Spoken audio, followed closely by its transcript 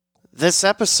This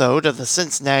episode of the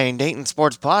Cincinnati and Dayton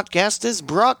Sports Podcast is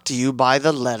brought to you by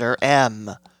the letter M.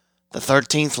 The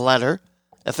 13th letter,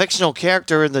 a fictional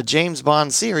character in the James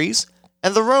Bond series,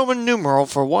 and the Roman numeral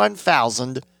for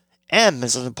 1000, M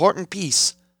is an important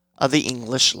piece of the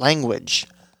English language.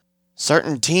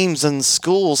 Certain teams and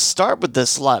schools start with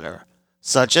this letter,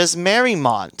 such as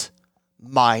Marymount,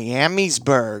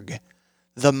 Miamisburg,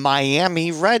 the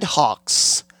Miami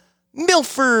Redhawks,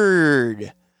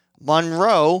 Milford,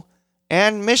 Monroe,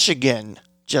 and Michigan,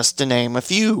 just to name a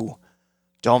few.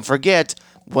 Don't forget,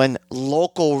 when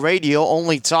local radio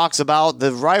only talks about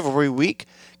the rivalry week,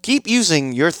 keep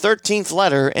using your 13th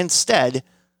letter instead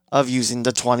of using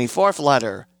the 24th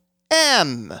letter,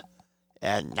 M.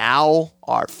 And now,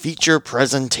 our feature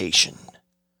presentation.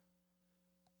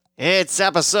 It's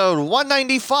episode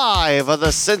 195 of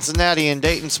the Cincinnati and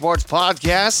Dayton Sports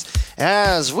Podcast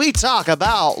as we talk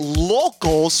about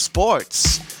local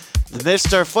sports. The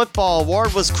Mr. Football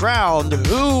Award was crowned.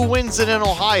 Who wins it in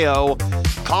Ohio?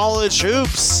 College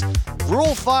hoops.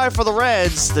 Rule 5 for the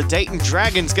Reds. The Dayton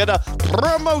Dragons get a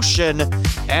promotion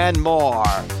and more.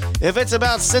 If it's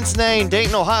about Cincinnati and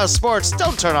Dayton, Ohio sports,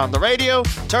 don't turn on the radio.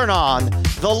 Turn on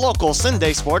the local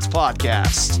Cinday Sports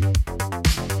Podcast.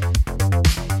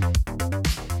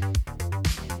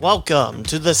 Welcome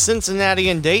to the Cincinnati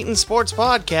and Dayton Sports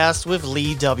Podcast with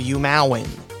Lee W. Mowen.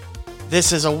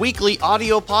 This is a weekly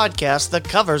audio podcast that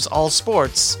covers all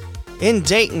sports in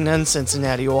Dayton and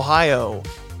Cincinnati, Ohio,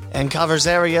 and covers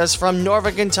areas from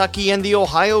Northern Kentucky and the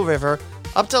Ohio River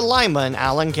up to Lima and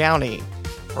Allen County,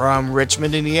 from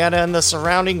Richmond, Indiana and the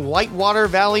surrounding Whitewater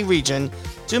Valley region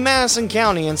to Madison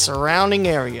County and surrounding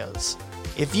areas.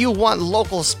 If you want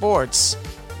local sports,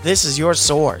 this is your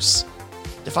source.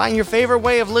 To find your favorite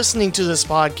way of listening to this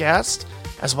podcast,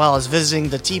 as well as visiting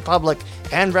the TeePublic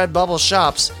and Redbubble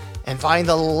shops, and find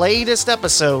the latest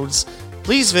episodes,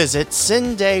 please visit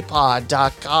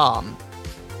cindaypod.com.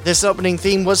 This opening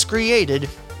theme was created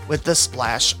with the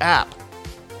Splash app.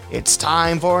 It's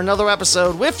time for another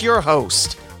episode with your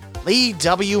host, Lee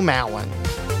W. Mowen.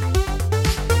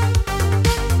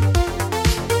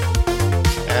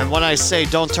 And when I say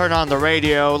don't turn on the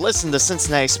radio, listen to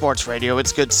Cincinnati Sports Radio.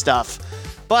 It's good stuff.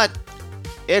 But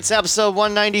it's episode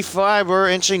 195. We're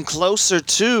inching closer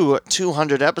to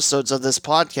 200 episodes of this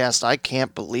podcast. I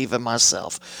can't believe it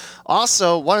myself.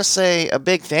 Also, want to say a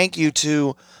big thank you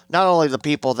to not only the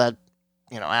people that,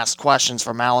 asked questions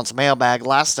from Alan's mailbag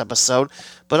last episode,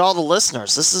 but all the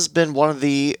listeners. This has been one of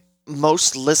the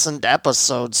most listened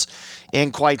episodes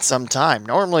in quite some time.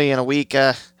 Normally in a week,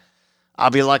 I'll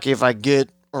be lucky if I get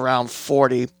around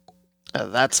 40.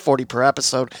 That's 40 per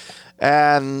episode.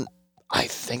 And I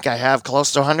think I have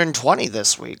close to 120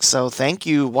 this week. So thank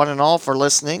you one and all for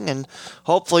listening, and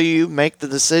hopefully you make the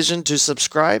decision to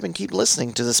subscribe and keep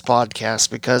listening to this podcast,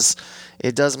 because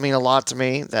it does mean a lot to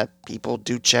me that people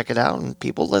do check it out and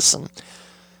people listen.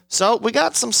 So we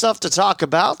got some stuff to talk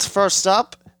about. First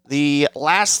up, the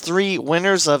last three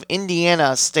winners of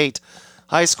Indiana State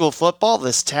High School football.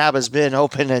 This tab has been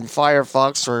open in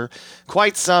Firefox for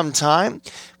quite some time.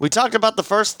 We talked about the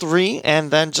first three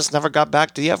and then just never got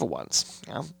back to the other ones.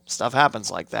 Stuff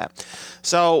happens like that.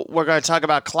 So we're going to talk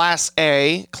about Class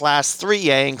A, Class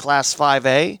 3A, and Class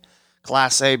 5A.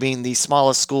 Class A being the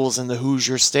smallest schools in the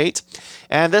Hoosier State.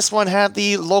 And this one had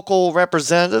the local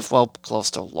representative, well,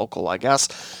 close to local, I guess,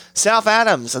 South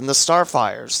Adams and the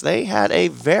Starfires. They had a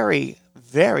very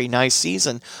nice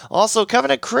season. Also,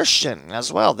 Covenant Christian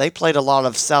as well. They played a lot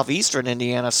of southeastern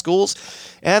Indiana schools.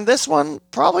 And this one,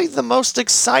 probably the most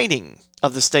exciting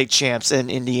of the state champs in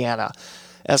Indiana,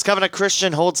 as Covenant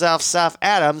Christian holds off South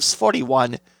Adams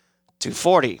 41-40.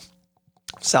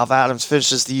 South Adams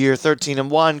finishes the year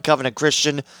 13-1. Covenant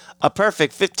Christian, a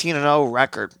perfect 15-0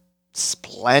 record.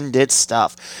 Splendid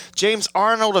stuff. James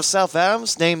Arnold of South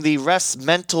Adams named the Rest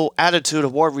Mental Attitude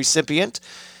Award recipient.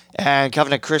 And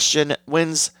Covenant Christian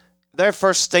wins their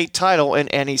first state title in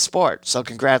any sport. So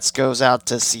congrats goes out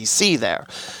to CC there.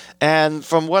 And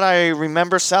from what I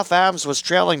remember, South Adams was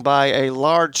trailing by a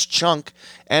large chunk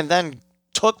and then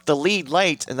took the lead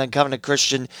late. And then Covenant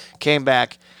Christian came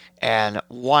back and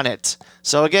won it.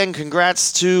 So again,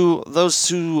 congrats to those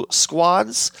two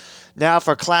squads. Now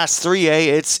for Class 3A,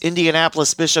 it's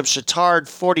Indianapolis Bishop Chatard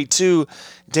 42,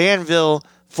 Danville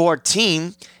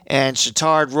 14. And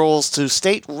Chatard rolls to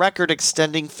state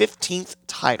record-extending 15th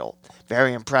title.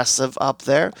 Very impressive up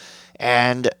there.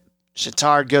 And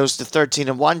Chatard goes to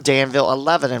 13-1. Danville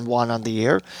 11-1 on the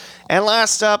year. And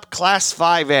last up, Class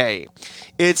 5A.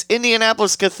 It's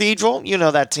Indianapolis Cathedral. You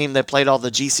know that team that played all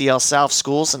the GCL South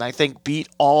schools and I think beat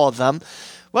all of them.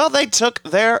 Well, they took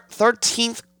their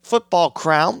 13th football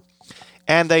crown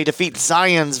and they defeat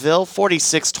Zionsville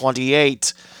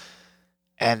 46-28.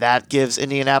 And that gives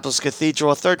Indianapolis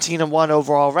Cathedral a 13-1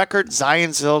 overall record.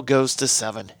 Zionsville goes to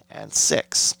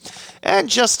 7-6. And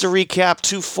just to recap,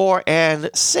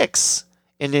 2-4-6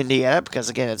 in Indiana, because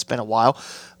again, it's been a while.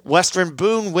 Western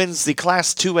Boone wins the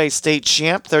Class 2A state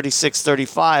champ,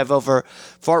 36-35 over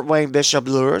Fort Wayne Bishop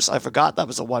Lures. I forgot that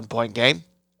was a 1-point game.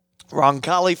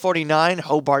 Roncalli 49,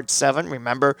 Hobart 7.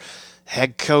 Remember,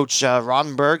 head coach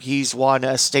Ronberg, he's won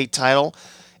a state title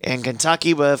in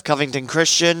Kentucky with Covington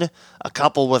Christian, a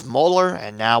couple with Moeller,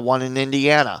 and now one in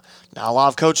Indiana. Now, a lot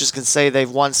of coaches can say they've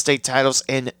won state titles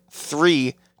in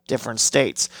 3 different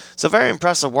states. So very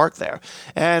impressive work there.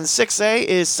 And 6A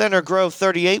is Center Grove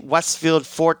 38, Westfield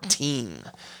 14.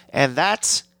 And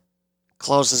that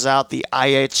closes out the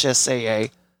IHSAA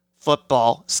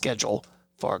football schedule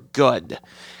for good.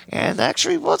 And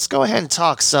actually, let's go ahead and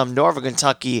talk some Northern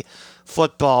Kentucky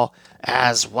football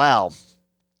as well.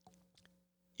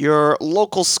 Your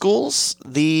local schools,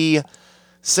 the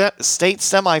state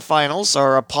semifinals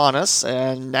are upon us,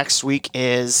 and next week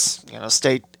is,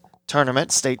 state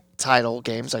tournament, state title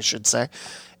games, I should say.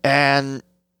 And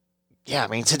yeah, I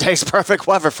mean, today's perfect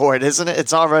weather for it, isn't it?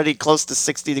 It's already close to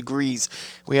 60 degrees.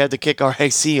 We had to kick our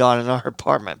AC on in our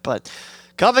apartment, but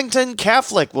Covington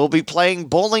Catholic will be playing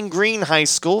Bowling Green High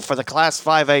School for the Class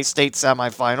 5A state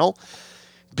semifinal.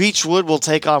 Beechwood will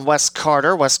take on West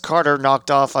Carter. West Carter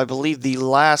knocked off, I believe, the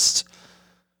last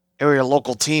area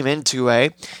local team in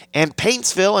 2A. And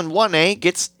Paintsville in 1A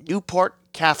gets Newport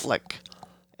Catholic.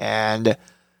 And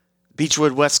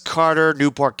Beechwood, West Carter,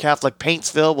 Newport Catholic,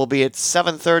 Paintsville will be at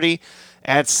 7:30.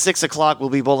 At 6 o'clock will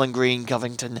be Bowling Green,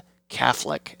 Covington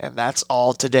Catholic. And that's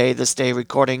all today, this day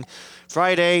recording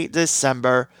Friday,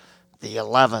 December the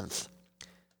 11th.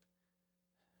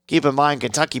 Keep in mind,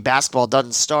 Kentucky basketball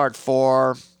doesn't start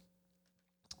for,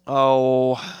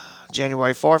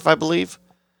 January 4th, I believe.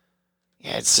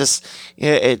 Yeah, this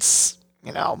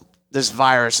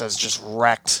virus has just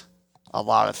wrecked a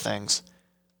lot of things.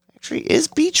 Actually, is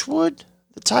Beechwood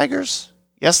the Tigers?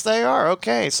 Yes, they are.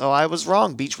 Okay, so I was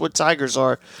wrong. Beechwood Tigers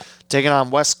are taking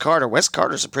on West Carter. West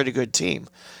Carter's a pretty good team.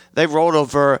 They rolled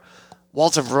over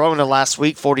Walter Verona last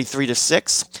week,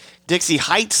 43-6. Dixie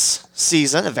Heights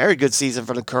season, a very good season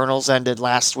for the Colonels, ended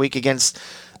last week against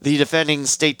the defending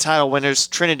state title winners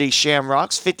Trinity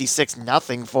Shamrocks,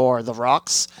 56-0 for the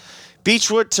Rocks.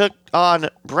 Beechwood took on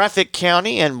Breathitt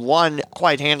County and won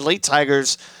quite handily.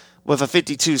 Tigers with a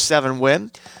 52-7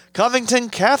 win. Covington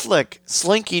Catholic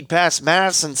slinkied past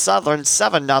Madison Southern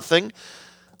 7-0.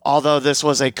 Although this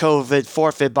was a COVID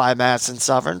forfeit by Madison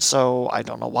Southern, so I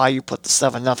don't know why you put the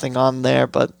 7-0 on there,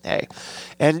 but hey.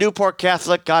 And Newport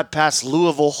Catholic got past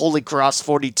Louisville Holy Cross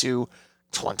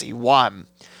 42-21.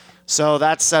 So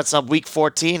that sets up Week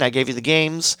 14. I gave you the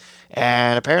games,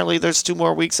 and apparently there's 2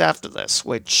 more weeks after this,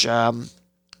 which state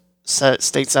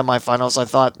semifinals, I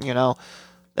thought,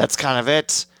 that's kind of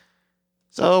it.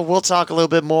 So we'll talk a little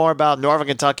bit more about Northern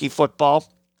Kentucky football.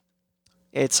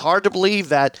 It's hard to believe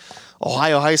that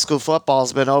Ohio high school football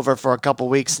has been over for a couple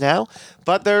weeks now,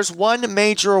 but there's one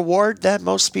major award that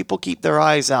most people keep their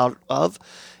eyes out of,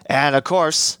 and of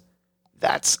course,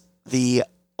 that's the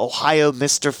Ohio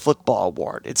Mr. Football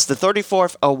Award. It's the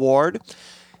 34th award,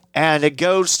 and it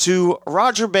goes to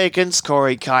Roger Bacon's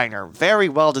Corey Kiner. Very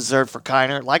well deserved for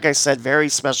Kiner. Like I said, very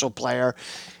special player.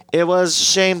 It was a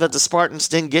shame that the Spartans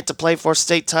didn't get to play for a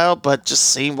state title, but just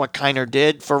seeing what Kiner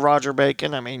did for Roger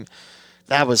Bacon, I mean,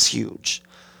 that was huge.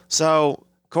 So,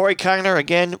 Corey Kiner,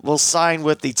 again, will sign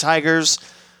with the Tigers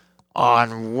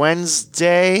on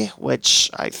Wednesday, which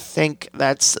I think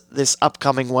that's this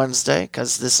upcoming Wednesday,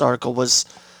 because this article was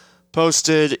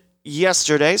posted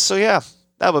yesterday. So, yeah,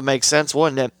 that would make sense,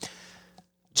 wouldn't it?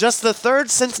 Just the 3rd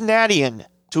Cincinnatian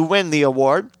to win the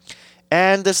award,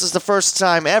 and this is the first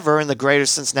time ever in the greater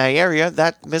Cincinnati area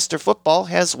that Mr. Football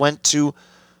has went to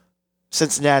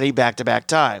Cincinnati back-to-back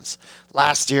times.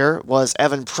 Last year was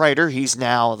Evan Prater. He's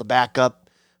now the backup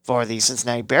for the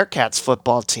Cincinnati Bearcats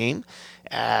football team,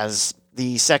 as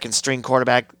the second-string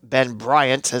quarterback Ben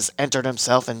Bryant has entered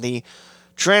himself in the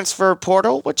transfer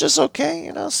portal, which is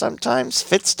okay. Sometimes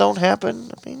fits don't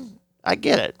happen. I mean, I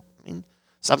get it.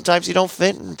 Sometimes you don't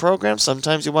fit in programs.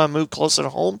 Sometimes you want to move closer to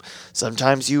home.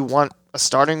 Sometimes you want a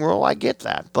starting role. I get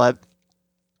that. But,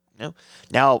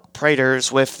 now Prater's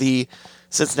with the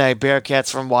Cincinnati Bearcats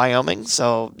from Wyoming,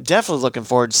 so definitely looking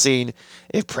forward to seeing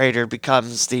if Prater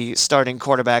becomes the starting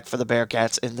quarterback for the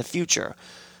Bearcats in the future,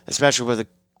 especially with the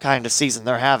kind of season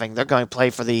they're having. They're going to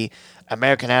play for the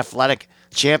American Athletic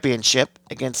Championship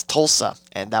against Tulsa,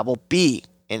 and that will be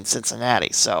in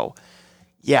Cincinnati. So,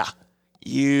 yeah,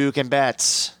 you can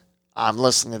bet I'm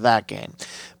listening to that game.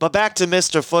 But back to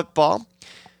Mr. Football.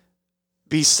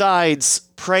 Besides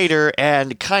Prater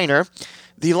and Kiner,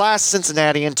 the last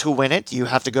Cincinnatian to win it, you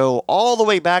have to go all the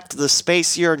way back to the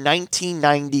space year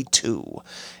 1992,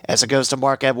 as it goes to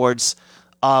Mark Edwards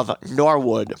of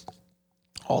Norwood.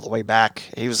 All the way back.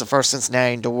 He was the first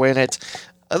Cincinnatian to win it.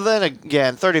 And then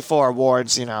again, 34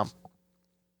 awards, Well,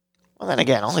 then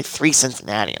again, only 3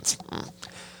 Cincinnatians.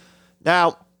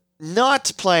 Now,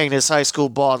 not playing his high school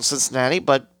ball in Cincinnati,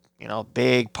 but,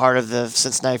 big part of the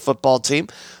Cincinnati football team,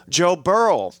 Joe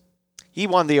Burrow. He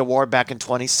won the award back in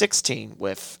 2016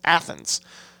 with Athens.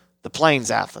 The Plains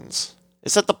Athens.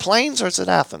 Is it the Plains or is it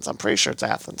Athens? I'm pretty sure it's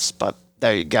Athens, but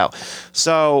there you go.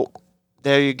 So,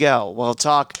 there you go. We'll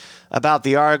talk about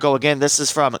the article. Again, this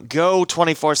is from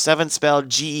Go247, spelled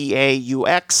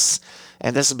Geaux.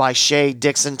 And this is by Shay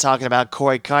Dixon talking about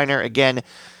Corey Kiner. Again,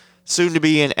 soon to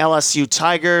be an LSU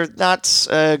Tiger. Not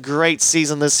a great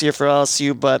season this year for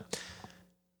LSU, but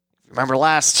remember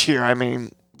last year,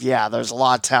 there's a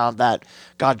lot of talent that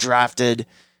got drafted.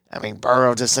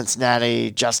 Burrow to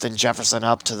Cincinnati, Justin Jefferson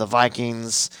up to the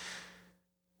Vikings.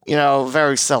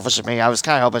 Very selfish of me. I was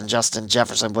kind of hoping Justin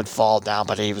Jefferson would fall down,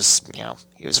 but he was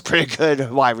a pretty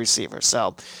good wide receiver.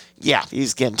 So, yeah,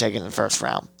 he's getting taken in the first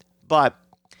round. But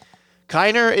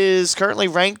Kiner is currently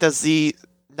ranked as the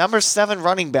number 7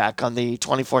 running back on the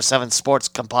 24/7 Sports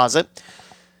composite,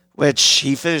 which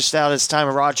he finished out his time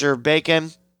with Roger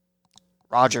Bacon.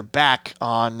 Roger back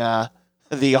on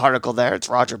the article there. It's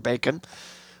Roger Bacon.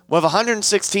 With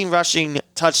 116 rushing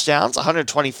touchdowns,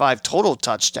 125 total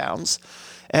touchdowns,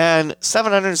 and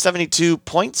 772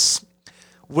 points,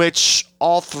 which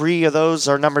all 3 of those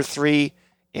are number 3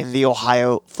 in the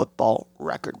Ohio football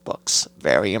record books.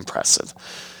 Very impressive.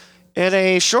 In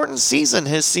a shortened season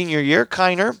his senior year,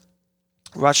 Kiner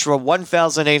rushed for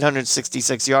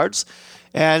 1,866 yards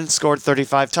and scored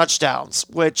 35 touchdowns,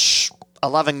 which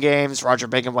 11 games, Roger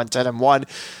Bacon went 10-1.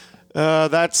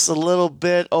 That's a little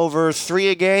bit over 3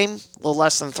 a game, a little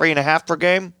less than 3.5 per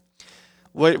game,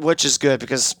 which is good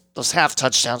because those half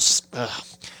touchdowns.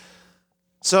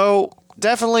 So,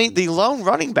 definitely the lone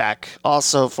running back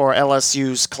also for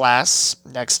LSU's class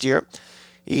next year.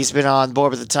 He's been on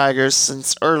board with the Tigers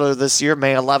since earlier this year,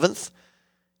 May 11th,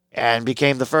 and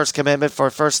became the first commitment for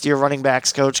first-year running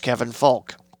backs coach Kevin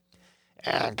Falk.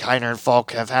 And Kiner and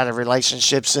Falk have had a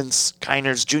relationship since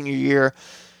Kiner's junior year.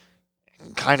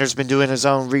 Kiner's been doing his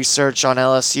own research on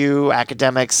LSU,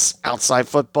 academics, outside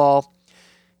football.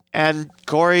 And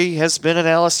Corey has been an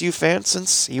LSU fan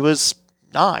since he was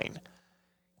 9.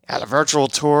 Had a virtual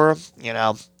tour,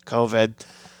 COVID,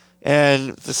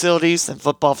 and facilities and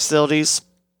football facilities.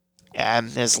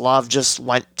 And his love just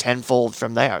went tenfold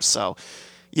from there. So,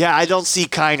 yeah, I don't see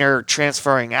Kiner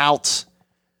transferring out,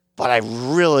 but I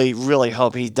really, really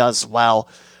hope he does well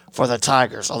for the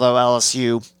Tigers. Although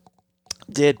LSU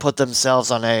did put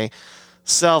themselves on a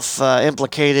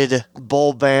self-implicated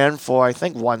bowl ban for, I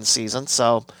think, 1 season.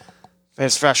 So,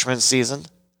 his freshman season,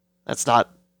 that's not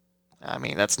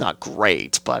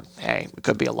great, but hey, it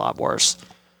could be a lot worse.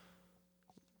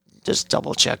 Just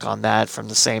double check on that from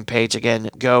the same page again.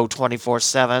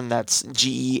 Go247. That's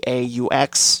Geaux,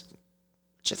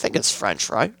 which I think is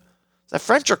French, right? Is that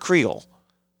French or Creole?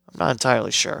 I'm not entirely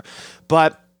sure.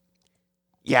 But,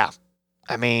 yeah,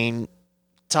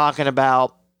 talking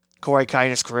about Corey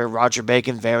Kiner's career, Roger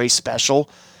Bacon, very special.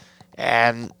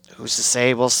 And who's to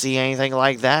say we'll see anything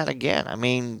like that again?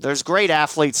 There's great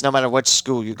athletes no matter which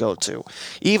school you go to,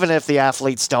 even if the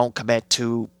athletes don't commit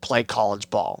to play college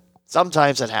ball.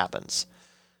 Sometimes it happens.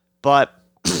 But,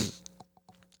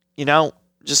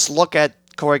 just look at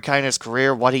Corey Kiner's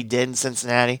career, what he did in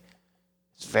Cincinnati.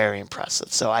 It's very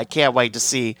impressive. So I can't wait to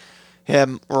see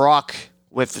him rock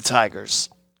with the Tigers,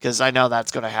 because I know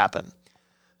that's going to happen.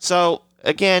 So,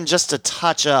 again, just to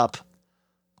touch up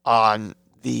on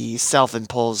the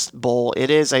self-imposed bowl, it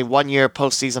is a 1-year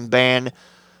postseason ban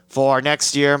for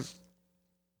next year,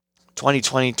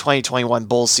 2020-2021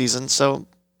 bowl season. So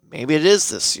maybe it is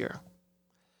this year,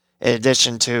 in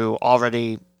addition to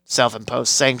already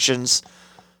self-imposed sanctions.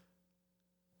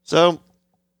 So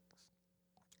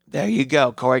there you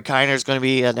go. Corey Kiner is going to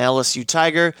be an LSU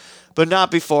Tiger, but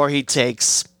not before he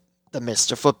takes the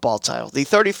Mr. Football title, the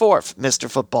 34th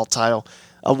Mr. Football title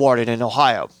awarded in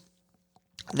Ohio.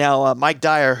 Now, Mike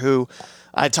Dyer, who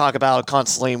I talk about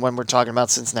constantly when we're talking about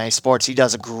Cincinnati sports, he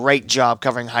does a great job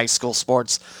covering high school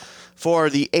sports for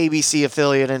the ABC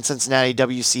affiliate in Cincinnati,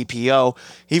 WCPO.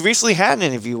 He recently had an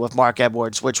interview with Mark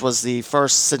Edwards, which was the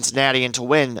first Cincinnatian to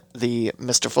win the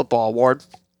Mr. Football award.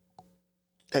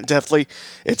 And definitely,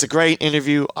 it's a great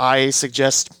interview. I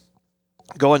suggest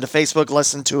going to Facebook,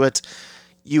 listen to it.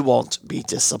 you won't be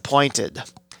disappointed.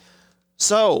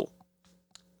 So,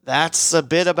 that's a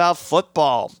bit about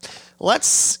football.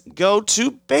 Let's go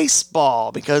to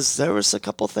baseball, because there was a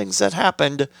couple things that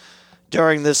happened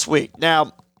during this week.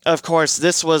 Now, of course,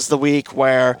 this was the week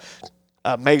where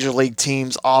major league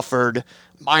teams offered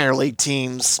minor league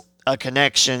teams a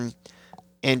connection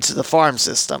into the farm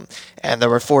system, and there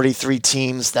were 43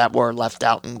 teams that were left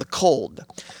out in the cold.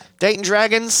 Dayton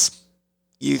Dragons,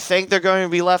 you think they're going to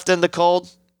be left in the cold?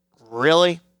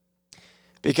 Really?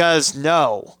 Because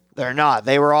no, they're not.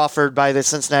 They were offered by the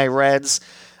Cincinnati Reds.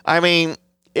 I mean,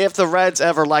 if the Reds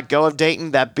ever let go of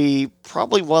Dayton, that'd be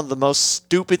probably one of the most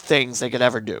stupid things they could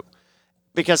ever do.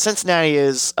 Because Cincinnati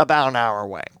is about an hour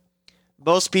away.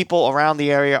 Most people around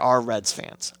the area are Reds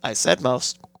fans. I said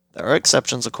most. There are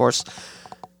exceptions, of course.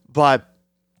 But,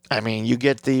 I mean, you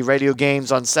get the radio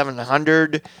games on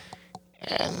 700,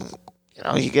 and,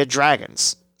 you get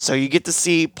Dragons. So you get to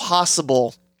see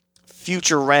possible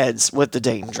future Reds with the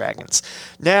Dayton Dragons.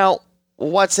 Now,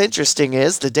 what's interesting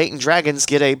is the Dayton Dragons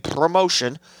get a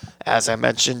promotion, as I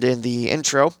mentioned in the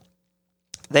intro.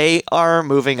 They are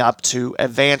moving up to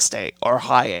Advanced A, or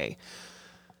High A.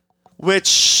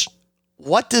 Which,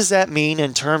 what does that mean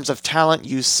in terms of talent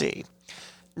you see?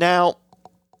 Now,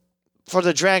 for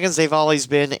the Dragons, they've always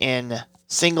been in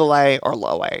Single A or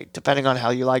Low A, depending on how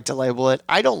you like to label it.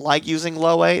 I don't like using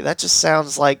Low A. That just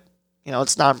sounds like,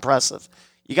 it's not impressive.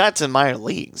 You got to minor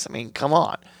leagues. I mean, come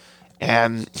on.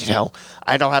 And,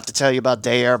 I don't have to tell you about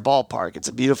Day Air Ballpark. It's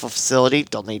a beautiful facility.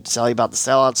 Don't need to tell you about the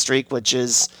sellout streak, which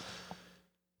is...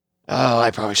 Oh,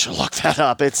 I probably should look that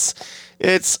up.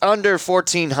 It's under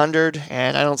 1,400,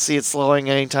 and I don't see it slowing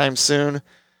anytime soon.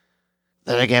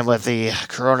 Then again, with the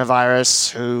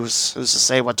coronavirus, who's to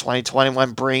say what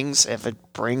 2021 brings, if it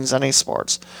brings any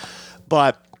sports.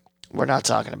 But we're not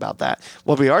talking about that.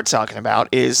 What we are talking about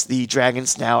is the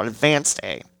Dragons now at Advanced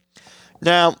A.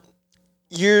 Now,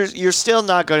 you're still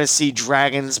not going to see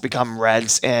Dragons become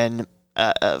Reds in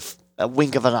a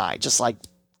wink of an eye, just like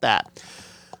that.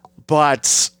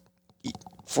 But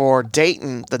for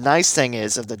Dayton, the nice thing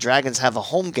is if the Dragons have a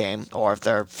home game, or if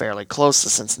they're fairly close to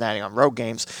Cincinnati on road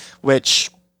games,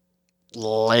 which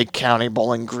Lake County,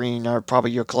 Bowling Green are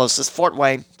probably your closest, Fort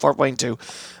Wayne too,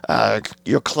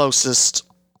 your closest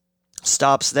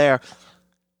stops there,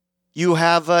 you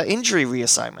have injury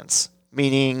reassignments,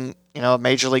 meaning, a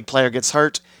major league player gets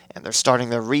hurt and they're starting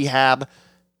their rehab.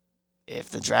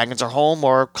 If the Dragons are home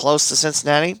or close to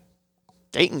Cincinnati,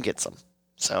 Dayton gets them.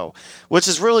 So, which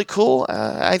is really cool.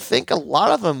 I think a lot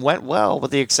of them went well,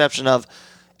 with the exception of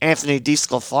Anthony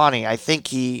DeSclafani. I think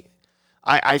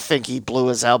he blew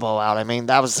his elbow out. I mean,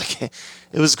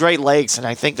 it was Great Lakes, and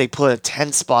I think they put a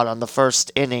 10 spot on the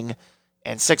first inning,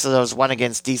 and 6 of those went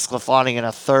against DeSclafani in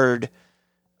a third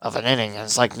of an inning. And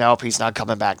it's like, nope, he's not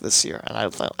coming back this year. And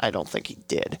I don't think he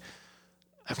did.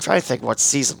 I'm trying to think, what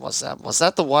season was that? Was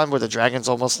that the one where the Dragons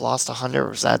almost lost 100, or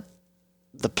was that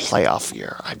the playoff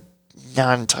year? I'm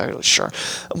not entirely sure.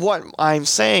 What I'm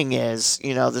saying is,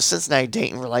 the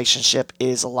Cincinnati-Dayton relationship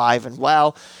is alive and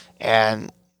well,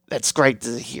 and that's great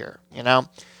to hear,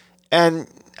 And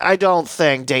I don't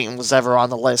think Dayton was ever on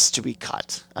the list to be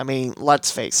cut. I mean,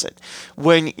 let's face it.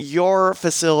 When your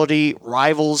facility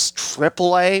rivals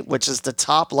AAA, which is the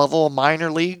top level of minor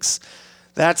leagues,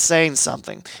 that's saying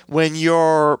something. When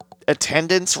your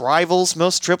attendance rivals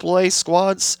most AAA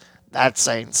squads, that's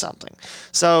saying something.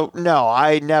 So, no,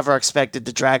 I never expected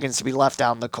the Dragons to be left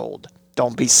out in the cold.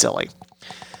 Don't be silly.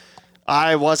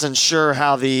 I wasn't sure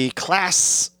how the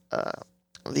class,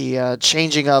 the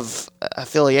changing of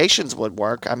affiliations would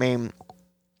work. I mean,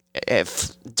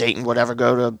 if Dayton would ever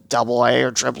go to AA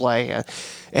or AAA,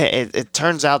 it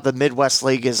turns out the Midwest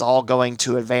League is all going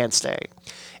to Advanced A.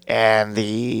 And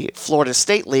the Florida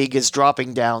State League is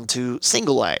dropping down to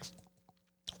Single A.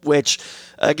 Which,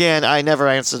 again, I never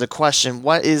answered the question,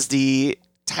 what is the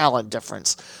talent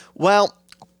difference? Well,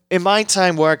 in my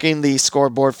time working the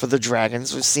scoreboard for the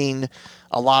Dragons, we've seen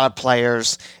a lot of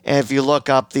players, and if you look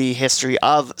up the history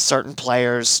of certain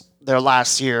players, their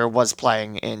last year was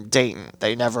playing in Dayton.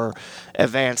 They never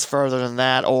advanced further than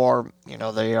that, or,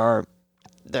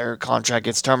 their contract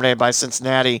gets terminated by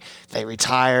Cincinnati, they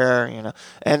retire,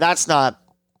 and that's not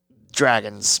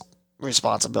Dragons'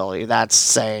 responsibility. That's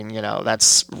saying,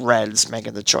 that's Reds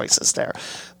making the choices there.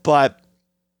 But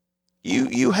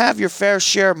you have your fair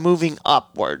share moving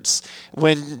upwards.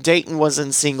 When Dayton was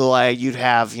in Single A, you'd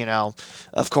have,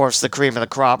 of course, the cream of the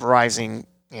crop rising,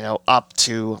 up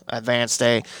to Advanced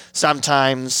A.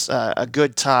 Sometimes a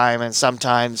good time, and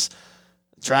sometimes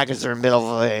Dragons are in the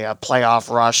middle of a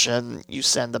playoff rush, and you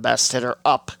send the best hitter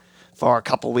up for a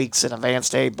couple weeks in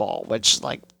Advanced A ball, which,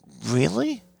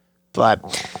 really?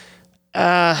 But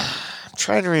I'm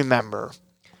trying to remember.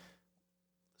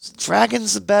 Is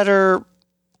Dragons better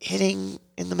hitting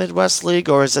in the Midwest League,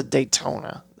 or is it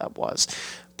Daytona that was?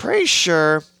 Pretty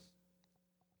sure.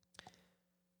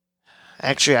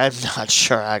 Actually, I'm not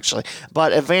sure, actually.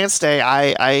 But Advanced A,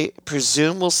 I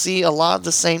presume we'll see a lot of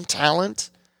the same talent.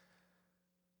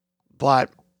 But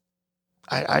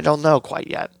I don't know quite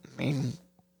yet. I mean,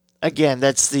 again,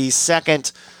 that's the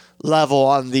second level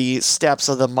on the steps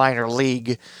of the minor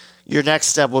league. Your next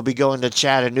step will be going to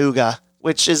Chattanooga,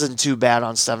 which isn't too bad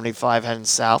on 75 heading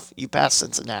south. You pass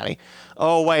Cincinnati.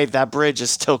 Oh, wait, that bridge is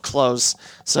still closed.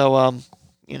 So,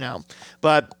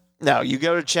 But, no, you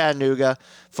go to Chattanooga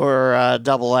for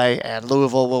Double A, and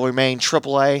Louisville will remain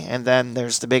Triple A, and then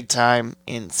there's the big time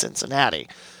in Cincinnati.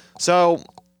 So,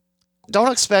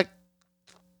 don't expect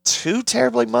too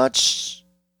terribly much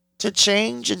to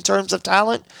change in terms of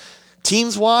talent.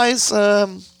 Teams-wise,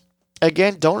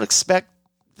 again, don't expect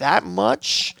that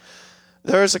much.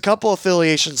 There's a couple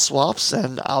affiliation swaps,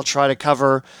 and I'll try to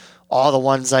cover all the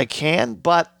ones I can,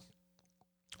 but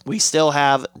we still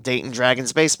have Dayton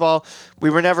Dragons baseball.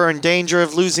 We were never in danger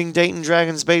of losing Dayton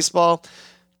Dragons baseball.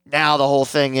 Now the whole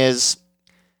thing is,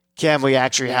 can we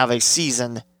actually have a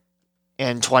season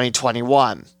in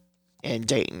 2021 in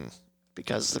Dayton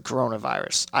because of the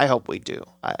coronavirus? I hope we do.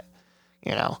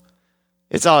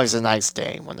 It's always a nice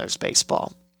day when there's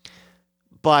baseball.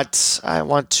 But I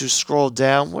want to scroll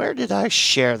down. Where did I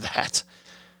share that?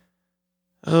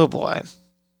 Oh boy.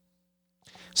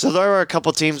 So there were a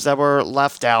couple teams that were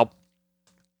left out,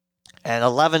 and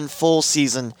 11 full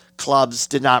season clubs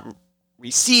did not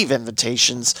receive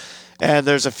invitations, and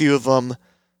there's a few of them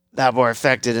that were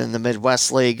affected in the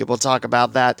Midwest League. We'll talk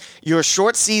about that. Your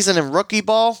short season in rookie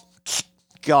ball,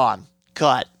 gone,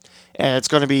 cut, and it's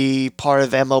going to be part of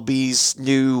MLB's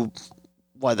new,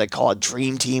 what do they call it,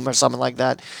 Dream Team or something like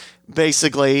that.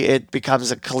 Basically, it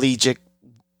becomes a collegiate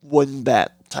wooden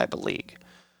bet type of league.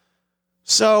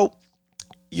 So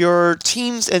your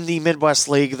teams in the Midwest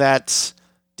League that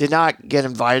did not get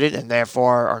invited and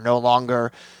therefore are no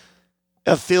longer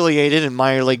affiliated in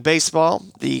minor league baseball.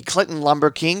 The Clinton Lumber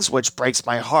Kings, which breaks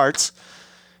my heart.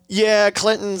 Yeah,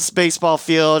 Clinton's baseball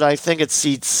field, I think it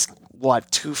seats,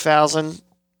 2,000?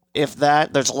 If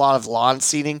that. There's a lot of lawn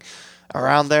seating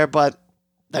around there, but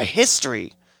the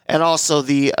history, and also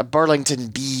the Burlington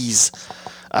Bees.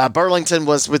 Burlington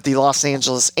was with the Los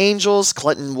Angeles Angels.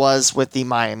 Clinton was with the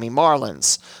Miami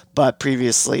Marlins. But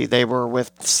previously, they were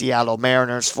with Seattle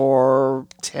Mariners for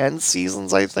 10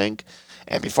 seasons, I think.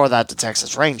 And before that, the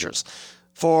Texas Rangers.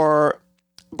 For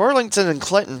Burlington and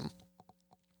Clinton,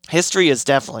 history is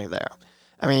definitely there.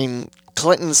 I mean,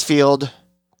 Clinton's field,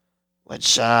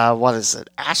 which,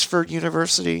 Ashford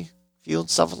University field,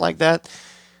 something like that.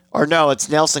 Or no, it's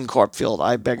Nelson Corp Field,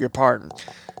 I beg your pardon.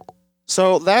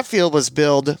 So that field was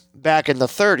built back in the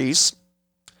 30s,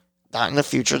 not in the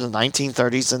future, the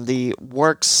 1930s, in the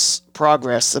Works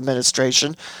Progress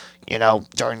Administration,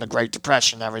 during the Great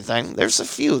Depression and everything. There's a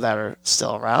few that are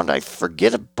still around. I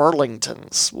forget if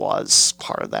Burlington's was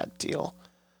part of that deal.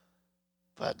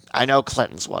 But I know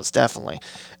Clinton's was, definitely.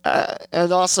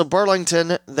 And also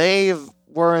Burlington, they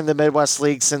were in the Midwest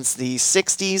League since the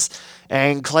 60s,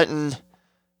 and Clinton,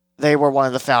 they were one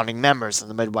of the founding members of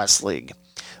the Midwest League.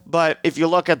 But if you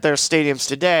look at their stadiums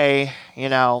today,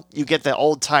 you get the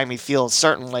old-timey feel,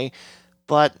 certainly,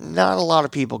 but not a lot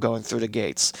of people going through the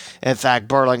gates. In fact,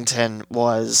 Burlington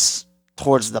was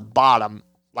towards the bottom,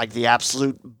 like the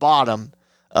absolute bottom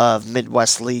of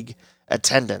Midwest League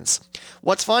attendance.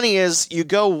 What's funny is you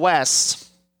go west.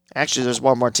 Actually, there's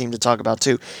one more team to talk about,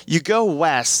 too. You go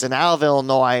west, and out of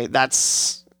Illinois,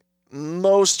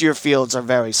 most of your fields are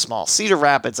very small. Cedar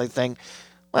Rapids, I think.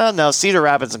 Well, no, Cedar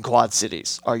Rapids and Quad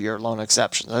Cities are your lone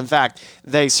exceptions. In fact,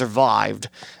 they survived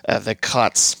the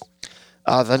cuts.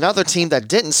 Another team that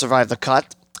didn't survive the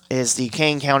cut is the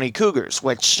Kane County Cougars,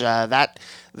 which that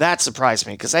surprised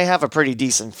me because they have a pretty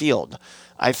decent field.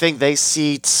 I think they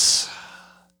seat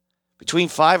between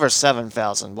 5,000 or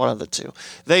 7,000, one of the two.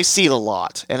 They seat a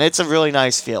lot, and it's a really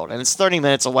nice field, and it's 30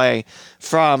 minutes away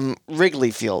from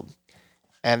Wrigley Field.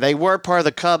 And they were part of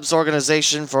the Cubs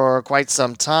organization for quite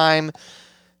some time.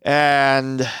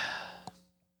 And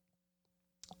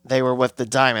they were with the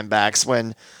Diamondbacks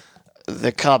when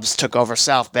the Cubs took over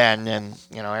South Bend and,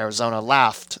 Arizona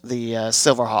left the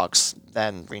Silverhawks,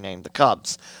 then renamed the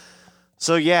Cubs.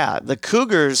 So, yeah, the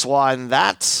Cougars won.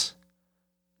 That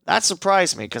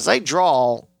surprised me because they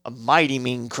draw a mighty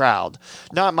mean crowd.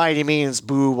 Not mighty means,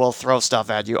 boo, we'll throw stuff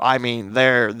at you. I mean,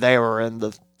 they were in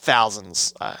the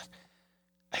thousands. I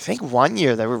think one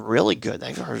year they were really good.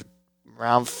 They were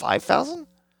around 5,000?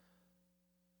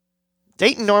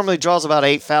 Dayton normally draws about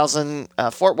 8,000.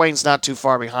 Fort Wayne's not too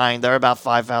far behind. They're about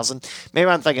 5,000. Maybe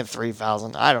I'm thinking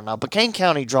 3,000. I don't know. But Kane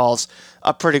County draws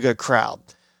a pretty good crowd.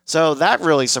 So that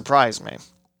really surprised me.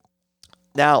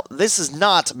 Now, this is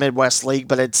not Midwest League,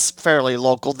 but it's fairly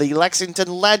local. The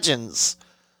Lexington Legends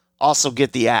also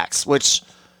get the axe, which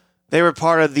they were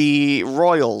part of the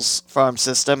Royals farm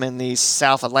system in the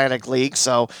South Atlantic League,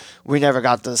 so we never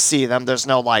got to see them. There's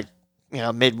no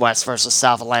Midwest versus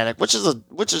South Atlantic, which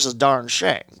is a darn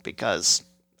shame because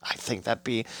I think that'd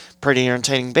be pretty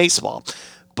entertaining baseball.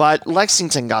 But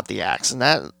Lexington got the axe, and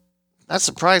that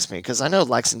surprised me because I know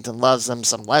Lexington loves them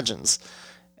some Legends,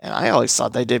 and I always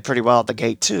thought they did pretty well at the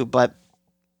gate too, but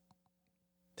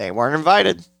they weren't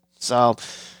invited. So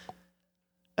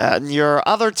your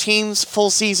other teams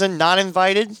full season not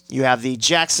invited. You have the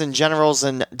Jackson Generals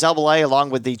in AA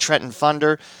along with the Trenton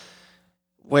Thunder,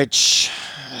 which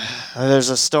there's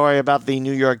a story about the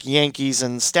New York Yankees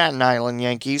and Staten Island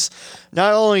Yankees.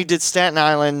 Not only did Staten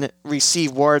Island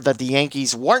receive word that the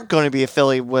Yankees weren't going to be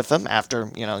affiliated with them after,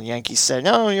 the Yankees said,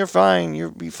 no, you're fine,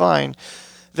 you'll be fine.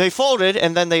 They folded,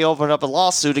 and then they opened up a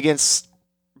lawsuit against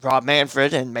Rob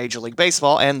Manfred and Major League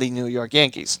Baseball and the New York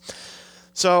Yankees.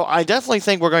 So I definitely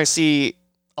think we're going to see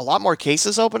a lot more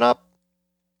cases open up.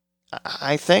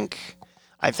 I think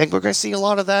we're going to see a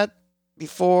lot of that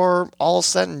before all is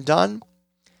said and done.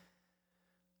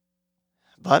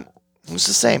 But who's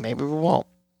to say? Maybe we won't.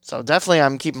 So definitely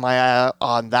I'm keeping my eye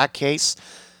on that case.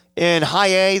 In High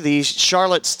A, the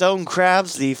Charlotte Stone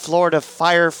Crabs, the Florida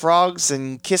Fire Frogs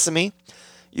in Kissimmee.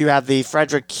 You have the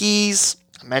Frederick Keys.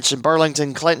 I mentioned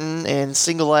Burlington Clinton in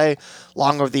Single A,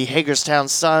 along with the Hagerstown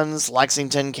Suns,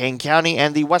 Lexington, Kane County,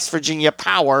 and the West Virginia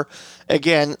Power.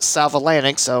 Again, South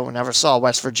Atlantic, so never saw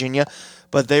West Virginia.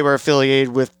 But they were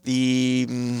affiliated with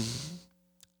the...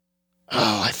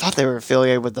 I thought they were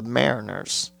affiliated with the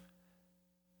Mariners.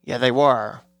 Yeah, they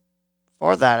were.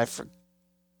 Before that, I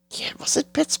forget. Was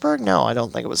it Pittsburgh? No, I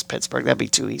don't think it was Pittsburgh. That'd be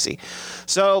too easy.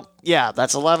 So, yeah,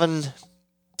 that's 11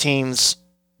 teams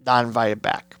not invited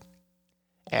back.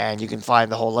 And you can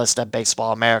find the whole list at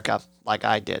Baseball America, like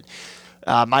I did.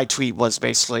 My tweet was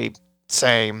basically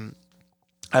saying,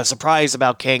 I was surprised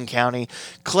about Kane County.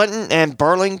 Clinton and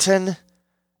Burlington,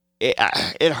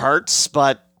 it hurts,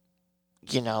 but,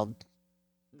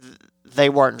 they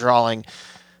weren't drawing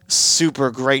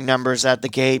super great numbers at the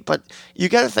gate. But you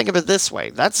got to think of it this way.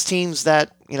 That's teams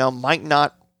that, might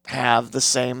not have the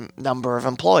same number of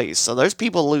employees. So there's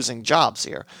people losing jobs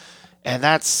here. And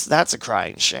that's a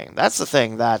crying shame. That's the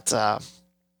thing that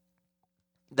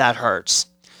hurts.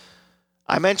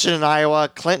 I mentioned in Iowa,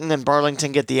 Clinton and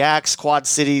Burlington get the axe. Quad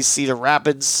Cities, Cedar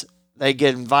Rapids, they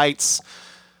get invites.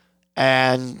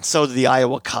 And so do the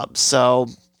Iowa Cubs. So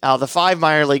out of the 5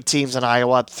 minor league teams in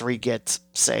Iowa, 3 get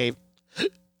saved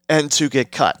and 2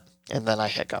 get cut. And then I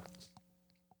hiccup.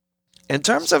 In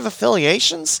terms of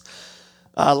affiliations,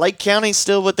 Lake County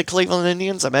still with the Cleveland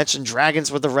Indians. I mentioned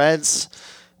Dragons with the Reds.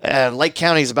 Lake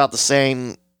County is about the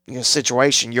same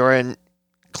situation. You're in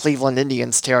Cleveland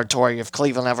Indians territory. If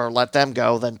Cleveland ever let them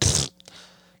go, then,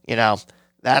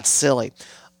 that's silly.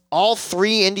 All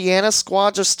 3 Indiana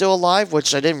squads are still alive,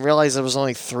 which I didn't realize there was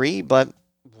only 3, but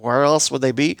where else would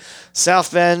they be?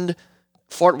 South Bend,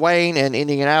 Fort Wayne, and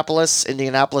Indianapolis.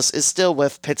 Indianapolis is still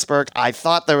with Pittsburgh. I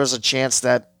thought there was a chance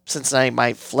that Cincinnati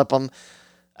might flip them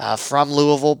from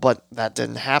Louisville, but that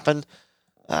didn't happen.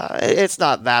 It's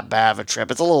not that bad of a trip.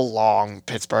 It's a little long,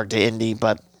 Pittsburgh to Indy,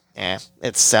 but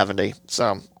it's 70,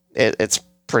 so it's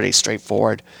pretty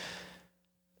straightforward.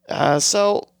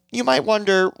 So you might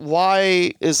wonder,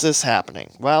 why is this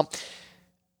happening? Well,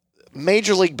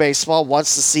 Major League Baseball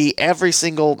wants to see every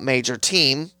single major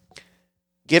team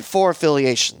get 4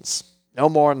 affiliations. No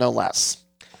more, no less.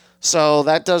 So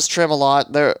that does trim a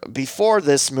lot. Before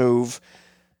this move,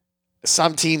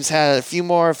 some teams had a few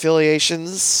more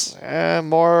affiliations,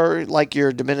 more like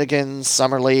your Dominican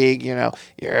Summer League, your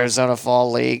Arizona Fall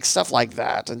League, stuff like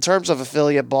that. In terms of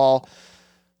affiliate ball,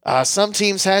 some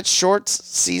teams had short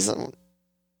season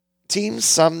teams,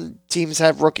 some teams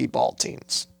had rookie ball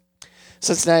teams.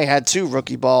 Cincinnati had 2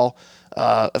 rookie ball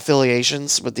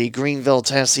affiliations with the Greenville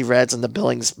Tennessee Reds and the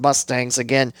Billings Mustangs.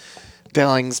 Again,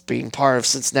 Billings being part of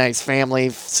Cincinnati's family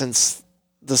since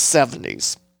the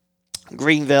 70s.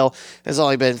 Greenville has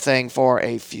only been a thing for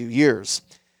a few years.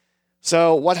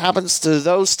 So what happens to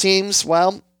those teams?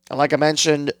 Well, like I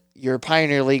mentioned, your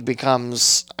Pioneer League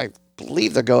becomes, I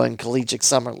believe they're going Collegiate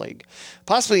Summer League,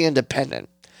 possibly independent.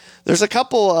 There's a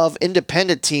couple of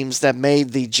independent teams that made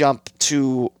the jump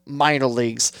to minor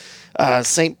leagues.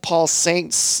 St. Paul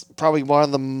Saints, probably one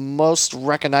of the most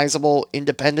recognizable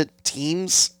independent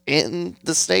teams in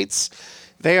the States.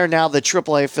 They are now the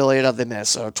AAA affiliate of the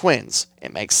Minnesota Twins.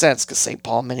 It makes sense because St.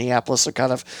 Paul and Minneapolis are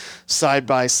kind of side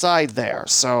by side there.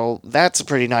 So that's a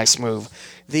pretty nice move.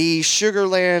 The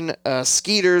Sugarland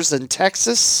Skeeters in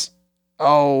Texas.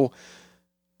 Oh,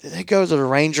 did they go to the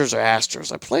Rangers or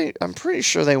Astros? I'm pretty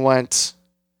sure they went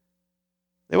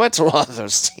to one of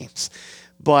those teams.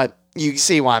 But you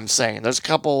see what I'm saying. There's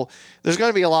going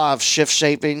to be a lot of shift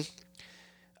shaping.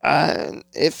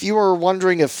 If you were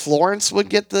wondering if Florence would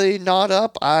get the nod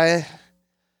up,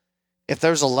 if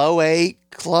there's a low A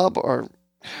club or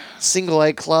single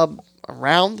A club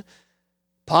around,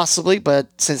 possibly,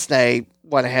 but since they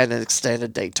went ahead and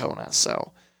extended Daytona,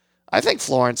 so I think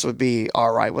Florence would be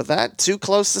all right with that. Too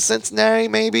close to Cincinnati,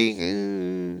 maybe?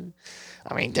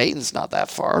 I mean, Dayton's not that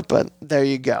far, but there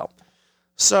you go.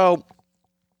 So,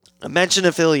 I mentioned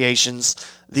affiliations.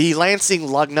 The Lansing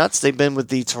Lugnuts, they've been with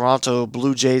the Toronto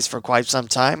Blue Jays for quite some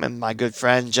time, and my good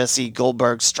friend Jesse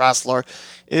Goldberg Strassler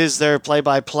is their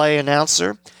play-by-play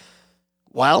announcer.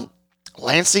 Well,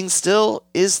 Lansing still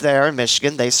is there in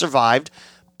Michigan. They survived,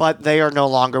 but they are no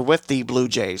longer with the Blue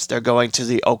Jays. They're going to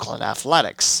the Oakland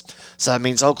Athletics. So that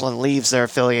means Oakland leaves their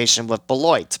affiliation with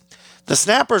Beloit. The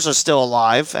Snappers are still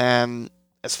alive, and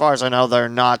as far as I know, they're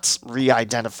not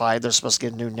re-identified. They're supposed to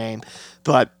get a new name,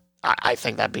 but I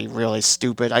think that'd be really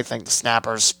stupid. I think the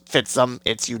Snappers fits them.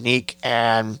 It's unique,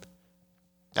 and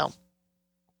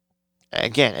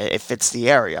again, it fits the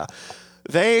area.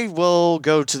 They will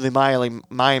go to the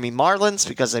Miami Marlins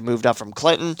because they moved up from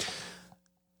Clinton.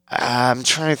 I'm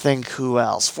trying to think who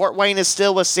else. Fort Wayne is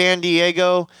still with San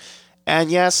Diego.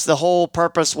 And yes, the whole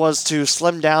purpose was to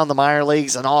slim down the minor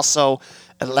leagues and also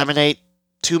eliminate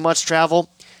too much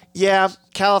travel. Yeah,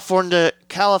 California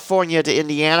to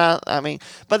Indiana. I mean,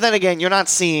 but then again, you're not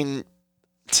seeing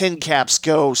Tin Caps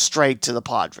go straight to the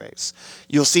Padres.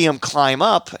 You'll see them climb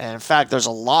up, and in fact, there's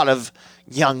a lot of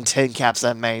young Tin Caps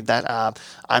that made that.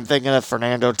 I'm thinking of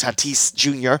Fernando Tatis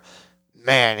Jr.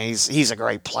 Man, he's a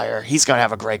great player. He's going to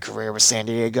have a great career with San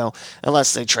Diego,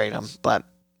 unless they trade him, but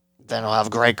then he'll have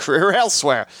a great career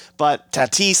elsewhere. But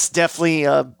Tatis, definitely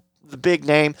the big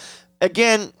name.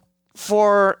 Again,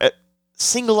 for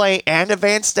single A and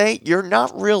advanced A, you're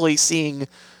not really seeing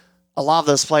a lot of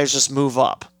those players just move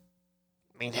up.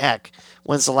 I mean, heck,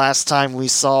 when's the last time we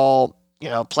saw,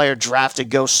 a player drafted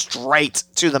go straight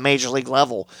to the major league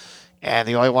level? And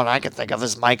the only one I can think of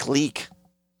is Mike Leake.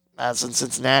 That's in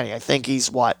Cincinnati. I think he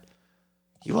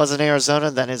was in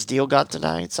Arizona, then his deal got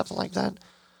denied, something like that.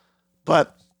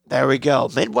 But there we go.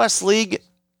 Midwest League,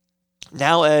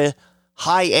 now a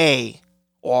high A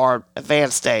or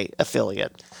advanced A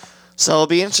affiliate. So it'll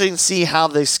be interesting to see how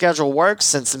the schedule works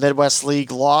since the Midwest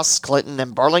League lost Clinton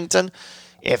and Burlington.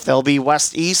 If they'll be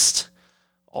West-East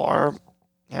or,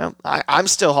 I'm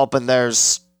still hoping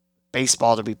there's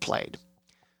baseball to be played.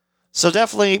 So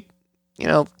definitely,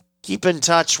 keep in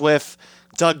touch with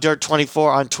Doug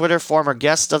Dirt24 on Twitter, former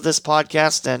guest of this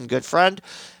podcast and good friend.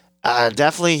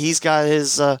 Definitely, he's got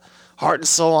his heart and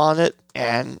soul on it,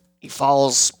 and he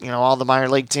follows, all the minor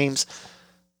league teams.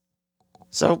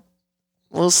 So,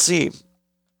 we'll see.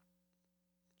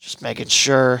 Just making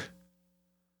sure.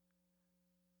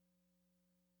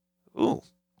 Ooh.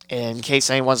 In case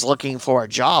anyone's looking for a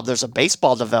job, there's a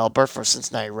baseball developer for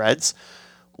Cincinnati Reds.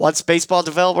 What's baseball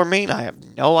developer mean? I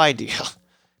have no idea.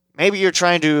 Maybe you're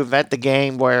trying to invent the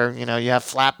game where, you have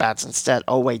flat bats instead.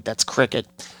 Oh, wait, that's cricket.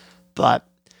 But,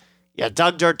 yeah,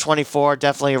 Doug Dirt24,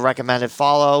 definitely a recommended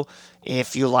follow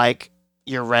if you like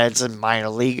your Reds and minor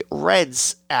league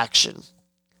Reds action.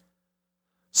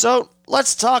 So,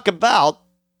 let's talk about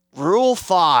Rule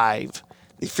 5.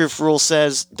 The fifth rule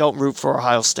says, don't root for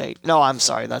Ohio State. No, I'm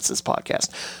sorry, that's this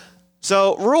podcast.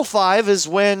 So, Rule 5 is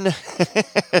when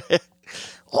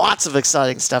lots of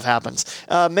exciting stuff happens.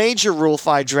 Major Rule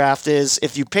 5 draft is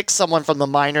if you pick someone from the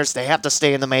minors, they have to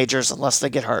stay in the majors unless they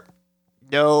get hurt.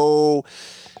 No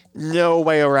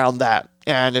way around that.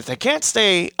 And if they can't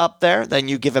stay up there, then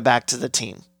you give it back to the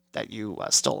team that you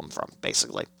stole them from,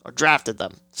 basically, or drafted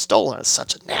them. Stolen is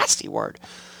such a nasty word.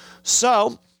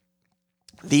 So,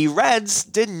 the Reds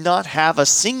did not have a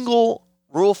single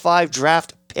Rule 5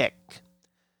 draft pick.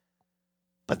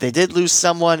 But they did lose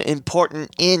someone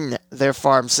important in their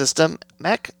farm system,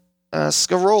 Mac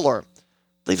Scaroller. I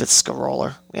believe it's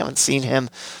Scaroller. We haven't seen him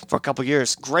for a couple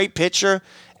years. Great pitcher,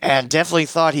 and definitely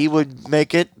thought he would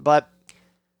make it, but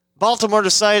Baltimore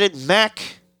decided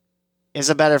Mac is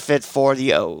a better fit for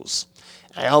the O's.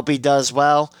 I hope he does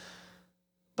well,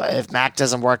 but if Mac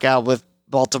doesn't work out with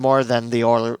Baltimore, then the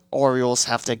Orioles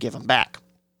have to give him back.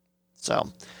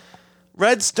 So,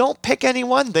 Reds don't pick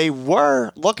anyone. They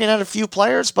were looking at a few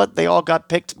players, but they all got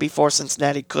picked before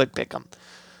Cincinnati could pick them.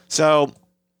 So,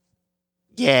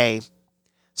 Yay.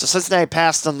 So Cincinnati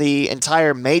passed on the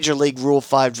entire Major League Rule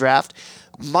 5 draft.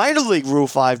 Minor League Rule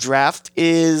 5 draft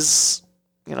is,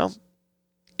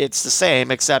 it's the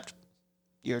same, except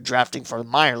you're drafting for the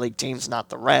minor league teams, not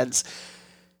the Reds.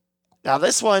 Now,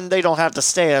 this one, they don't have to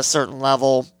stay at a certain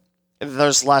level.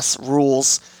 There's less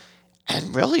rules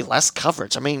and really less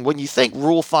coverage. I mean, when you think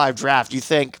Rule 5 draft, you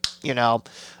think,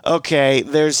 okay,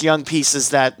 there's young pieces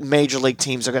that major league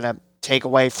teams are going to take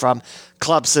away from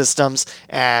club systems,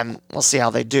 and we'll see how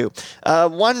they do.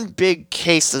 One big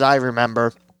case that I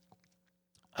remember,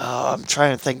 I'm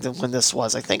trying to think when this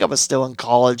was. I think I was still in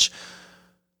college.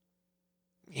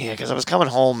 Yeah, because I was coming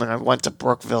home and I went to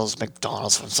Brookville's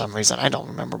McDonald's for some reason. I don't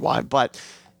remember why. But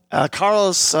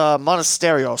Carlos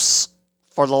Monasterios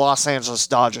for the Los Angeles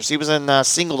Dodgers. He was in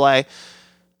Single A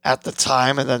at the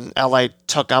time, and then LA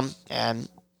took him, and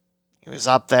he was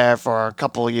up there for a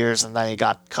couple of years, and then he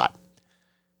got cut.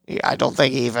 I don't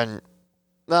think he even...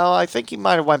 No, I think he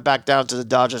might have went back down to the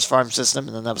Dodgers farm system,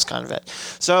 and then that was kind of it.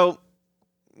 So,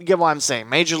 you get what I'm saying.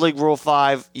 Major League Rule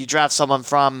 5, you draft someone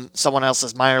from someone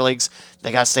else's minor leagues,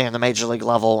 they got to stay in the major league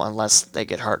level unless they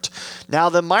get hurt. Now,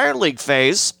 the minor league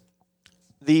phase,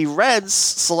 the Reds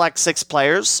select 6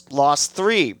 players, lost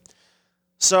 3.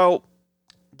 So,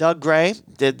 Doug Gray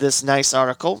did this nice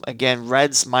article. Again,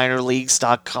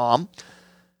 RedsMinorLeagues.com.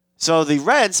 So, the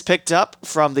Reds picked up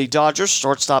from the Dodgers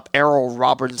shortstop Errol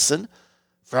Robinson,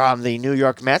 from the New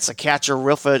York Mets, a catcher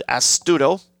Wilfred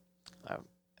Astudillo.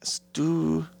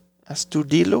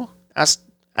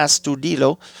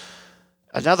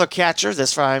 Another catcher,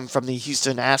 this time from the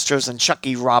Houston Astros, and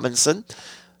Chucky Robinson.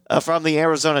 From the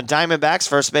Arizona Diamondbacks,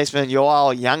 first baseman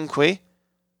Yoel Yanqui.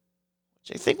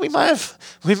 I think we might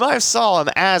have saw him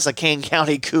as a Kane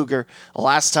County Cougar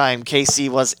last time KC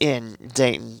was in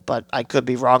Dayton, but I could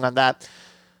be wrong on that.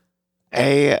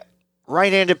 A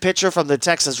right-handed pitcher from the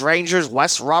Texas Rangers,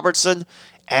 Wes Robertson,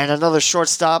 and another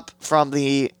shortstop from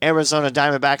the Arizona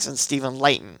Diamondbacks, and Stephen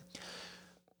Layton.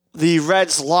 The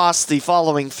Reds lost the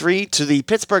following 3 to the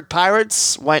Pittsburgh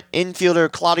Pirates. Went infielder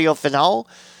Claudio Finau.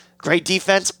 Great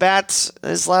defense bat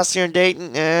his last year in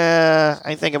Dayton.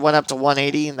 I think it went up to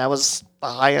 180, and that was the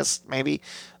highest, maybe,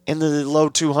 in the low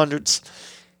 200s.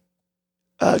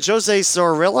 Jose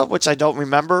Zorrilla, which I don't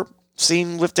remember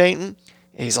seeing with Dayton.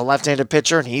 He's a left-handed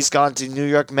pitcher, and he's gone to New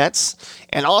York Mets.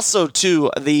 And also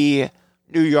to the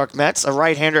New York Mets, a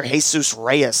right-hander, Jesus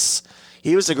Reyes.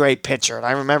 He was a great pitcher, and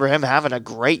I remember him having a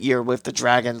great year with the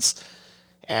Dragons,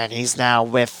 and he's now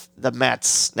with the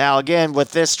Mets. Now, again,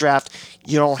 with this draft,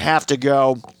 you don't have to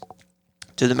go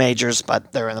to the majors,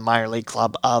 but they're in the minor league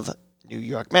club of New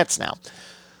York Mets now.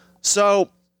 So,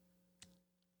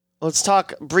 let's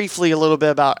talk briefly a little bit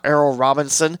about Errol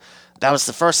Robinson. That was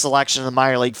the first selection in the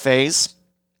minor league phase.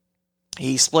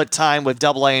 He split time with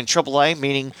AA and AAA,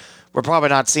 meaning we're probably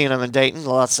not seeing him in Dayton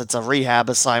unless it's a rehab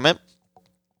assignment.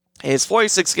 His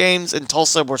 46 games in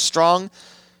Tulsa were strong.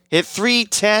 Hit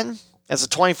 .310 as a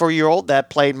 24-year-old that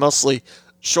played mostly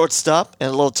shortstop and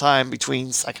a little time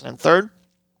between second and third.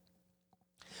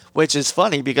 Which is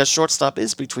funny because shortstop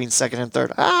is between second and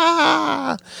third.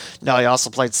 No, he also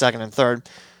played second and third.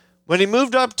 When he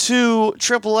moved up to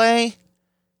AAA,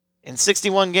 in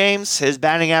 61 games, his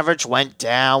batting average went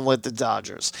down with the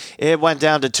Dodgers. It went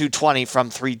down to .220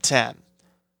 from .310.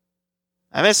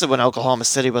 I miss it when Oklahoma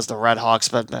City was the Red Hawks,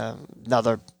 but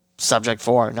another subject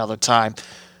for another time.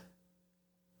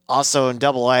 Also in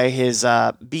AA, his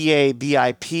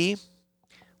BABIP,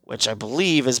 which I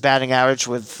believe is batting average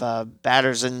with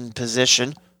batters in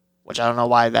position, which I don't know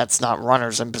why that's not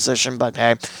runners in position, but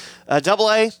hey.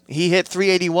 AA, he hit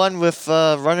 .381 with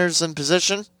runners in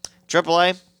position.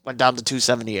 AAA went down to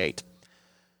 .278.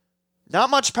 Not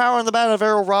much power in the bat of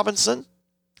Errol Robinson,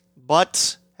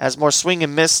 but has more swing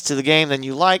and miss to the game than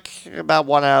you like. About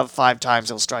 1 out of 5 times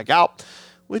he'll strike out,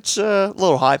 which a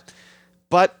little high.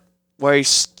 But where he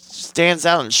stands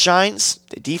out and shines,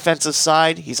 the defensive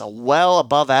side, he's a well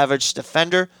above average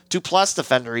defender, 2+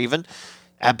 defender even,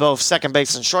 at both second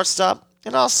base and shortstop,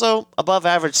 and also above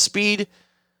average speed.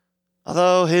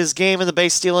 Although his game in the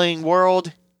base stealing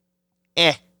world,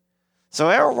 So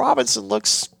Errol Robinson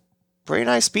looks pretty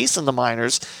nice piece in the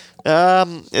minors.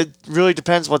 It really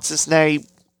depends what Cincinnati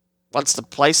wants to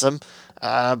place him.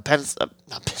 Not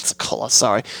Pensacola,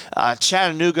 sorry.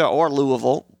 Chattanooga or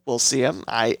Louisville will see him.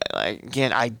 I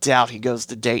doubt he goes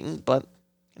to Dayton, but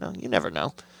you never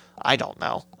know. I don't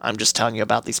know. I'm just telling you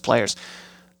about these players.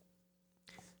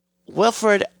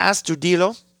 Wilfred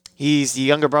Astudillo. He's the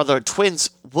younger brother of twins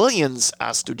Williams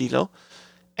Astudillo.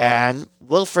 And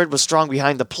Wilfred was strong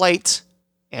behind the plate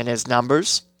in his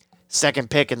numbers. Second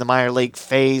pick in the minor league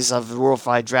phase of the Rule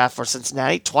 5 draft for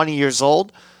Cincinnati, 20 years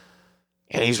old.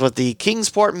 And he's with the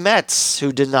Kingsport Mets,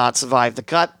 who did not survive the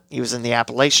cut. He was in the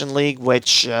Appalachian League,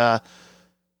 which I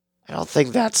don't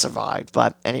think that survived.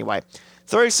 But anyway,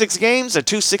 36 games, a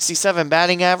 .267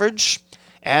 batting average,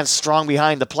 and strong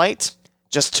behind the plate.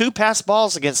 Just 2 passed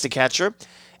balls against the catcher,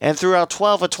 and threw out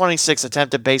 12 of 26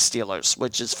 attempted base stealers,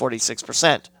 which is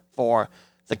 46% for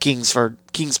the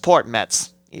Kingsport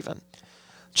Mets, even.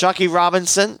 Chucky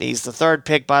Robinson, he's the 3rd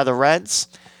pick by the Reds.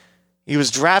 He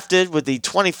was drafted with the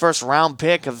 21st round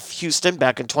pick of Houston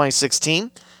back in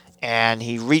 2016, and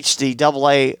he reached the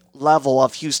AA level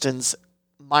of Houston's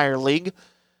minor league.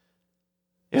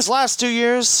 His last 2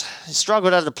 years, he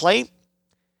struggled at the plate.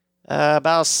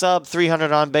 About a sub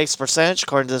 300 on base percentage,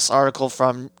 according to this article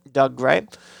from Doug Gray,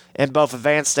 in both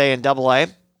Advanced A and AA,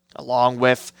 along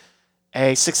with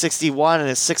a .661 and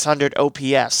a .600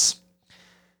 OPS.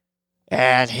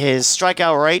 And his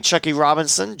strikeout rate, Chucky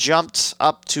Robinson, jumped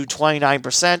up to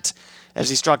 29% as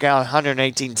he struck out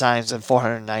 118 times in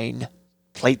 409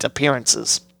 plate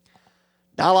appearances.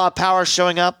 Not a lot of power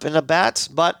showing up in the bat,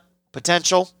 but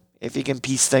potential if he can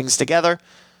piece things together.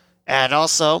 And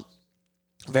also,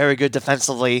 very good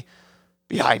defensively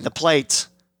behind the plate,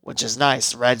 which is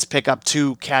nice. The Reds pick up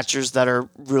 2 catchers that are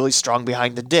really strong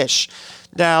behind the dish.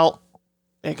 Now,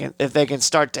 if they can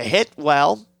start to hit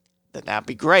well, then that'd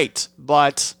be great.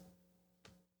 But,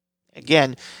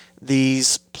 again,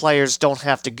 these players don't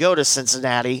have to go to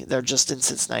Cincinnati. They're just in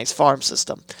Cincinnati's farm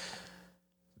system.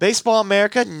 Baseball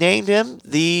America named him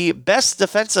the best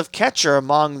defensive catcher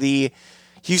among the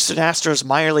Houston Astros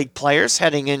minor league players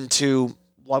heading into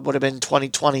what would have been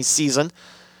 2020 season.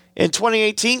 In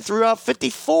 2018, threw out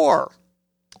 54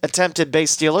 attempted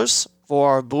base stealers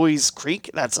for Buies Creek.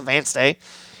 That's Advanced A.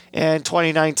 In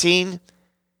 2019,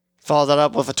 followed that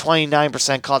up with a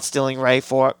 29% caught stealing rate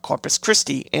for Corpus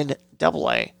Christi in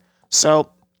AA.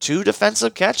 So, 2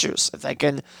 defensive catchers. If they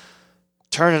can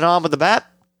turn it on with the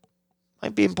bat,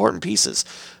 might be important pieces.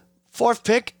 4th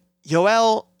pick,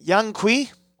 Yoel Yanqui.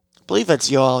 I believe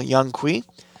that's Yoel Yanqui.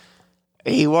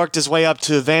 He worked his way up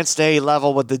to Advanced A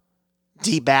level with the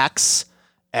D-backs,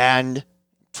 and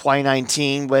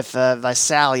 2019 with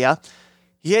Visalia.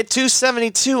 He hit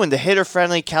 .272 in the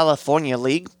hitter-friendly California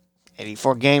League.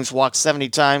 84 games, walked 70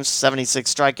 times,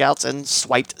 76 strikeouts, and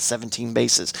swiped 17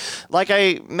 bases. Like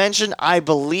I mentioned, I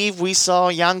believe we saw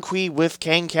Yanqui with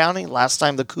Kane County last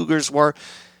time the Cougars were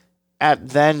at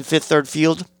then Fifth Third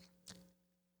Field.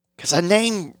 Because that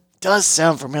name does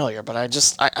sound familiar, but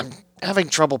I'm having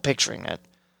trouble picturing it.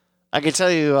 I can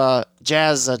tell you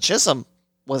Jazz Chisholm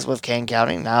was with Kane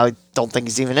County. Now I don't think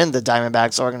he's even in the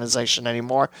Diamondbacks organization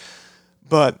anymore.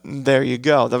 But there you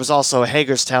go. There was also a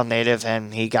Hagerstown native,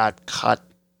 and he got cut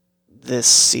this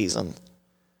season.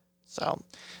 So,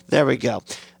 there we go.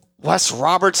 Wes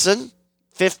Robertson,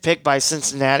 5th pick by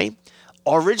Cincinnati.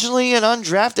 Originally an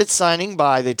undrafted signing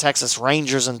by the Texas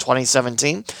Rangers in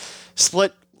 2017.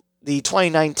 Split the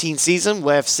 2019 season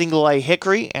with Single-A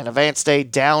Hickory and Advanced A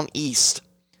Down East.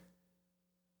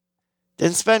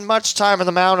 Didn't spend much time on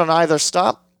the mound on either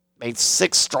stop. Made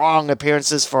 6 strong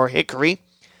appearances for Hickory,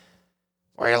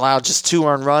 where he allowed just 2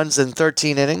 earned runs in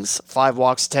 13 innings, 5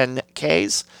 walks, 10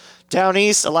 Ks. Down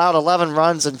East allowed 11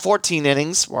 runs in 14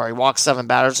 innings, where he walked 7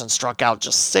 batters and struck out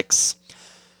just 6.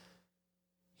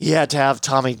 He had to have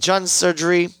Tommy John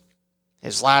surgery.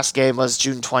 His last game was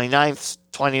June 29th,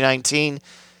 2019.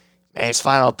 Made his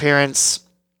final appearance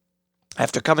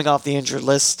after coming off the injured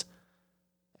list,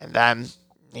 and then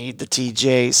need the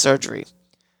TJ surgery.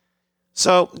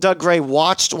 So, Doug Gray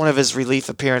watched one of his relief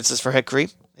appearances for Hickory,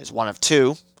 his one of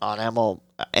 2 on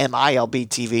MILB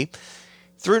TV,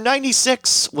 threw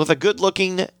 96 with a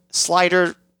good-looking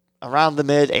slider around the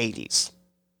mid-80s.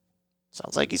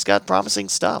 Sounds like he's got promising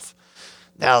stuff.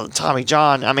 Now, Tommy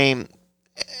John, I mean,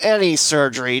 any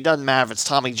surgery, doesn't matter if it's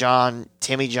Tommy John,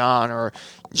 Timmy John, or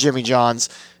Jimmy John's,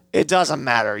 it doesn't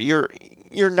matter. You're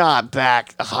not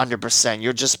back 100%.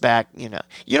 You're just back, You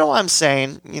know what I'm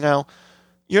saying?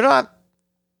 You're not...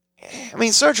 I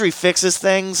mean, surgery fixes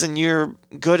things, and you're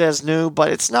good as new,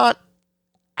 but it's not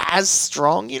as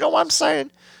strong. You know what I'm saying?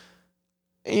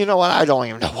 You know what? I don't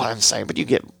even know what I'm saying, but you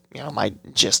get, my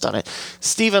gist on it.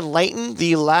 Stephen Layton,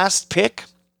 the last pick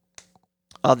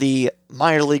of the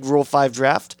minor league Rule 5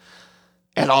 draft,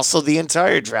 and also the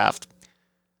entire draft.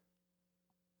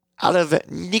 Out of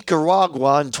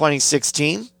Nicaragua in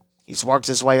 2016, he's worked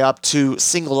his way up to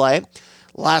Single-A.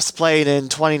 Last played in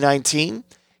 2019.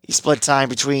 He split time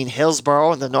between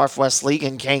Hillsborough in the Northwest League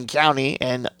and Kane County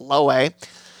in Low A.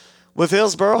 With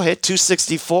Hillsborough, hit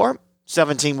 .264,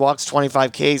 17 walks,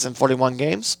 25 Ks in 41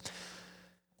 games.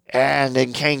 And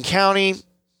in Kane County,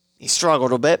 he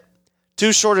struggled a bit.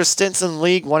 2 shorter stints in the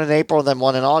league, one in April and then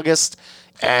one in August.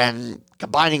 And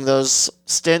combining those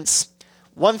stints,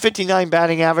 159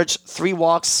 batting average, 3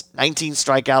 walks, 19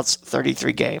 strikeouts,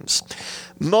 33 games.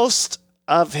 Most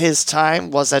of his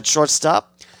time was at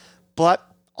shortstop, but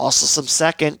also some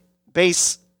second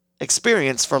base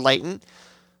experience for Layton,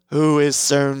 who is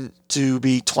soon to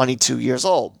be 22 years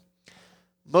old.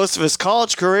 Most of his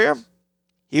college career,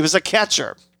 he was a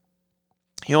catcher.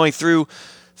 He only threw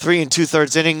 3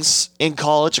 2/3 innings in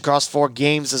college across 4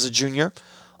 games as a junior.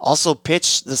 Also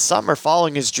pitched the summer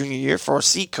following his junior year for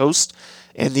Seacoast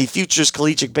in the Futures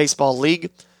Collegiate Baseball League,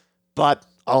 but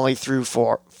only threw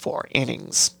for 4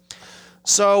 innings.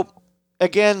 So,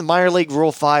 again, the minor league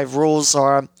Rule 5 rules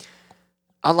are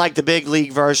unlike the big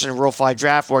league version of Rule 5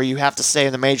 draft, where you have to stay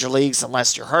in the major leagues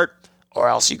unless you're hurt, or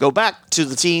else you go back to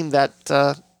the team that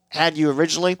had you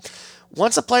originally.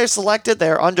 Once a player is selected, they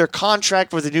are under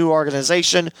contract with a new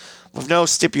organization with no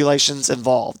stipulations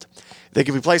involved. They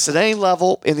can be placed at any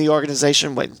level in the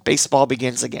organization when baseball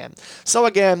begins again. So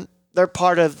again, they're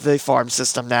part of the farm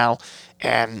system now,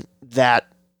 and that,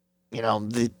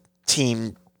 the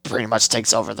team pretty much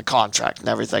takes over the contract and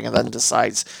everything and then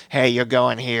decides, hey, you're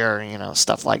going here,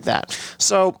 stuff like that.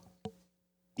 So,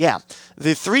 yeah,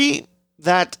 the 3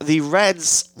 that the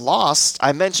Reds lost,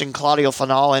 I mentioned Claudio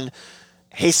Fanal and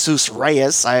Jesus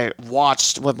Reyes. I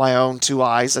watched with my own 2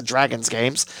 eyes the Dragons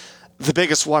games. The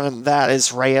biggest one in that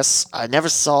is Reyes. I never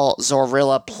saw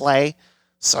Zorrilla play,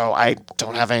 so I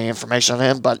don't have any information on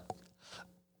him, but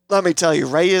let me tell you,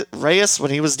 Reyes,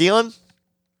 when he was dealing,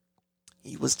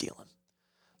 he was dealing.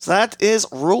 So that is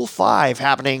Rule 5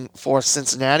 happening for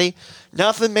Cincinnati.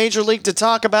 Nothing major league to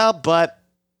talk about, but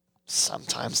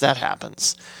sometimes that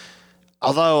happens.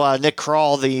 Although Nick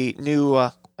Kroll, the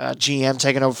new GM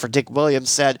taking over for Dick Williams,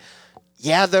 said,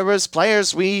 yeah, there was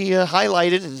players we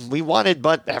highlighted and we wanted,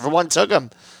 but everyone took them.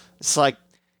 It's like,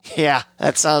 yeah,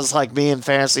 that sounds like me in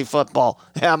fantasy football.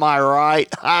 Am I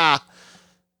right? Ha!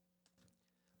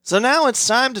 So now it's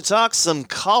time to talk some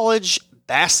college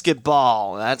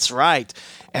basketball. That's right.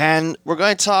 And we're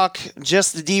going to talk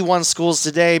just the D1 schools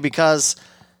today because,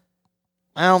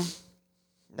 well,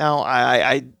 no,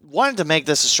 I wanted to make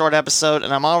this a short episode,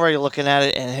 and I'm already looking at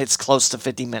it, and it hits close to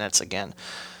 50 minutes again.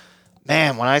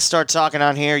 Man, when I start talking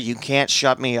on here, you can't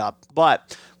shut me up.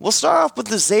 But we'll start off with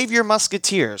the Xavier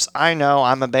Musketeers. I know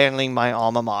I'm abandoning my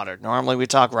alma mater. Normally we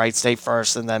talk Wright State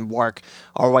first and then work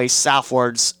our way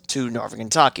southwards to Northern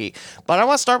Kentucky. But I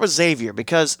want to start with Xavier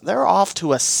because they're off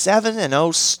to a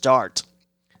 7-0 start.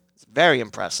 It's very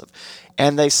impressive.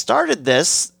 And they started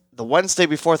this the Wednesday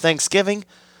before Thanksgiving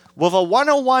with a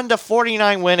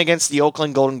 101-49 win against the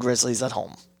Oakland Golden Grizzlies at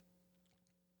home.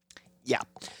 Yeah.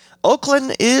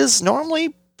 Oakland is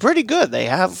normally pretty good. They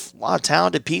have a lot of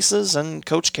talented pieces, and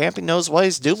Coach Camping knows what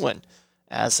he's doing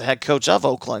as the head coach of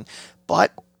Oakland.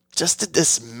 But just to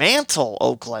dismantle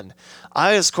Oakland,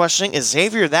 I was questioning, is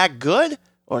Xavier that good,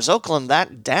 or is Oakland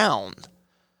that down?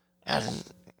 And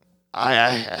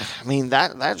I mean,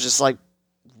 that's just like,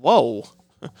 whoa.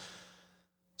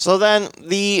 So then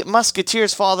the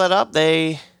Musketeers followed that up.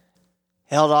 They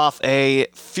held off a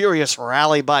furious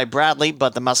rally by Bradley,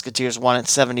 but the Musketeers won at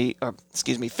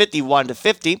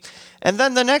 51-50. And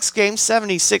then the next game,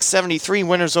 76-73,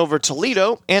 winners over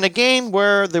Toledo, in a game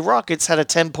where the Rockets had a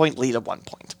 10-point lead at one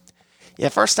point. Yeah,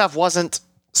 first half wasn't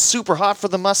super hot for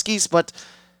the Muskies, but,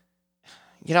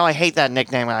 I hate that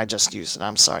nickname I just used, and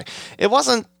I'm sorry. It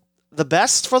wasn't the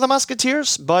best for the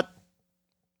Musketeers, but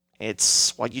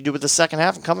it's what you do with the second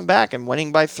half and coming back and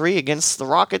winning by 3 against the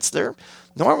Rockets. They're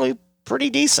normally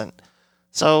pretty decent.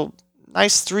 So,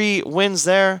 nice 3 wins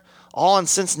there, all in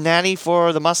Cincinnati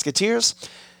for the Musketeers.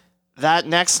 That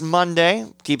next Monday,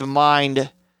 keep in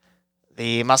mind,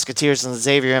 the Musketeers and the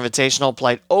Xavier Invitational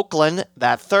played Oakland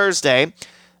that Thursday.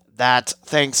 That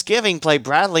Thanksgiving played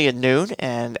Bradley at noon,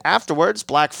 and afterwards,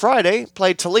 Black Friday,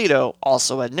 played Toledo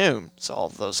also at noon. So all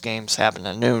of those games happened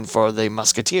at noon for the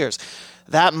Musketeers.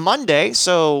 That Monday,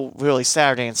 so really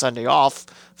Saturday and Sunday off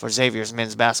for Xavier's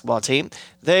men's basketball team,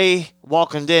 they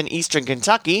welcomed in Eastern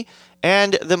Kentucky,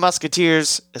 and the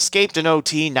Musketeers escaped an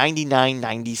OT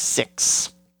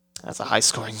 99-96. That's a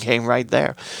high-scoring game right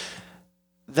there.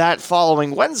 That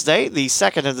following Wednesday, the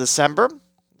 2nd of December,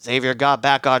 Xavier got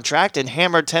back on track and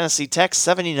hammered Tennessee Tech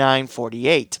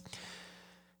 79-48.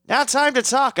 Now time to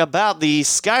talk about the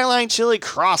Skyline Chili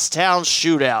Crosstown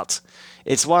Shootout.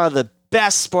 It's one of the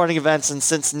best sporting events in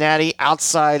Cincinnati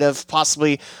outside of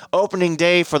possibly opening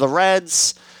day for the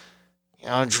Reds,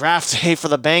 draft day for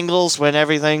the Bengals when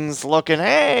everything's looking,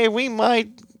 hey, we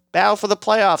might battle for the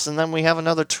playoffs, and then we have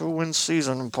another 2-win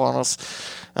season upon us.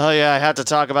 Oh yeah, I have to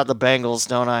talk about the Bengals,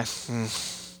 don't I?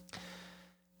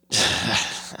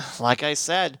 Like I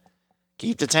said,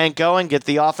 keep the tank going, get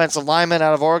the offensive linemen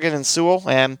out of Oregon and Sewell,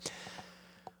 and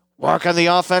work on the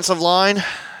offensive line.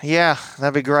 Yeah,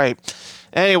 that'd be great.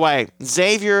 Anyway,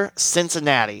 Xavier,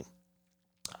 Cincinnati.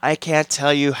 I can't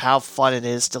tell you how fun it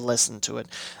is to listen to it.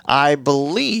 I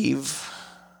believe...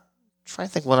 I'm trying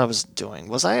to think what I was doing.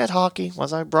 Was I at hockey?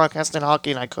 Was I broadcasting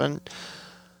hockey and I couldn't?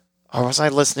 Or was I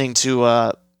listening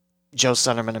to Joe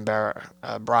Sunderman and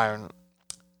Byron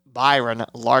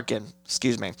Larkin?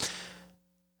 Excuse me.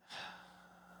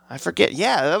 I forget.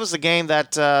 Yeah, that was the game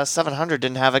that 700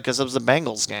 didn't have it because it was the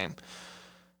Bengals game.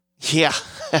 Yeah,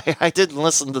 I didn't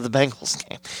listen to the Bengals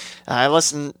game. I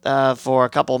listened for a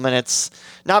couple of minutes,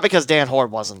 not because Dan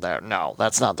Horde wasn't there. No,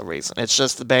 that's not the reason. It's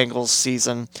just the Bengals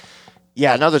season.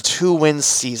 Yeah, another 2-win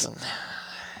season.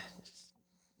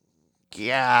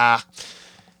 Yeah.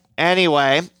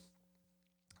 Anyway,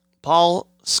 Paul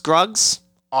Scruggs,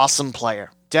 awesome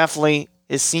player. Definitely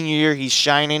his senior year, he's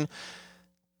shining.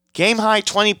 Game high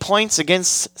 20 points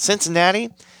against Cincinnati.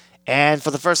 And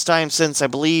for the first time since, I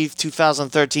believe,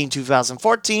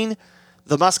 2013-2014,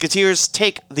 the Musketeers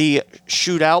take the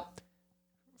shootout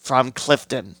from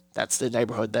Clifton. That's the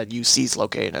neighborhood that UC's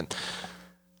located in.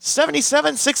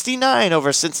 77-69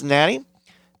 over Cincinnati.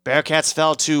 Bearcats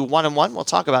fell to 1-1. We'll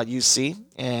talk about UC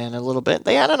in a little bit.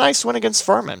 They had a nice win against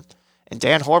Furman. And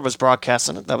Dan Horde was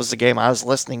broadcasting it. That was the game I was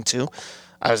listening to.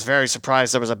 I was very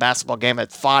surprised there was a basketball game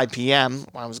at 5 p.m.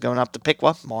 when I was going up to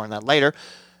Piqua. More on that later.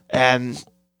 And,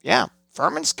 yeah,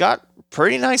 Furman's got a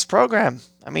pretty nice program.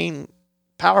 I mean,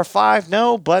 Power 5,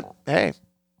 no, but, hey,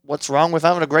 what's wrong with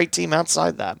having a great team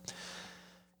outside that?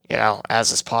 You know,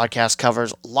 as this podcast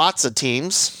covers lots of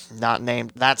teams, not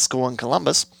named that school in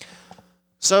Columbus.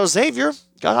 So Xavier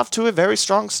got off to a very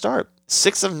strong start.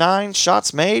 6 of 9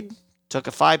 shots made. Took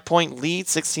a 5-point lead,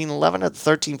 16-11 at the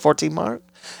 13-14 mark.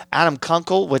 Adam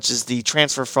Kunkel, which is the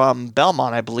transfer from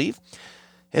Belmont, I believe,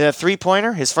 hit a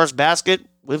 3-pointer, his first basket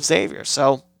with Xavier.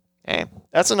 So, hey,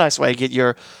 that's a nice way to get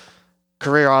your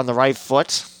career on the right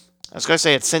foot. I was going to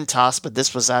say at Cintas, but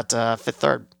this was at Fifth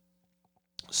Third.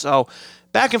 So,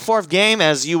 back and forth game,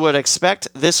 as you would expect.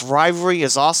 This rivalry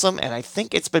is awesome, and I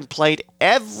think it's been played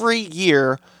every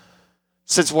year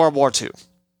since World War II.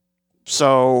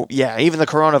 So, yeah, even the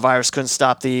coronavirus couldn't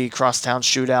stop the crosstown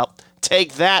shootout.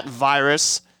 Take that,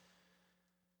 virus.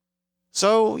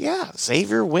 So, yeah,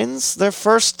 Xavier wins their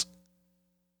first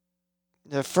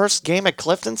game at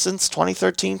Clifton since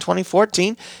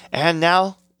 2013-2014, and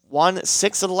now won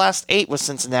 6 of the last 8 with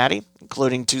Cincinnati,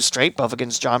 including 2 straight, both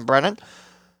against John Brennan.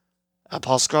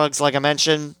 Paul Scruggs, like I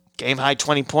mentioned, game high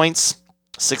 20 points,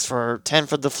 6 for 10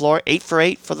 for the floor, 8 for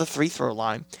 8 for the free throw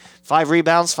line. 5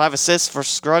 rebounds, 5 assists for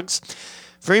Scruggs.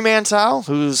 Fremantle,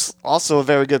 who's also a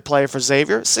very good player for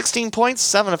Xavier, 16 points,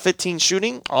 7 of 15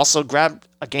 shooting, also grabbed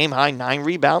a game high 9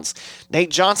 rebounds.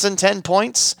 Nate Johnson, 10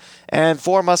 points, and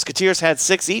 4 Musketeers had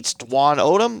 6 each. Dwan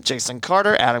Odom, Jason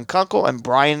Carter, Adam Kunkel, and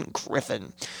Brian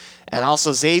Griffin. And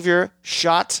also Xavier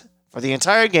shot for the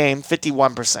entire game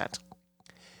 51%.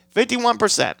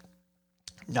 51%.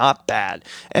 Not bad.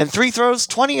 And 3 throws,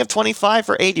 20 of 25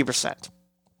 for 80%.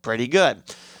 Pretty good.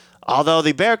 Although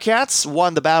the Bearcats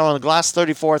won the battle on the glass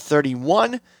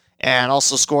 34-31 and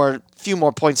also scored a few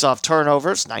more points off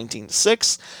turnovers,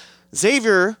 19-6.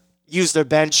 Xavier used their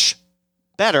bench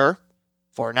better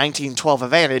for a 19-12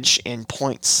 advantage in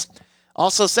points.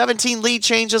 Also 17 lead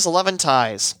changes, 11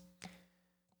 ties.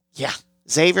 Yeah,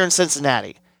 Xavier and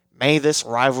Cincinnati. May this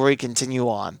rivalry continue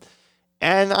on.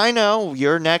 And I know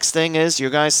your next thing is you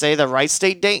guys say that Wright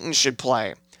State Dayton should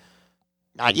play.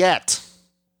 Not yet,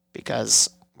 because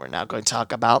we're now going to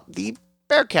talk about the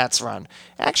Bearcats run.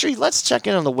 Actually, let's check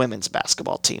in on the women's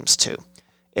basketball teams, too.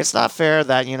 It's not fair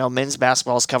that, men's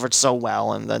basketball is covered so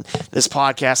well, and then this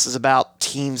podcast is about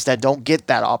teams that don't get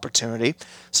that opportunity.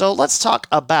 So let's talk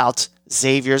about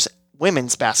Xavier's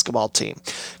women's basketball team.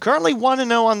 Currently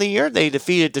 1-0 on the year. They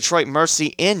defeated Detroit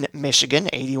Mercy in Michigan,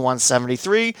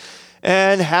 81-73,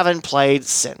 and haven't played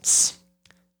since.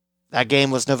 That game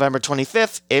was November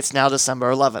 25th. It's now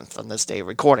December 11th on this day of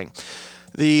recording.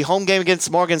 The home game against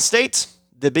Morgan State,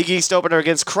 the Big East opener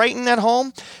against Creighton at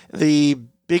home, the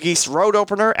Big East road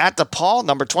opener at DePaul,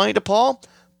 number 20 DePaul,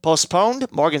 postponed.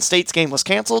 Morgan State's game was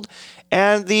canceled.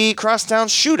 And the crosstown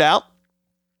shootout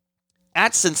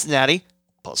at Cincinnati,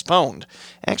 postponed.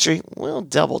 Actually, we'll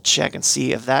double check and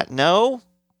see if that, no.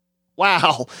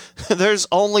 Wow, there's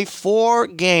only 4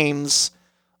 games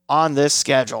on this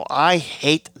schedule. I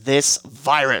hate this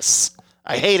virus.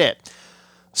 I hate it.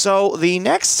 So the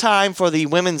next time for the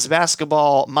women's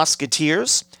basketball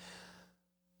Musketeers,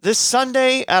 this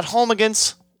Sunday at home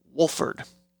against Woolford,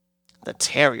 the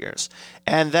Terriers.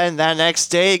 And then that next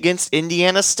day against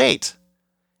Indiana State.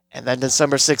 And then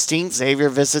December 16th, Xavier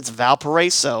visits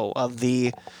Valparaiso of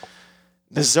the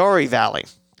Missouri Valley.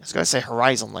 I was going to say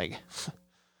Horizon League.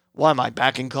 Why am I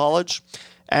back in college?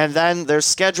 And then they were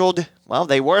scheduled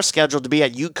to be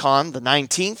at UConn the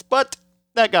 19th, but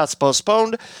that got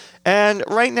postponed. And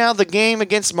right now, the game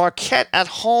against Marquette at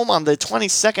home on the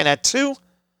 22nd at 2,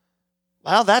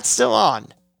 well, that's still on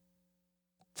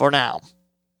for now.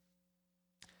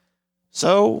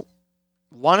 So,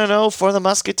 1-0 for the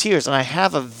Musketeers, and I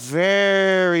have a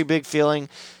very big feeling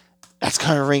that's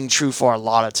going to ring true for a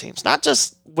lot of teams. Not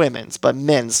just women's, but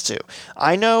men's too.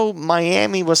 I know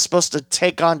Miami was supposed to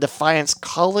take on Defiance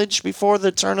College before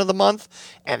the turn of the month,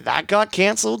 and that got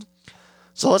canceled.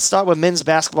 So let's start with men's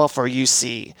basketball for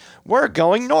UC. We're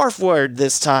going northward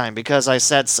this time because I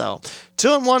said so.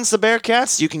 2-1's the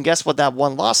Bearcats. You can guess what that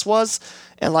one loss was.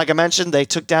 And like I mentioned, they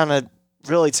took down a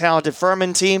really talented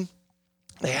Furman team.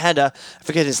 They had I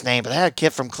forget his name, but they had a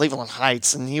kid from Cleveland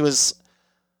Heights, and he was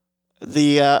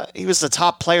the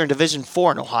top player in Division IV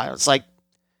in Ohio. It's like,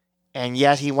 and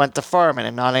yet he went to Furman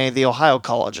and not any of the Ohio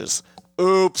colleges.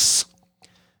 Oops.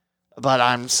 But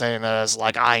I'm saying that as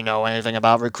like I know anything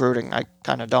about recruiting. I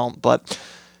kind of don't. But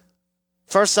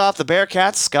first off, the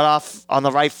Bearcats got off on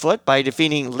the right foot by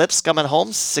defeating Lipscomb at home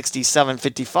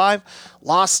 67-55.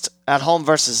 Lost at home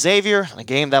versus Xavier, a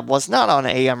game that was not on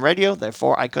AM radio,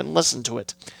 therefore I couldn't listen to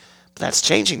it. But that's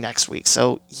changing next week,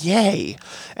 so yay.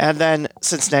 And then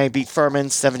Cincinnati beat Furman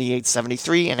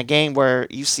 78-73 in a game where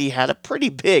UC had a pretty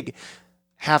big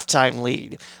halftime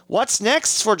lead. What's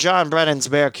next for John Brennan's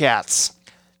Bearcats?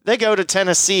 They go to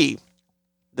Tennessee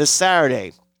this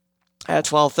Saturday at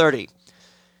 12:30.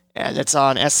 And it's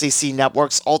on SEC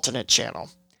Network's alternate channel.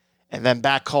 And then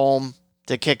back home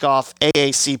to kick off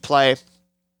AAC play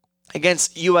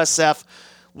against USF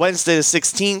Wednesday the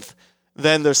 16th.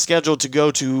 Then they're scheduled to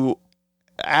go to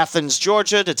Athens,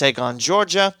 Georgia to take on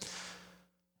Georgia.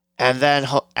 And then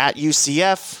at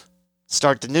UCF,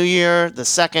 start the new year, the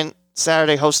second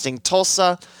Saturday hosting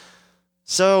Tulsa.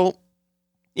 So,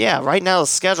 yeah, right now the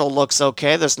schedule looks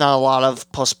okay. There's not a lot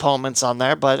of postponements on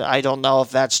there, but I don't know if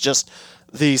that's just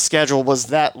the schedule was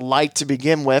that light to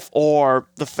begin with or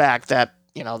the fact that,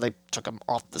 they took them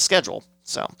off the schedule.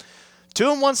 So,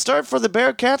 2-1 start for the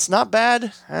Bearcats, not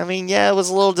bad. I mean, yeah, it was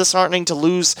a little disheartening to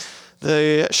lose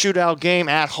the shootout game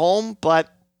at home,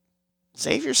 but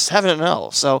Xavier's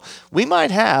 7-0. So, we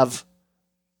might have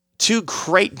two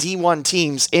great D1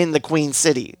 teams in the Queen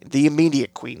City, the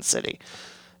immediate Queen City.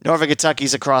 Northern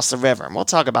Kentucky's across the river, and we'll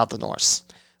talk about the Norse.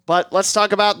 But let's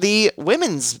talk about the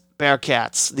women's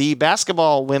Bearcats, the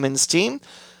basketball women's team.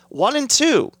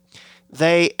 1-2.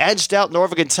 They edged out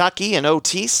Northern Kentucky in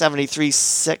OT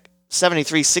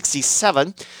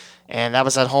 73-67, and that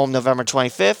was at home November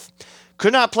 25th.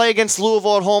 Could not play against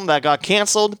Louisville at home. That got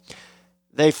canceled.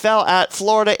 They fell at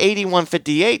Florida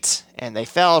 81-58, and they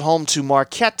fell at home to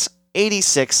Marquette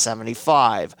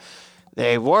 86-75.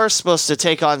 They were supposed to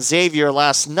take on Xavier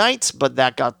last night, but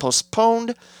that got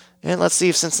postponed. And let's see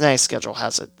if Cincinnati's schedule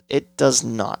has it. It does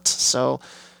not. So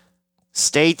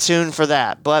stay tuned for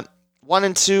that. But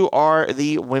 1-2 are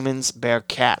the women's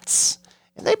Bearcats.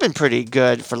 And they've been pretty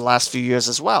good for the last few years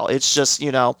as well. It's just,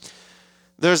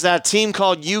 there's that team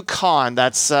called UConn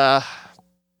that's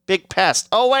big pest.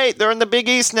 Oh, wait, they're in the Big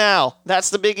East now.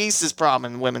 That's the Big East's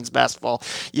problem in women's basketball.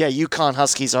 Yeah, UConn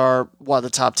Huskies are one of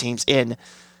the top teams in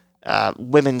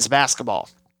women's basketball.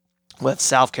 With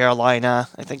South Carolina,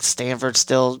 I think Stanford's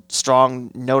still strong,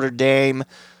 Notre Dame.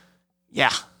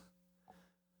 Yeah.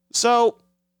 So,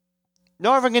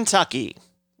 Northern Kentucky.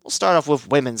 We'll start off with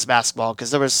women's basketball because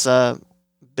there was a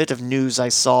bit of news I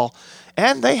saw.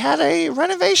 And they had a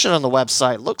renovation on the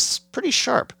website. Looks pretty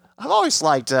sharp. I've always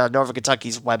liked Northern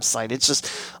Kentucky's website. It's just,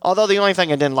 although the only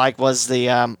thing I didn't like was the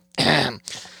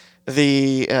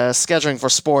scheduling for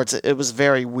sports. It was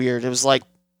very weird. It was like,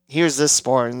 here's this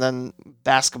sport, and then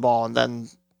basketball, and then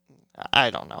I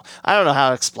don't know. I don't know how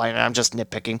to explain it. I'm just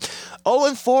nitpicking.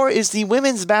 0-4 is the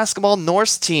women's basketball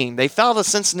Norse team. They fell to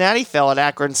Cincinnati, fell at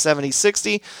Akron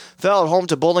 70-60, fell at home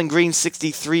to Bowling Green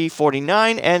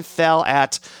 63-49, and fell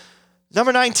at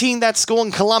number 19, that school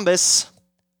in Columbus,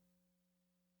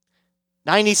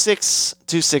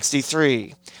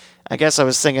 96-63. I guess I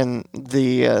was thinking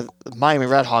the Miami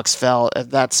Redhawks fell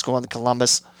at that school in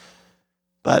Columbus.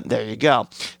 But there you go.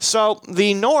 So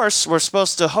the Norse were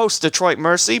supposed to host Detroit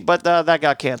Mercy, but that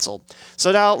got canceled.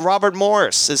 So now Robert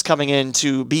Morris is coming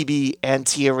into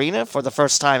BB&T Arena for the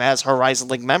first time as Horizon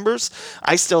League members.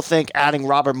 I still think adding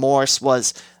Robert Morris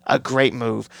was a great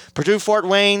move. Purdue Fort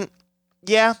Wayne,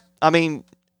 yeah, I mean,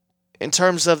 in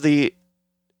terms of the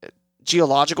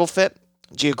geological fit,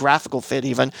 geographical fit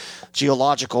even,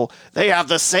 geological. They have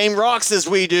the same rocks as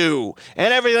we do,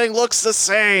 and everything looks the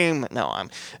same. No,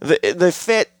 the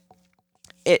fit,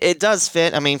 it does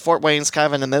fit. I mean, Fort Wayne's kind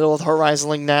of in the middle of the Horizon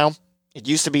League now. It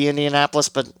used to be Indianapolis,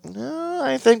 but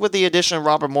I think with the addition of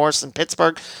Robert Morris in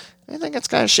Pittsburgh, I think it's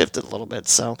kind of shifted a little bit.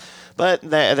 So, but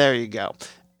there you go.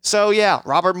 So yeah,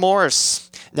 Robert Morris.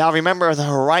 Now remember the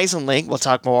Horizon League. We'll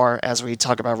talk more as we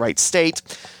talk about Wright State.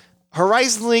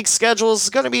 Horizon League schedule is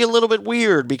going to be a little bit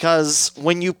weird because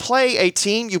when you play a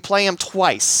team, you play them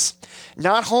twice.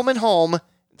 Not home and home,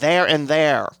 there and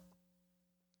there.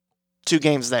 2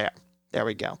 games there. There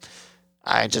we go.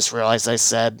 I just realized I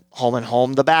said home and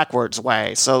home the backwards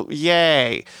way. So,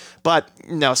 yay. But,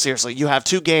 no, seriously, you have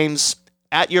 2 games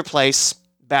at your place,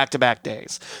 back-to-back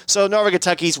days. So, Northern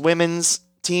Kentucky's women's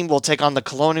team will take on the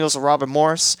Colonials of Robert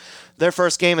Morris. Their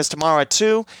first game is tomorrow at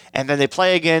 2, and then they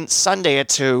play again Sunday at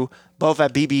 2, both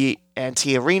at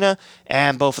BB&T Arena,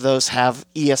 and both of those have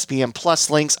ESPN Plus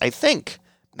links. I think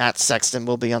Matt Sexton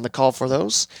will be on the call for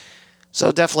those.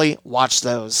 So definitely watch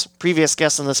those. Previous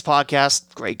guest on this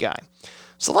podcast, great guy.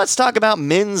 So let's talk about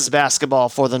men's basketball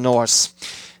for the Norse.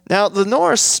 Now, the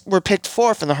Norse were picked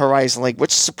 4th in the Horizon League,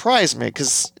 which surprised me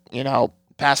because,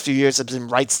 past few years it's been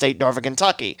Wright State, Northern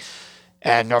Kentucky.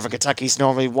 And Northern Kentucky's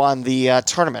normally won the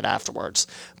tournament afterwards.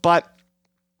 But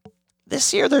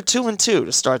this year they're 2-2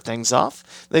 to start things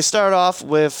off. They start off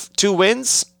with 2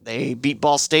 wins. They beat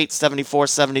Ball State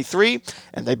 74-73,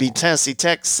 and they beat Tennessee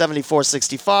Tech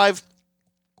 74-65.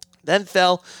 Then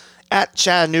fell at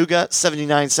Chattanooga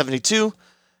 79-72.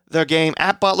 Their game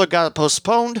at Butler got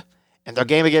postponed, and their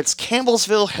game against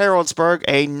Campbellsville Harrodsburg,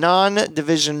 a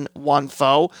non-Division I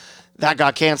foe, that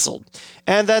got canceled.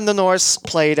 And then the Norse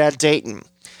played at Dayton.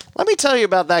 Let me tell you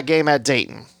about that game at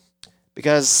Dayton.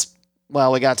 Because,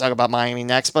 well, we got to talk about Miami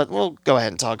next, but we'll go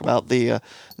ahead and talk about the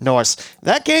Norse.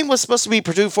 That game was supposed to be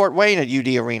Purdue-Fort Wayne at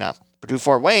UD Arena.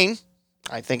 Purdue-Fort Wayne,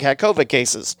 I think, had COVID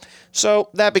cases. So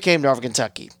that became Northern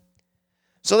Kentucky.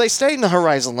 So they stayed in the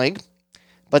Horizon League,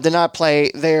 but did not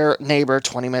play their neighbor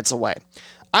 20 minutes away.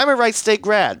 I'm a Wright State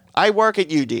grad. I work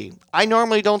at UD. I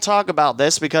normally don't talk about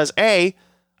this because, A,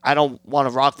 I don't want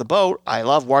to rock the boat. I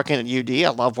love working at UD. I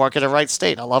love working at Wright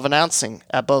State. I love announcing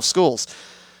at both schools.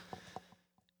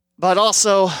 But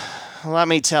also, let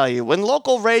me tell you, when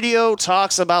local radio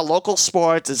talks about local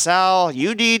sports, it's how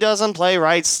UD doesn't play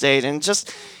Wright State. And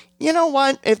just, you know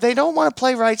what? If they don't want to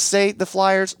play Wright State, the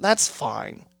Flyers, that's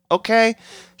fine. Okay?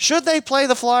 Should they play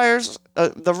the Flyers,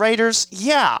 the Raiders?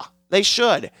 Yeah, they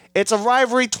should. It's a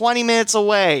rivalry 20 minutes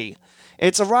away.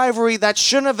 It's a rivalry that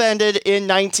shouldn't have ended in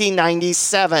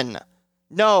 1997.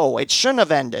 No, it shouldn't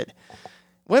have ended.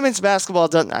 Women's basketball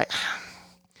doesn't...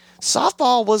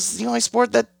 softball was the only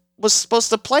sport that was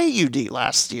supposed to play UD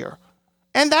last year.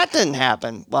 And that didn't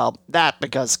happen. Well, that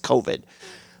because COVID.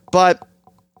 But...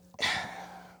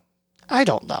 I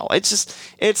don't know. It's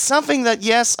something that,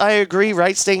 yes, I agree,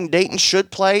 Wright State and Dayton should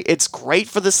play. It's great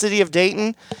for the city of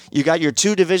Dayton. You got your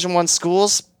 2 Division I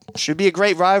schools. Should be a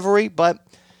great rivalry, but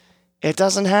it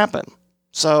doesn't happen.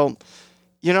 So,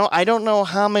 I don't know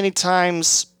how many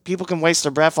times people can waste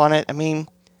their breath on it. I mean,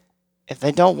 if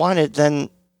they don't want it, then,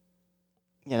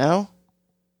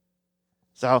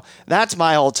 So, that's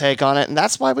my whole take on it, and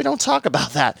that's why we don't talk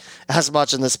about that as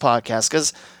much in this podcast,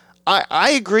 because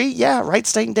I agree, yeah, Wright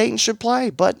State and Dayton should play,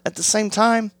 but at the same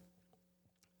time,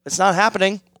 it's not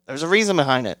happening. There's a reason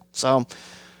behind it. So,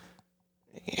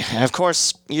 of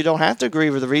course, you don't have to agree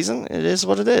with the reason. It is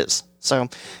what it is. So,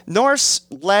 Norse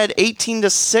led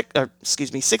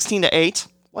 16-8.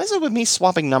 Why is it with me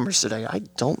swapping numbers today? I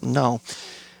don't know.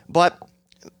 But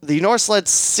the Norse led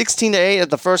 16-8 at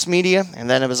the first media, and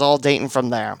then it was all Dayton from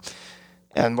there.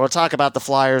 And we'll talk about the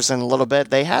Flyers in a little bit.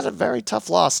 They had a very tough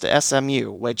loss to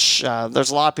SMU, which there's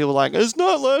a lot of people like, it's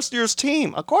not last year's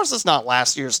team. Of course it's not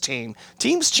last year's team.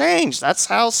 Teams change. That's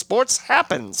how sports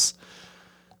happens.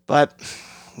 But,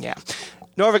 yeah.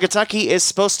 Northern Kentucky is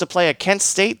supposed to play at Kent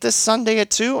State this Sunday at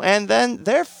 2, and then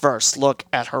their first look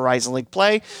at Horizon League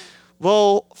play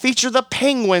will feature the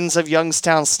Penguins of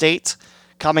Youngstown State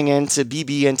coming into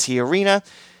BB&T Arena.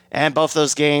 And both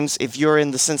those games, if you're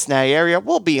in the Cincinnati area,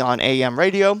 will be on AM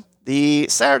radio. The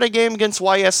Saturday game against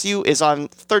YSU is on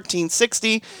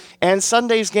 1360, and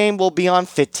Sunday's game will be on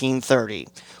 1530.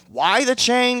 Why the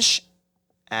change?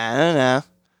 I don't know,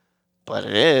 but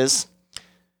it is. I'm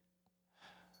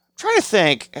trying to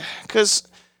think, because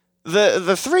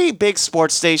the 3 big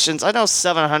sports stations, I know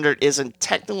 700 isn't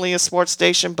technically a sports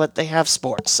station, but they have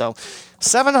sports. So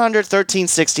 700,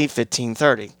 1360,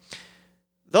 1530.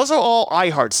 Those are all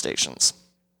iHeart stations.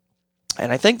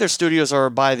 And I think their studios are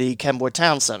by the Kenwood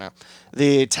Town Center.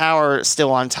 The tower is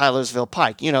still on Tylersville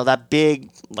Pike. You know, that big,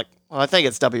 well, I think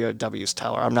it's WOW's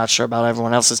tower. I'm not sure about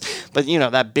everyone else's. But, you know,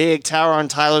 that big tower on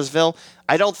Tylersville,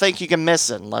 I don't think you can miss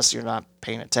it unless you're not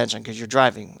paying attention because you're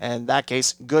driving. And in that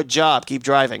case, good job. Keep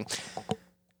driving.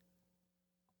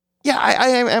 Yeah,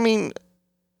 I mean,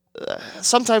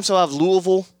 sometimes they'll have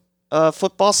Louisville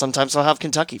football. Sometimes they'll have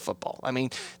Kentucky football. I mean,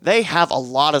 they have a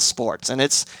lot of sports. And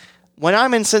it's, when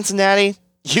I'm in Cincinnati,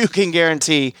 you can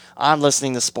guarantee I'm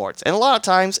listening to sports. And a lot of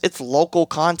times, it's local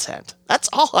content. That's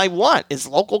all I want is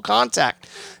local contact.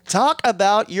 Talk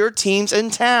about your teams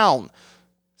in town.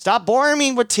 Stop boring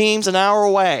me with teams an hour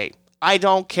away. I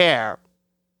don't care.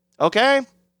 Okay?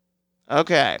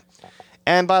 Okay.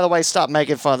 And by the way, stop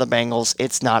making fun of the Bengals.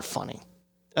 It's not funny.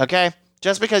 Okay?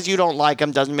 Just because you don't like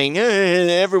them doesn't mean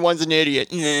everyone's an idiot.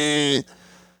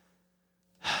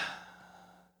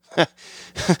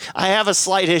 I have a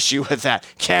slight issue with that.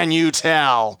 Can you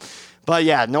tell? But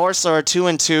yeah, Norse are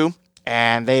 2-2,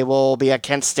 and they will be at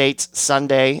Kent State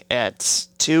Sunday at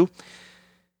 2.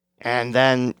 And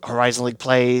then Horizon League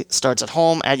play starts at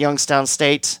home at Youngstown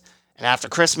State, and after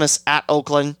Christmas at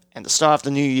Oakland, and the start of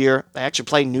the new year, they actually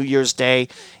play New Year's Day,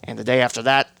 and the day after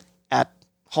that at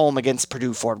home against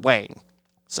Purdue Fort Wayne.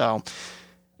 So,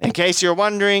 in case you're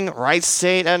wondering, Wright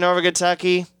State at Northern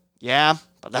Kentucky, yeah,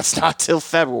 but that's not till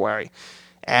February.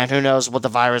 And who knows what the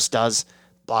virus does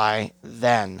by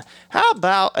then. How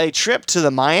about a trip to the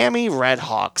Miami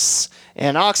Redhawks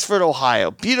in Oxford,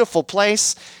 Ohio? Beautiful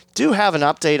place. Do have an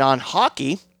update on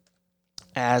hockey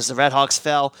as the Redhawks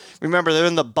fell. Remember, they're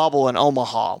in the bubble in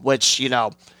Omaha, which, you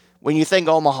know, when you think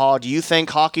Omaha, do you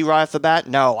think hockey right off the bat?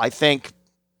 No, I think,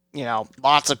 you know,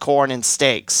 lots of corn and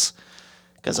steaks.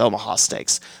 Because Omaha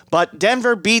Steaks. But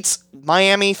Denver beats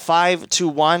Miami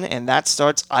 5-1, and that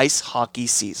starts ice hockey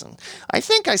season. I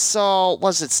think I saw,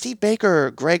 was it Steve Baker or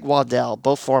Greg Waddell,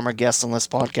 both former guests on this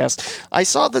podcast? I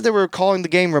saw that they were calling the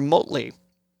game remotely,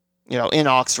 you know, in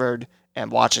Oxford,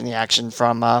 and watching the action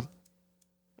from,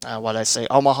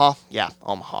 Omaha? Yeah,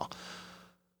 Omaha.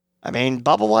 I mean,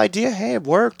 bubble idea, hey, it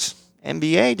worked.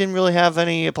 NBA didn't really have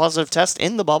any positive tests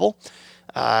in the bubble.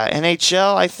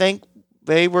 NHL, I think,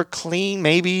 they were clean,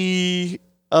 maybe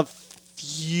a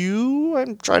few.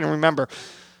 I'm trying to remember.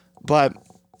 But,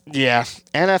 yeah.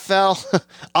 NFL,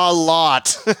 a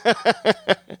lot.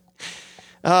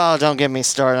 Oh, don't get me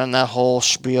started on that whole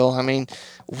spiel. I mean,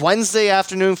 Wednesday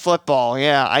afternoon football.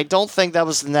 Yeah, I don't think that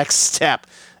was the next step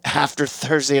after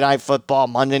Thursday night football,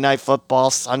 Monday night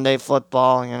football, Sunday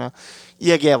football, you know.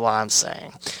 You get what I'm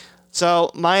saying.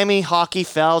 So, Miami hockey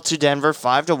fell to Denver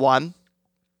 5-1.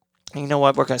 You know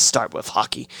what? We're going to start with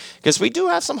hockey because we do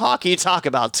have some hockey to talk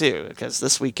about too. Because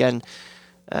this weekend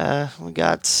we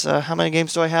got how many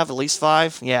games do I have? At least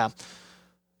 5. Yeah.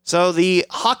 So the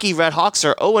hockey Redhawks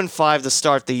are 0-5 to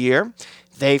start the year.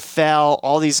 They fell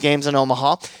all these games in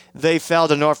Omaha. They fell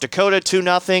to North Dakota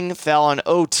 2-0. Fell on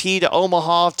OT to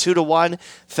Omaha 2-1.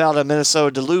 Fell to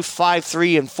Minnesota Duluth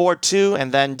 5-3 and 4-2,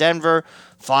 and then Denver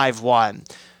 5-1.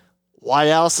 What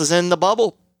else is in the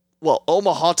bubble? Well,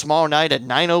 Omaha tomorrow night at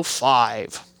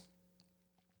 9:05.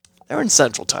 They're in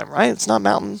Central Time, right? It's not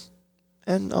Mountain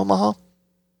in Omaha?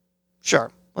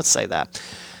 Sure, let's say that.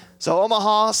 So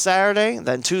Omaha Saturday,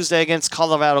 then Tuesday against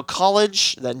Colorado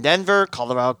College, then Denver,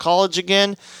 Colorado College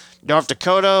again, North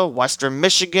Dakota, Western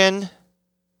Michigan.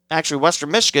 Actually,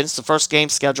 Western Michigan is the first game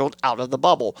scheduled out of the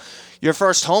bubble. Your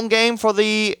first home game for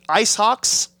the Ice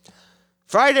Hawks?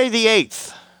 Friday the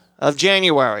 8th of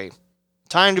January.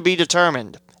 Time to be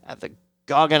determined. At the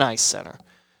Goggin Ice Center.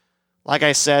 Like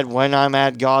I said, when I'm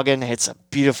at Goggin, it's a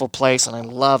beautiful place, and I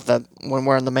love that when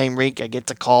we're in the main rink, I get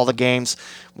to call the games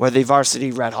where the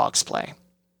varsity Redhawks play.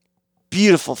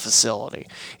 Beautiful facility.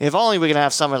 If only we could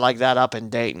have something like that up in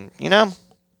Dayton, you know?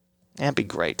 That'd be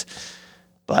great.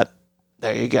 But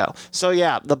there you go. So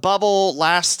yeah, the bubble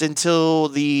lasts until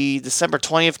the December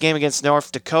 20th game against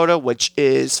North Dakota, which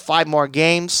is 5 more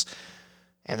games.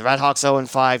 And the Redhawks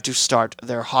 0-5 to start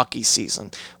their hockey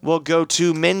season. We'll go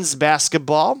to men's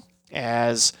basketball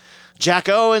as Jack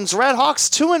Owen's Redhawks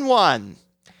 2-1.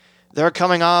 They're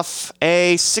coming off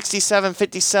a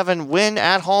 67-57 win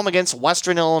at home against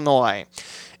Western Illinois.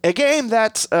 A game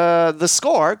that the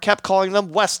score kept calling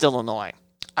them West Illinois.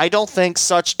 I don't think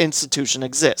such institution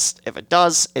exists. If it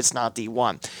does, it's not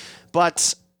D1.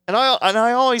 But and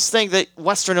I always think that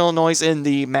Western Illinois is in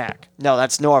the MAC. No,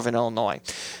 that's Northern Illinois.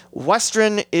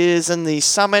 Western is in the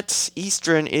Summit,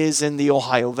 Eastern is in the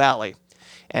Ohio Valley,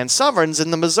 and Southern's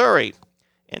in the Missouri.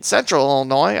 And Central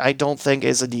Illinois, I don't think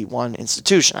is a D1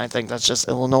 institution. I think that's just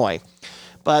Illinois.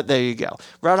 But there you go.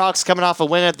 Redhawks coming off a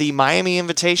win at the Miami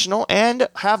Invitational and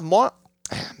have more...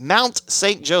 Mount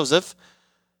St. Joseph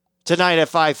tonight at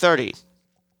 5:30.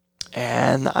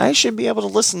 And I should be able to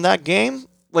listen to that game,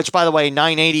 which, by the way,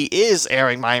 980 is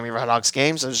airing Miami Redhawks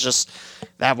games. It was just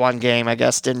that one game, I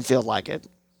guess, didn't feel like it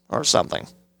or something.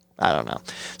 I don't know.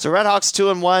 So Redhawks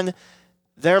 2-1.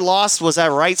 Their loss was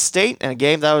at Wright State in a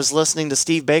game that I was listening to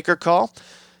Steve Baker call.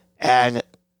 And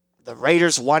the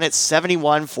Raiders won it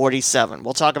 71-47.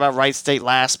 We'll talk about Wright State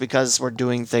last because we're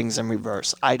doing things in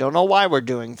reverse. I don't know why we're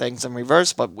doing things in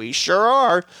reverse, but we sure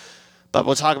are. But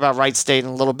we'll talk about Wright State in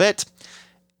a little bit.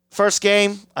 First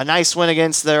game, a nice win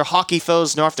against their hockey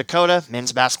foes, North Dakota.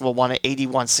 Men's basketball won at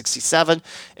 81-67.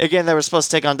 Again, they were supposed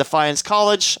to take on Defiance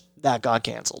College. That got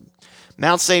canceled.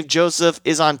 Mount St. Joseph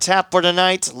is on tap for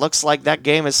tonight. Looks like that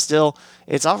game is still...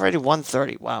 It's already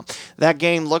 1:30. Wow. That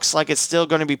game looks like it's still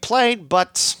going to be played,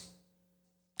 but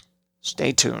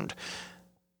stay tuned.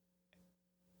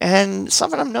 And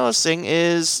something I'm noticing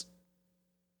is...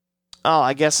 Oh,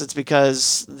 I guess it's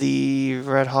because the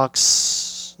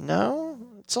Redhawks... No?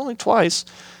 It's only twice.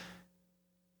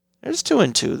 There's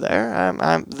 2-2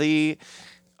 there.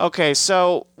 Okay,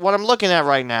 so what I'm looking at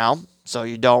right now, so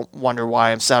you don't wonder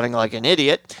why I'm sounding like an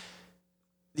idiot,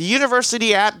 the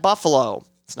University at Buffalo,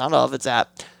 it's not of, it's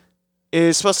at,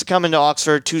 is supposed to come into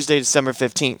Oxford Tuesday, December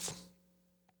 15th.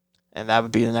 And that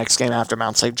would be the next game after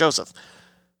Mount St. Joseph.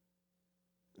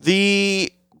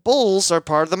 The Bulls are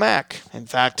part of the MAC. In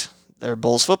fact, their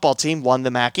Bulls football team won the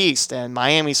MAC East, and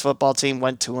Miami's football team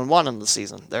went 2-1 in the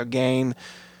season. Their game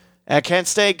at Kent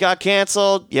State got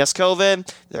canceled. Yes,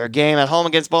 COVID. Their game at home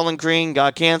against Bowling Green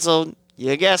got canceled.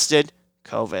 You guessed it,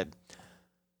 COVID.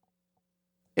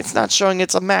 It's not showing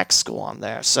it's a MAC school on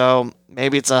there, so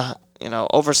maybe it's a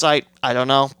oversight. I don't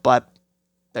know, but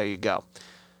there you go.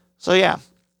 So yeah,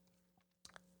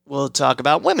 we'll talk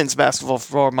about women's basketball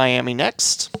for Miami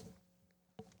next.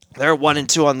 They're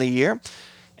 1-2 on the year.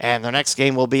 And their next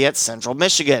game will be at Central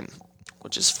Michigan,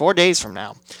 which is 4 days from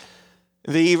now.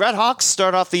 The Redhawks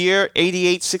start off the year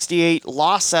 88-68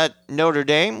 loss at Notre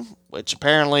Dame, which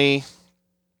apparently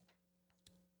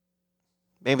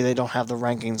maybe they don't have the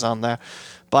rankings on there.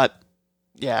 But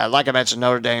yeah, like I mentioned,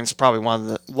 Notre Dame's probably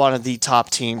one of the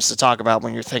top teams to talk about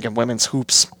when you're thinking women's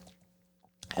hoops.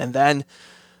 And then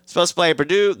supposed to play at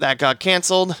Purdue, that got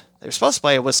canceled. They were supposed to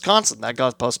play at Wisconsin, that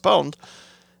got postponed.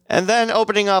 And then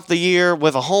opening off the year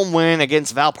with a home win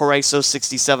against Valparaiso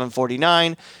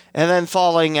 67-49, and then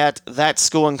falling at that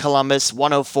school in Columbus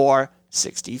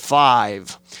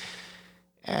 104-65.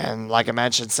 And like I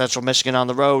mentioned, Central Michigan on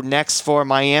the road next for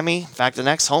Miami. In fact, the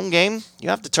next home game, you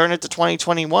have to turn it to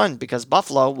 2021 because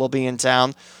Buffalo will be in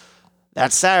town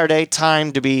that Saturday,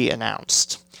 time to be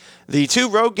announced. The two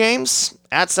road games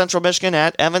at Central Michigan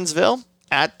at Evansville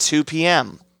at 2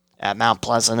 p.m. at Mount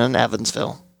Pleasant and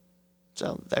Evansville.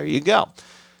 So there you go.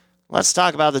 Let's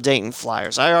talk about the Dayton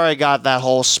Flyers. I already got that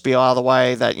whole spiel out of the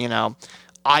way that,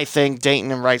 I think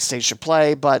Dayton and Wright State should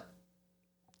play, but,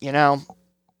 if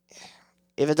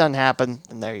it doesn't happen,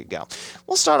 then there you go.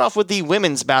 We'll start off with the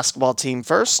women's basketball team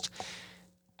first.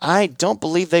 I don't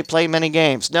believe they play many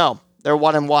games. No, they're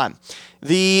 1-1.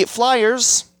 The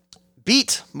Flyers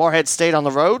beat Morehead State on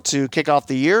the road to kick off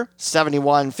the year,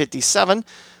 71-57,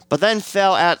 but then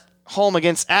fell at home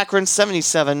against Akron,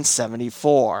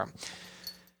 77-74.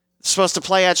 Supposed to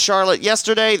play at Charlotte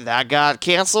yesterday. That got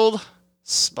canceled.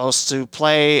 Supposed to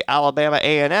play Alabama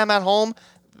A&M at home.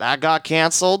 That got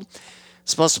canceled.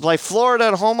 Supposed to play Florida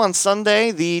at home on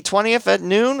Sunday, the 20th at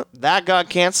noon. That got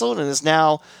canceled and is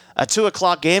now a 2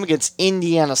 o'clock game against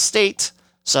Indiana State.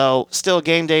 So still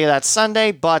game day that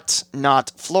Sunday, but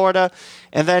not Florida.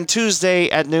 And then Tuesday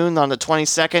at noon on the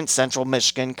 22nd, Central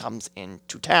Michigan comes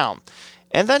into town.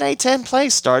 And then a 10 play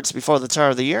starts before the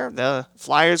turn of the year. The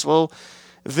Flyers will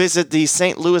visit the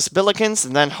St. Louis Billikens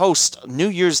and then host New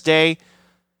Year's Day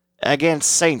against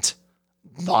St.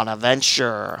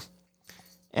 Bonaventure.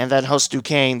 And then host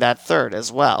Duquesne that third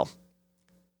as well.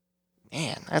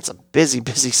 Man, that's a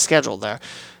busy schedule there.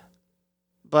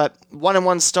 But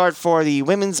 1-1 start for the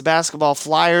women's basketball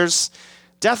Flyers.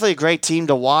 Definitely a great team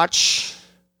to watch.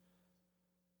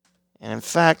 And in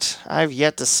fact, I've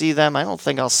yet to see them. I don't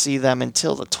think I'll see them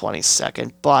until the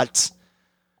 22nd, but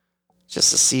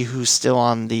just to see who's still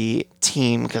on the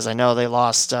team, because I know they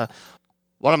lost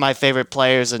one of my favorite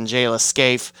players in Jayla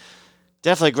Scaife.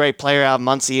 Definitely a great player out of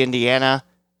Muncie, Indiana.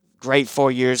 Great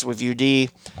 4 years with UD,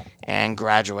 and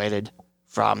graduated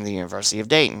from the University of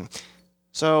Dayton.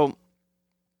 So,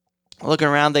 looking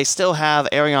around, they still have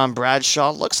Ariane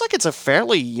Bradshaw. Looks like it's a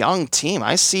fairly young team.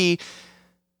 I see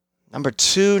number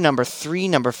 2, number 3,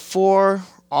 number 4,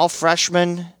 all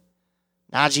freshmen.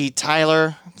 Najee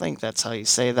Tyler, I think that's how you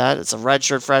say that. It's a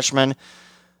redshirt freshman.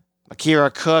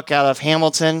 Akira Cook out of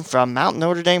Hamilton from Mount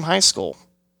Notre Dame High School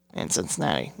in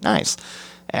Cincinnati. Nice.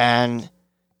 And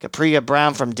Capria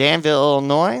Brown from Danville,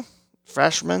 Illinois.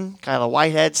 Freshman. Kyla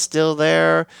Whitehead still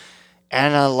there.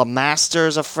 Anna Lamaster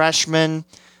is a freshman.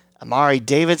 Amari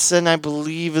Davidson, I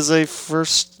believe, is a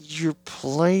first-year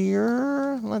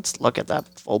player. Let's look at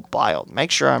that full bio.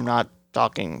 Make sure I'm not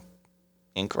talking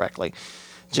incorrectly.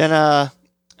 Jenna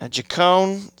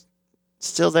Jacone,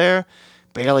 still there.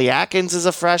 Bailey Atkins is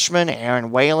a freshman.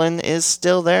 Aaron Whalen is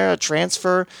still there, a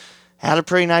transfer. Had a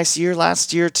pretty nice year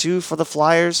last year, too, for the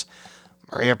Flyers.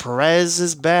 Maria Perez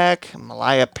is back.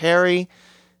 Malaya Perry.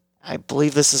 I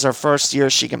believe this is her first year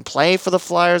she can play for the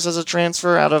Flyers as a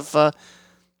transfer out of... where'd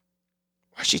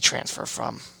she transfer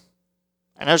from?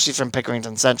 I know she's from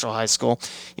Pickerington Central High School.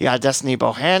 You got Destiny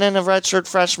Bohannon, a redshirt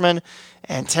freshman,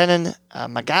 and Tenon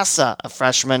Magassa, a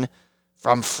freshman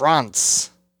from France.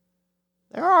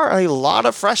 There are a lot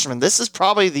of freshmen. This is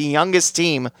probably the youngest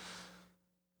team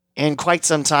in quite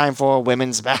some time for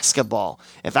women's basketball.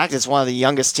 In fact, it's one of the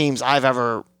youngest teams I've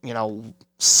ever,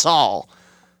 saw.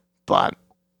 But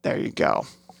there you go.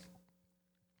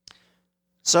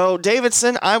 So,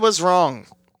 Davidson, I was wrong.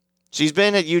 She's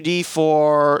been at UD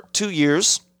for 2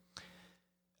 years.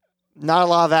 Not a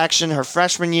lot of action her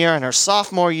freshman year and her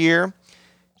sophomore year.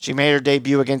 She made her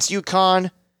debut against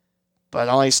UConn, but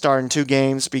only started in 2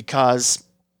 games because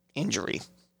injury.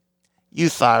 You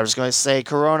thought I was going to say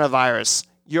coronavirus.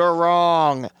 You're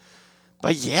wrong.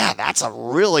 But yeah, that's a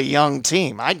really young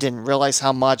team. I didn't realize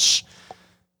how much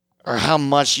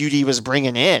UD was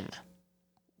bringing in.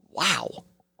 Wow.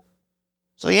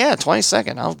 So yeah,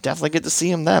 22nd. I'll definitely get to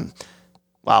see him then.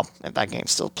 Well, if that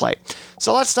game's still played.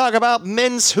 So let's talk about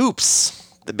men's hoops.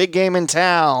 The big game in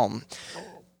town.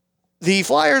 The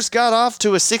Flyers got off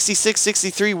to a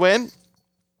 66-63 win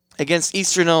against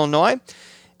Eastern Illinois,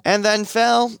 and then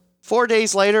fell 4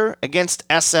 days later against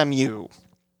SMU.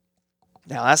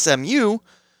 Now, SMU,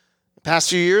 the past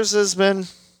few years has been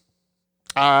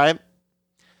all right.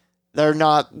 They're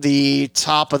not the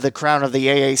top of the crown of the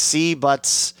AAC,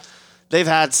 but they've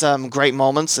had some great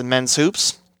moments in men's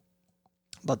hoops.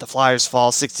 But the Flyers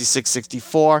fall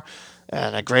 66-64,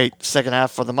 and a great second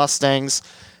half for the Mustangs.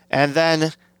 And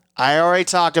then, I already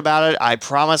talked about it. I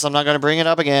promise I'm not going to bring it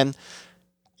up again.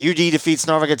 UD defeats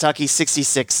Northern Kentucky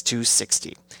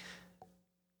 66-60.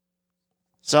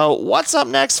 So, what's up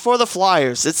next for the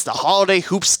Flyers? It's the Holiday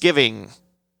Hoopsgiving,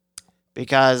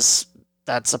 because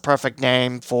that's a perfect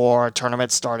name for a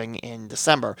tournament starting in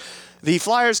December. The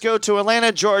Flyers go to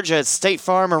Atlanta, Georgia at State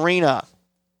Farm Arena,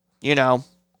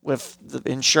 with the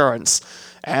insurance,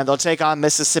 and they'll take on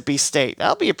Mississippi State.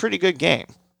 That'll be a pretty good game.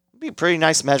 It'll be a pretty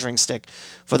nice measuring stick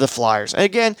for the Flyers. And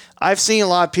again, I've seen a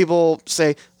lot of people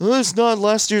say, it's not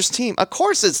last year's team. Of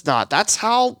course it's not. That's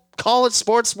how college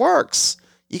sports works.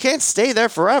 You can't stay there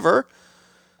forever.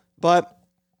 But,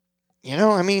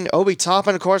 Obi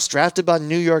Toppin, of course, drafted by the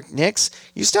New York Knicks.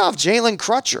 You still have Jalen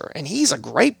Crutcher, and he's a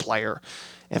great player.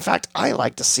 In fact, I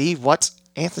like to see what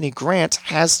Anthony Grant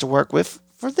has to work with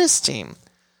for this team.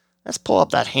 Let's pull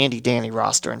up that handy-dandy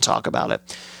roster and talk about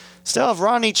it. Still have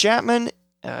Rodney Chapman,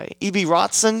 E.B.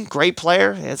 Rotson, great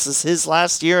player. This is his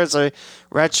last year as a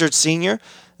redshirt senior.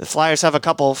 The Flyers have a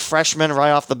couple freshmen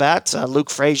right off the bat. Luke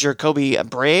Frazier, Kobe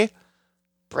Brea?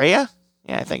 Yeah,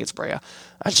 I think it's Brea.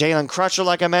 Jalen Crutcher,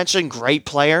 like I mentioned, great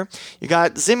player. You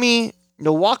got Zimi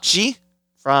Nwakji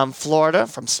from Florida,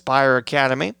 from Spire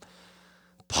Academy.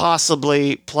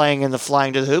 Possibly playing in the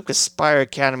Flying to the Hoop, because Spire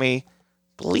Academy, I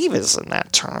believe, is in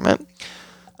that tournament.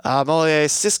 Mole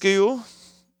Sisku.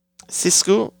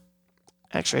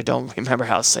 Actually, I don't remember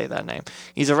how to say that name.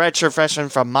 He's a redshirt freshman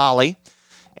from Mali,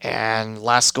 and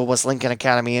last school was Lincoln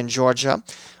Academy in Georgia.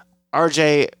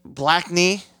 RJ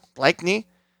Blackney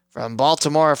from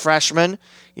Baltimore, a freshman.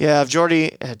 You have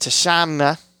Jordy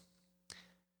Tashama.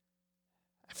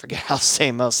 I forget how to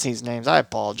say most of these names. I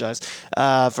apologize.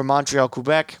 From Montreal,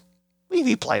 Quebec. I believe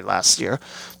he played last year.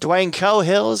 Dwayne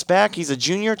Cohill is back. He's a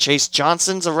junior. Chase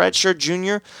Johnson's a redshirt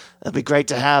junior. It'll be great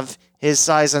to have his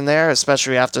size in there,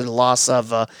 especially after the loss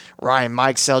of Ryan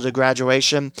Mikesell to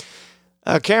graduation.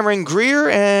 Cameron Greer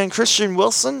and Christian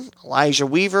Wilson. Elijah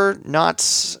Weaver,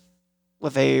 not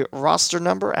with a roster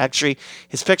number. Actually,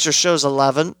 his picture shows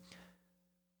 11.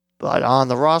 But on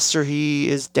the roster, he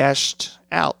is dashed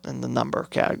out in the number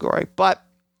category. But,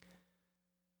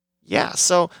 yeah,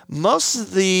 so most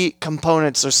of the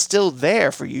components are still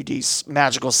there for UD's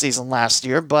magical season last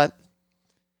year. But,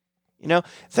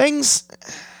 things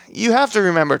you have to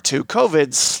remember, too.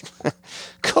 COVID's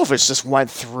just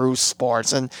went through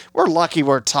sports. And we're lucky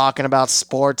we're talking about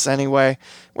sports anyway.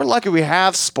 We're lucky we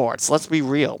have sports. Let's be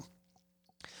real.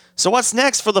 So what's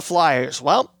next for the Flyers?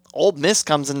 Well, Ole Miss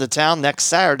comes into town next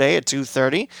Saturday at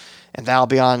 2:30, and that'll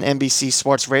be on NBC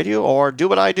Sports Radio, or do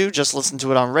what I do, just listen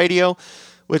to it on radio,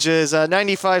 which is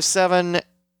 95.7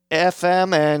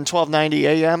 FM and 1290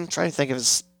 AM. I'm trying to think if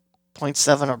it's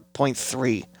 0.7 or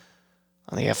 0.3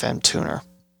 on the FM tuner.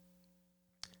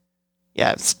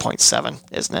 Yeah, it's 0.7,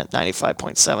 isn't it?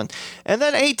 95.7. And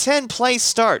then A10 play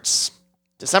starts.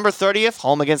 December 30th,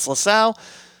 home against LaSalle.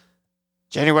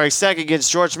 January 2nd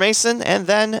against George Mason. And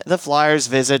then the Flyers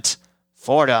visit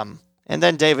Fordham. And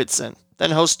then Davidson.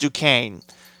 Then host Duquesne.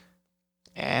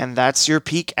 And that's your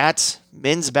peek at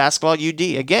men's basketball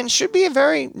UD. Again, should be a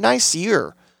very nice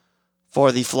year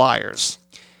for the Flyers.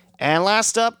 And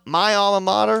last up, my alma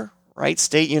mater, Wright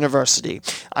State University.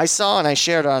 I saw and I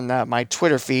shared on my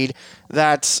Twitter feed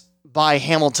that by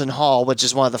Hamilton Hall, which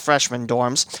is one of the freshman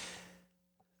dorms,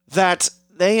 that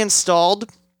they installed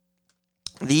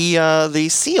the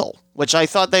seal, which I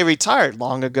thought they retired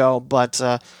long ago, but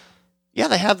yeah,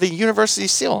 they have the university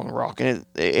seal on the rock, and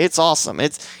it's awesome.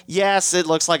 Yes, it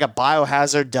looks like a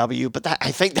Biohazard W, but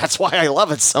I think that's why I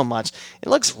love it so much. It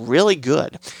looks really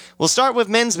good. We'll start with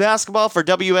men's basketball for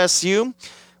WSU.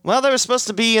 Well, they were supposed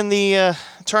to be in the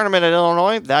tournament at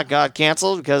Illinois. That got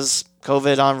canceled because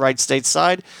COVID on Wright State's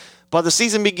side. But the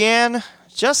season began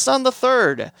just on the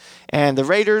 3rd. And the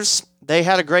Raiders, they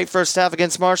had a great first half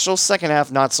against Marshall. Second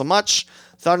half, not so much.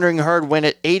 Thundering Herd win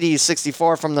at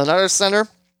 80-64 from the Nutter Center.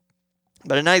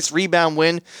 But a nice rebound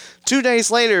win 2 days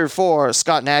later for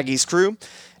Scott Nagy's crew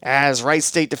as Wright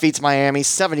State defeats Miami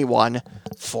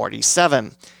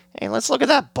 71-47. Hey, let's look at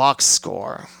that box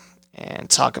score and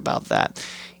talk about that.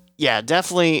 Yeah,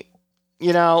 definitely,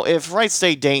 if Wright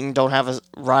State-Dayton don't have a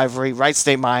rivalry, Wright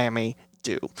State-Miami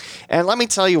do. And let me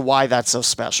tell you why that's so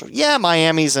special. Yeah,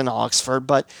 Miami's in Oxford,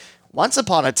 but once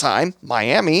upon a time,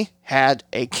 Miami had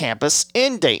a campus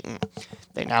in Dayton.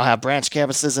 They now have branch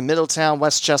campuses in Middletown,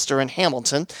 Westchester, and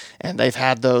Hamilton, and they've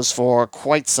had those for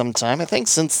quite some time. I think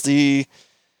since the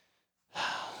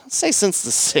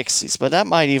 60s, but that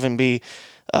might even be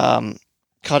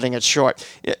cutting it short.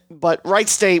 But Wright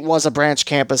State was a branch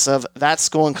campus of that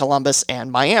school in Columbus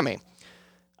and Miami.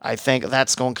 I think that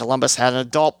school in Columbus had an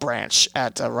adult branch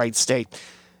at Wright State.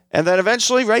 And then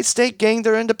eventually Wright State gained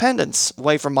their independence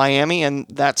away from Miami and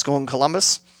that school in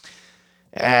Columbus.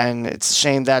 And it's a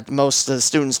shame that most of the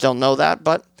students don't know that.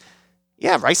 But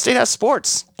yeah, Wright State has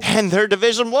sports. And they're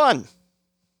Division I.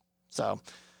 So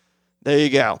there you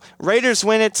go. Raiders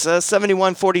win it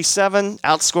 71-47,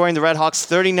 outscoring the Redhawks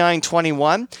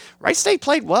 39-21. Wright State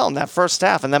played well in that first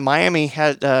half, and then Miami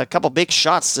had a couple big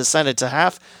shots to send it to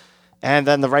half, and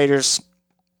then the Raiders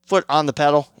foot on the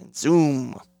pedal, and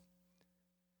zoom.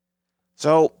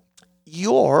 So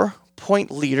your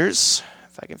point leaders,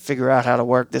 if I can figure out how to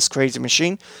work this crazy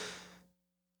machine,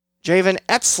 Javen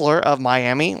Etzler of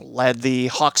Miami led the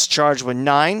Hawks charge with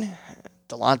 9.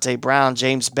 Delonte Brown,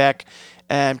 James Beck,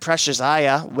 and Precious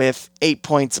Aya with 8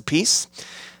 points apiece.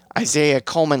 Isaiah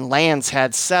Coleman-Lands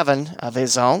had 7 of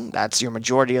his own. That's your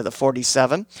majority of the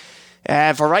 47.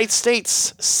 And for Wright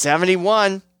State's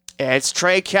 71, it's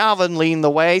Trey Calvin leading the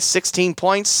way, 16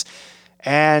 points,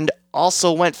 and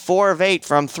also went 4 of 8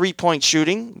 from three-point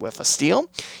shooting with a steal.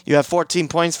 You have 14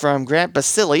 points from Grant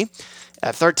Basile,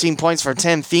 13 points for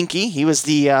Tim Finke. He was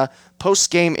the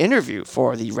post-game interview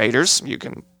for the Raiders. You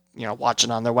can watch it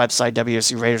on their website,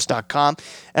 WSURaiders.com.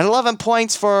 And 11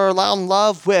 points for Loudon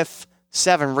Love with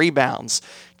 7 rebounds.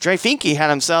 Trey Finke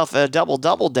had himself a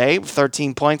double-double day with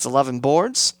 13 points, 11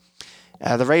 boards.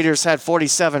 The Raiders had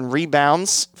 47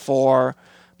 rebounds for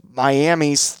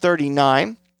Miami's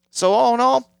 39. So all in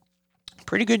all,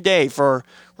 pretty good day for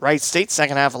Wright State.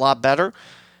 Second half a lot better.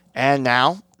 And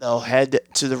now they'll head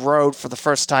to the road for the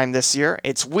first time this year.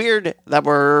 It's weird that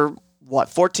we're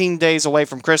 14 days away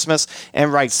from Christmas,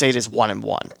 and Wright State is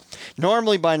 1-1.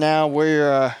 Normally by now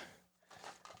we're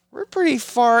pretty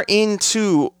far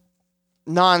into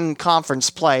non-conference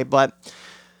play, but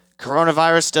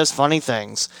coronavirus does funny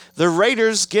things. The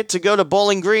Raiders get to go to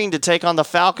Bowling Green to take on the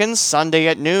Falcons Sunday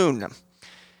at noon.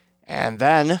 And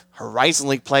then Horizon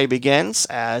League play begins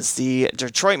as the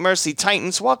Detroit Mercy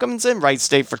Titans welcomes in Wright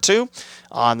State for 2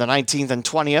 on the 19th and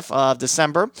 20th of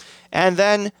December. And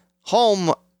then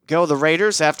home go the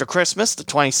Raiders after Christmas, the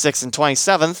 26th and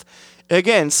 27th,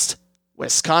 against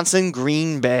Wisconsin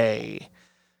Green Bay.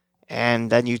 And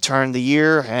then you turn the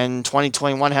year, and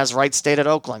 2021 has Wright State at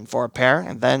Oakland for a pair,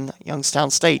 and then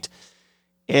Youngstown State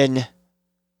in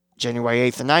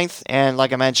January 8th and 9th, and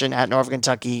like I mentioned, at Northern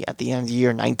Kentucky at the end of the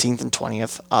year, 19th and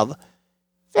 20th of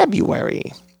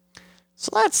February.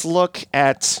 So let's look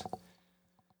at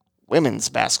women's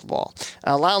basketball.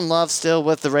 Loudon Love still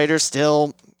with the Raiders,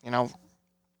 still,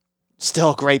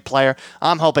 still a great player.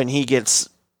 I'm hoping he gets,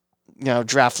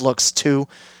 draft looks too.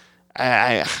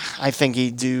 I think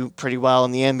he'd do pretty well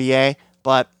in the NBA,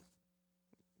 but,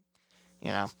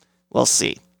 we'll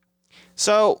see.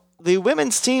 So, the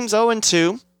women's team's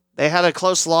 0-2. They had a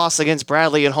close loss against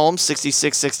Bradley at home,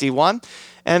 66-61,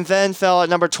 and then fell at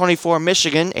number 24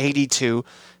 Michigan,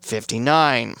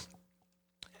 82-59.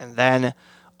 And then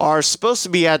are supposed to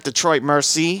be at Detroit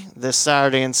Mercy this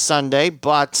Saturday and Sunday,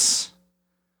 but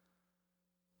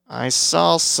I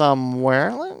saw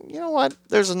somewhere, you know what,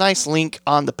 there's a nice link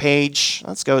on the page.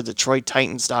 Let's go to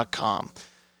DetroitTitans.com.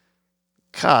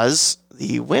 Because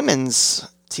the women's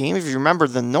team, if you remember,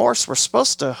 the Norse were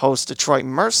supposed to host Detroit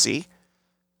Mercy,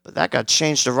 but that got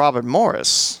changed to Robert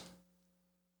Morris.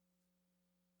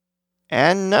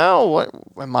 And no,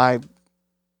 what am I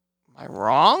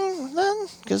wrong then?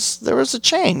 Because there was a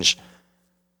change.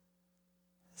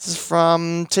 This is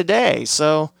from today,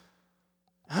 so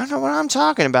I don't know what I'm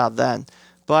talking about then.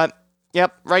 But,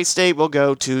 yep, Wright State will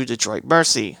go to Detroit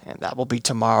Mercy, and that will be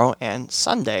tomorrow and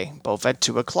Sunday, both at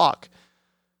 2 o'clock.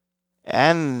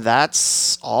 And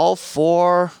that's all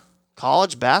for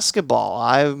college basketball.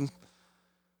 I'm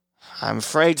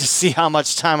afraid to see how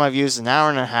much time I've used, an hour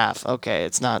and a half. Okay,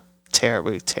 it's not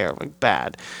terribly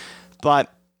bad.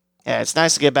 But, yeah, it's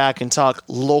nice to get back and talk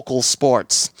local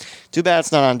sports. Too bad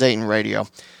it's not on Dayton radio.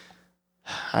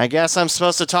 I guess I'm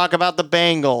supposed to talk about the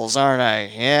Bengals, aren't I?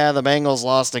 Yeah, the Bengals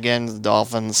lost again to the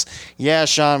Dolphins. Yeah,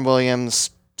 Sean Williams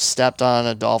stepped on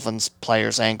a Dolphins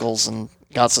player's ankles and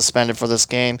got suspended for this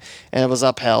game, and it was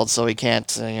upheld, so he can't,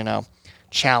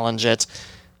 challenge it.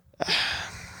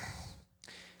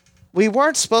 We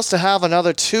weren't supposed to have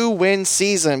another 2-win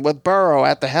season with Burrow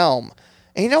at the helm.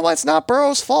 And you know what? It's not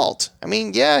Burrow's fault. I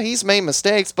mean, yeah, he's made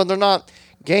mistakes, but they're not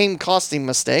game-costing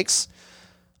mistakes.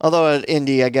 Although at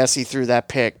Indy, I guess he threw that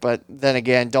pick. But then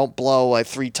again, don't blow a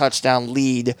 3-touchdown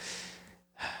lead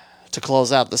to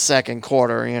close out the second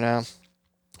quarter,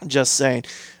 Just saying.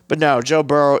 But no, Joe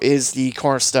Burrow is the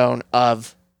cornerstone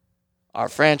of our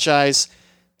franchise,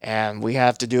 and we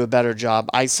have to do a better job.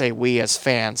 I say we as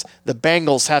fans. The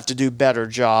Bengals have to do a better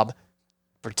job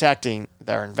protecting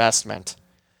their investment.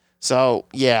 So,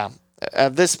 yeah,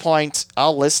 at this point,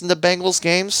 I'll listen to Bengals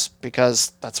games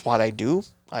because that's what I do.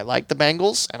 I like the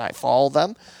Bengals, and I follow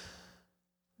them.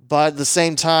 But at the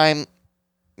same time,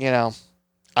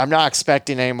 I'm not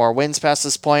expecting any more wins past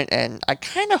this point, and I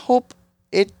kind of hope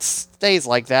it stays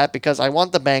like that because I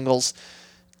want the Bengals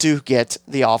to get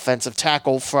the offensive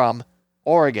tackle from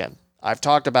Oregon. I've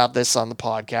talked about this on the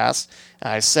podcast,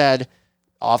 and I said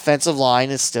offensive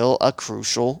line is still a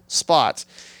crucial spot.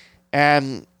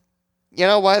 And you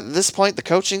know what? At this point, the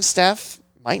coaching staff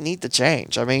might need to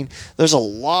change. I mean, there's a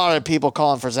lot of people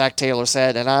calling for Zach Taylor's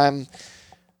head, and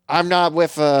I'm not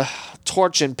with a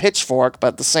torch and pitchfork, but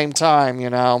at the same time,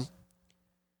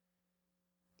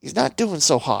 he's not doing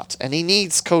so hot, and he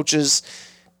needs coaches.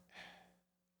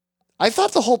 I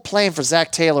thought the whole plan for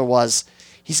Zach Taylor was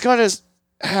he's going to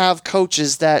have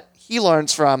coaches that he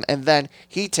learns from, and then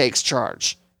he takes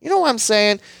charge. You know what I'm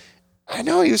saying? I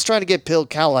know he was trying to get Bill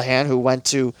Callahan, who went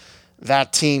to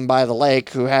that team by the lake,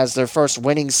 who has their first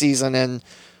winning season in,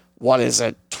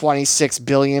 26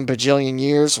 billion bajillion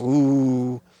years?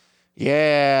 Ooh,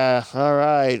 yeah, all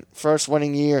right, first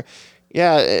winning year.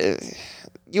 Yeah,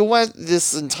 you went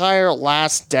this entire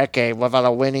last decade without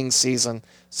a winning season.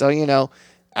 So,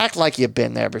 act like you've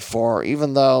been there before,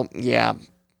 even though, yeah,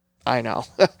 I know.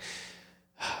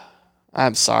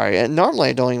 I'm sorry. And normally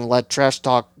I don't even let trash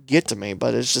talk get to me,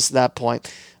 but it's just that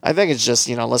point. I think it's just,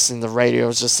 listening to the radio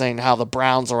is just saying how the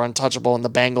Browns are untouchable and the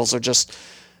Bengals are just,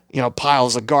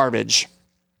 piles of garbage.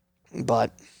 But,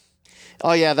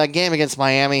 oh yeah, that game against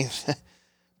Miami,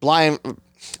 Brian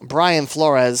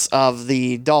Flores of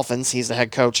the Dolphins, he's the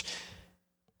head coach,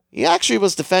 he actually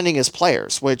was defending his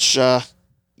players, which, golf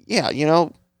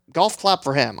clap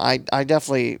for him. I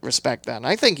definitely respect that, and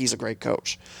I think he's a great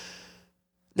coach.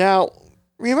 Now,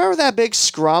 remember that big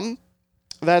scrum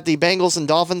that the Bengals and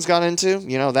Dolphins got into?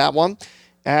 That one?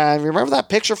 And remember that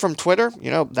picture from Twitter?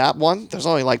 That one? There's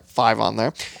only like 5 on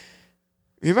there.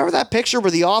 Remember that picture where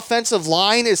the offensive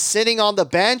line is sitting on the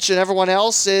bench and everyone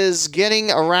else is getting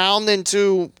around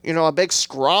into, a big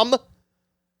scrum?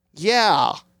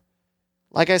 Yeah.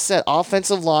 Like I said,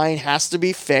 offensive line has to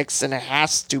be fixed, and it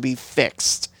has to be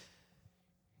fixed.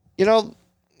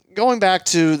 Going back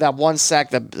to that one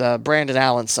sack that Brandon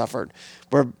Allen suffered,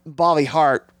 where Bobby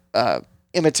Hart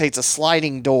imitates a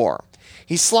sliding door.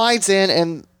 He slides in,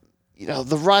 and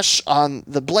the rush on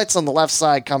the blitz on the left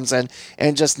side comes in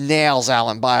and just nails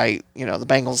Allen by the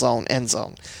Bengals' own end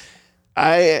zone.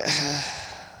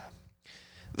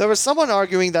 There was someone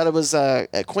arguing that it was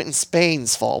Quentin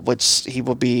Spain's fault, which he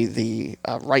would be the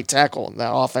right tackle in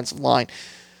that offensive line.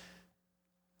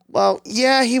 Well,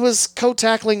 yeah, he was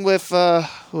co-tackling with,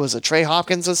 who was it, Trey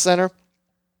Hopkins as center?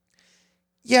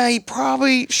 Yeah, he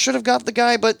probably should have got the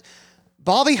guy, but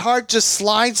Bobby Hart just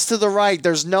slides to the right.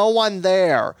 There's no one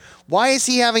there. Why is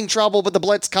he having trouble with the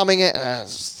blitz coming in?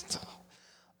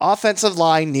 Offensive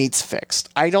line needs fixed.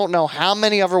 I don't know how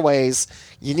many other ways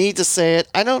you need to say it.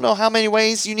 I don't know how many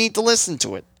ways you need to listen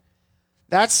to it.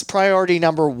 That's priority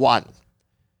number one.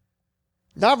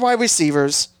 Not wide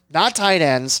receivers, not tight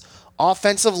ends,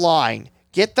 offensive line.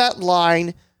 Get that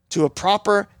line to a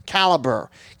proper caliber.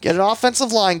 Get an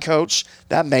offensive line coach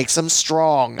that makes them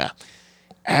strong.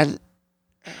 And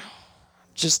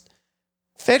just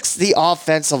fix the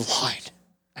offensive line.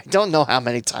 I don't know how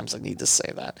many times I need to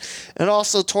say that. And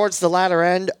also towards the latter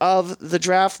end of the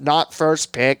draft, not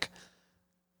first pick,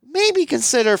 maybe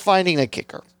consider finding a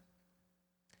kicker.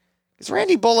 Because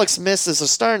Randy Bullock's misses are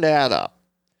starting to add up.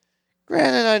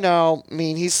 Granted, I know,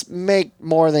 he's made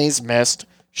more than he's missed,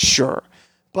 sure.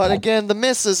 But again, the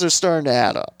misses are starting to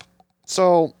add up.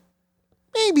 So,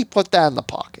 maybe put that in the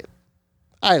pocket.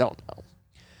 I don't know.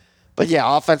 But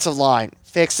yeah, offensive line,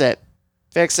 fix it.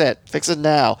 Fix it. Fix it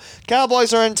now.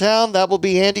 Cowboys are in town. That will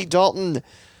be Andy Dalton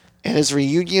and his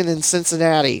reunion in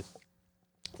Cincinnati,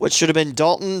 which should have been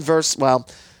Dalton versus, well,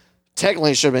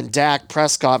 technically it should have been Dak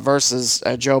Prescott versus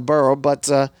Joe Burrow, but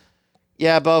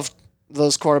yeah, both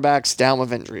those quarterbacks down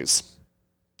with injuries.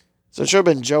 So it should have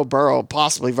been Joe Burrow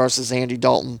possibly versus Andy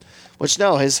Dalton, which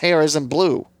no, his hair isn't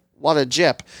blue. What a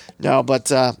jip. No,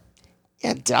 but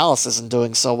yeah, Dallas isn't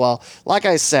doing so well. Like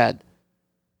I said,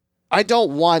 I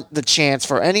don't want the chance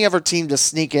for any other team to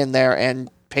sneak in there and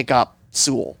pick up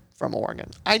Sewell from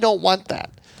Oregon. I don't want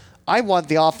that. I want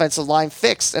the offensive line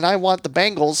fixed, and I want the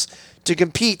Bengals to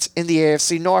compete in the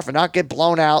AFC North and not get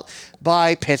blown out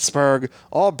by Pittsburgh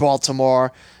or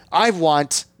Baltimore. I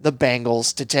want the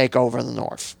Bengals to take over the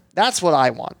North. That's what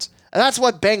I want. And that's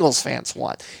what Bengals fans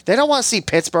want. They don't want to see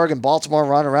Pittsburgh and Baltimore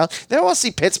run around. They don't want to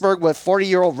see Pittsburgh with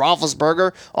 40-year-old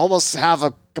Roethlisberger almost have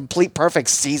a complete perfect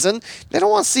season. They don't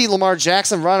want to see Lamar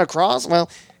Jackson run across. Well,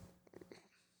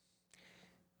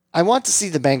 I want to see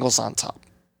the Bengals on top.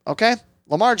 Okay?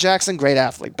 Lamar Jackson, great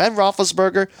athlete. Ben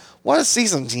Roethlisberger, what a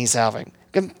season he's having.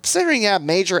 Considering he had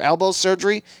major elbow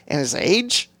surgery and his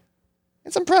age,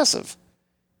 it's impressive.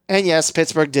 And yes,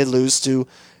 Pittsburgh did lose to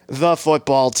the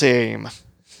football team.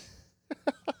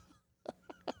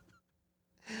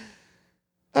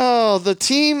 Oh, the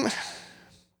team.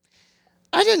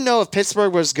 I didn't know if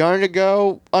Pittsburgh was going to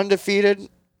go undefeated.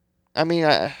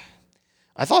 I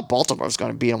thought Baltimore was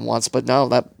going to beat them once, but no,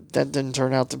 that didn't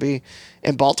turn out to be.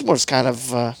 And Baltimore's kind of,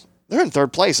 they're in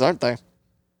third place, aren't they?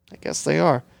 I guess they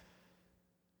are.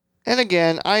 And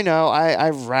again, I know I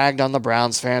ragged on the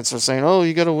Browns fans for saying, oh,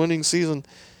 you got a winning season.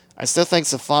 I still think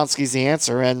Stefanski's the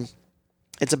answer, and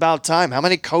it's about time. How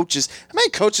many coaches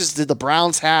did the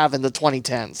Browns have in the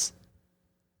 2010s?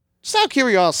 Just out of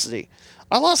curiosity.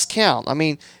 I lost count.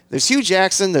 There's Hugh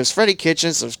Jackson, there's Freddie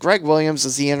Kitchens, there's Greg Williams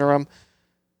as the interim.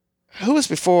 Who was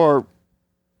before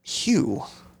Hugh?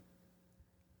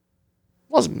 It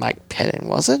wasn't Mike Pettin,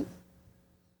 was it?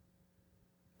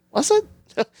 Was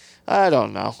it? I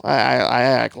don't know. I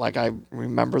act like I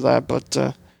remember that, but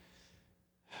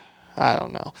I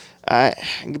don't know.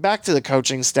 Back to the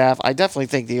coaching staff. I definitely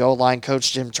think the O-line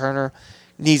coach, Jim Turner,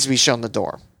 needs to be shown the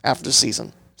door after the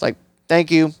season. It's like,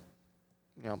 thank you.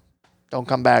 Don't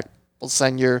come back. We'll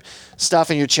send your stuff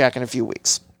and your check in a few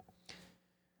weeks.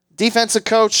 Defensive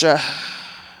coach,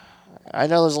 I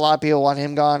know there's a lot of people want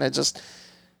him gone. It just,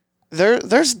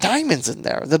 there's diamonds in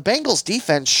there. The Bengals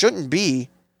defense shouldn't be,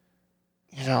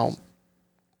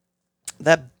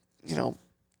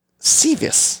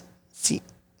 serious. See,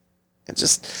 it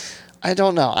just, I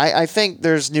don't know. I think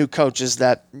there's new coaches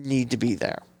that need to be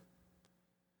there.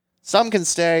 Some can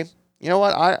stay. You know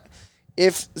what?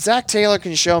 If Zach Taylor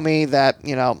can show me that,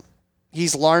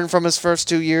 he's learned from his first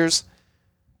 2 years,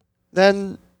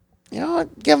 then, I'd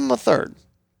give him a third.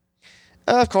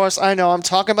 Of course, I know I'm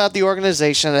talking about the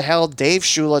organization that held Dave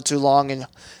Shula too long, and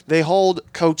they hold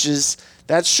coaches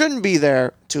that shouldn't be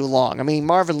there too long.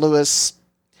 Marvin Lewis,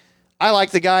 I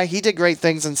like the guy. He did great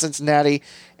things in Cincinnati,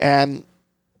 and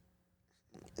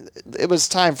it was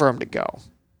time for him to go.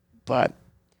 But,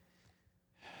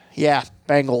 yeah,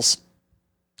 Bengals.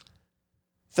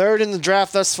 Third in the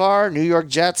draft thus far, New York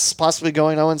Jets, possibly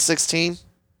going 0-16.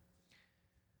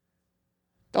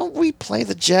 Don't we play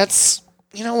the Jets?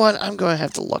 You know what? I'm going to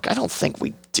have to look. I don't think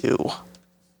we do.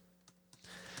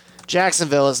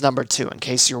 Jacksonville is number 2, in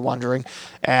case you're wondering.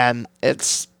 And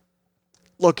it's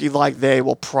looking like they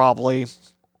will probably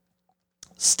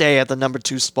stay at the number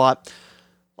 2 spot.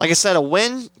 Like I said, a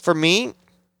win for me,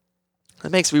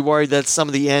 it makes me worried that some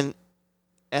of the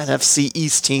NFC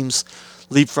East teams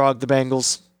leapfrog the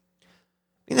Bengals.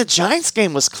 I mean, the Giants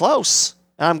game was close.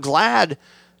 And I'm glad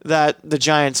that the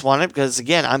Giants won it because,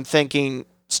 again, I'm thinking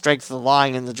strength of the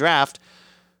line in the draft.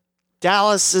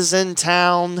 Dallas is in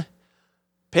town.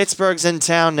 Pittsburgh's in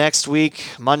town next week.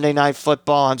 Monday Night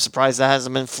Football. I'm surprised that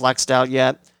hasn't been flexed out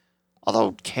yet.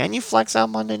 Although, can you flex out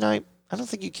Monday night? I don't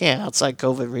think you can outside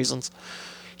COVID reasons.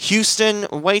 Houston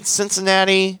waits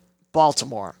Cincinnati,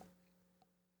 Baltimore.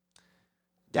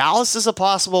 Dallas is a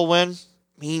possible win.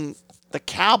 I mean, the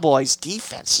Cowboys'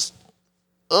 defense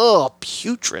is,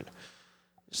 putrid.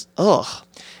 Just,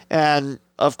 And,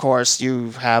 of course,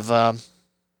 you have,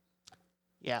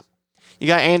 you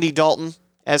got Andy Dalton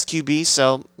as QB,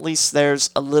 so at least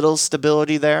there's a little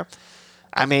stability there.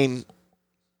 I mean,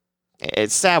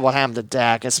 it's sad what happened to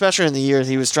Dak, especially in the year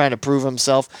he was trying to prove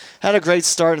himself. Had a great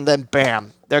start, and then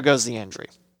bam, there goes the injury.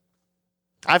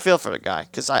 I feel for the guy,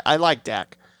 because I like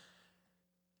Dak.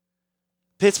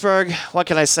 Pittsburgh, what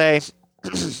can I say?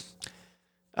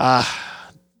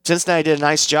 Cincinnati did a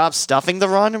nice job stuffing the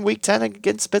run in Week 10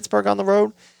 against Pittsburgh on the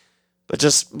road, but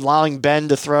just allowing Ben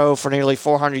to throw for nearly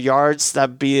 400 yards, that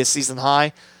would be a season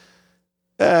high.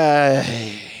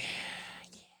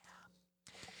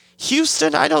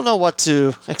 Houston, I don't know what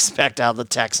to expect out of the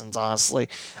Texans, honestly.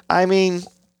 I mean,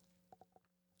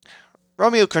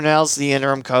 Romeo Crennel's the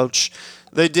interim coach.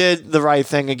 They did the right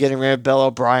thing in getting rid of Bill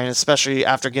O'Brien, especially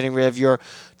after getting rid of your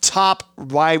top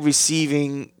wide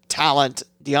receiving talent,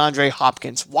 DeAndre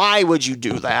Hopkins. Why would you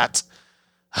do that?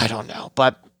 I don't know.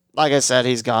 But like I said,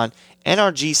 he's gone.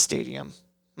 NRG Stadium.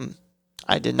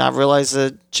 I did not realize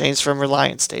it changed from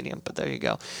Reliance Stadium, but there you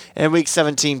go. And Week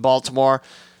 17, Baltimore.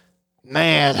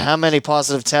 Man, how many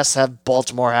positive tests have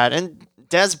Baltimore had? And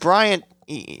Des Bryant,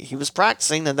 he was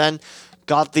practicing and then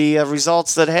got the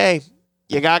results that, hey,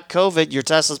 you got COVID, your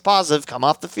test is positive, come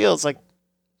off the field. It's like,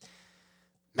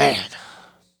 man,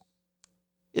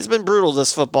 it's been brutal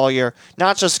this football year.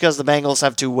 Not just because the Bengals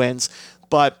have 2 wins,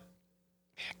 but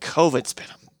COVID's been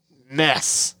a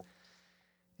mess.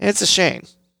 And it's a shame.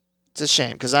 It's a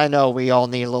shame because I know we all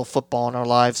need a little football in our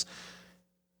lives.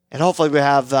 And hopefully we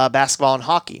have basketball and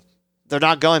hockey. They're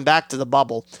not going back to the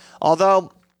bubble.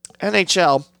 Although,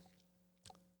 NHL,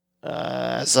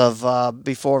 as of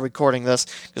before recording this,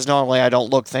 because normally I don't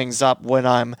look things up when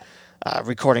I'm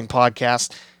recording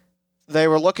podcasts, they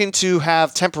were looking to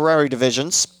have temporary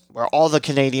divisions where all the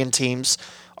Canadian teams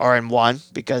are in one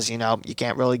because, you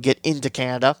can't really get into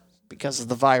Canada because of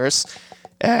the virus.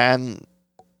 And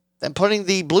then putting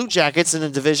the Blue Jackets in a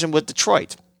division with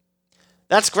Detroit.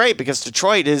 That's great because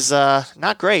Detroit is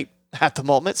not great at the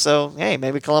moment. So, hey,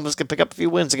 maybe Columbus can pick up a few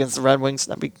wins against the Red Wings.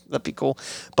 That'd be cool.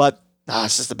 But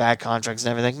it's just the bad contracts and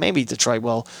everything. Maybe Detroit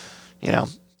will,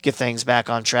 get things back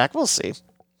on track. We'll see.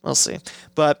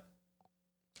 But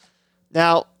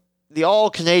now, the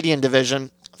all-Canadian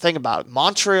division, think about it.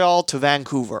 Montreal to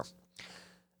Vancouver.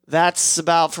 That's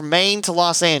about from Maine to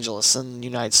Los Angeles in the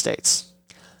United States.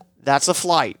 That's a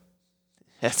flight.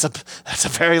 That's a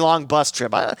very long bus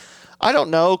trip. I don't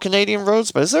know Canadian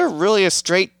roads, but is there really a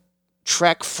straight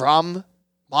trek from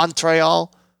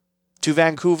Montreal to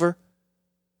Vancouver?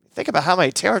 Think about how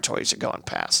many territories you're going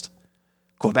past.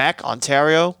 Quebec,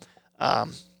 Ontario,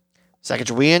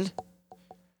 Saskatchewan.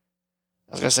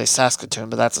 I was going to say Saskatoon,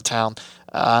 but that's a town.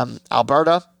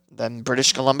 Alberta, then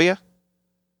British Columbia.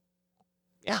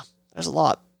 Yeah, there's a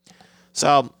lot.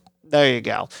 So, there you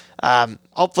go.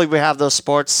 Hopefully we have those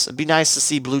sports. It'd be nice to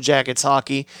see Blue Jackets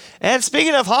hockey. And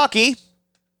speaking of hockey,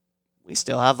 we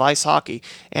still have ice hockey.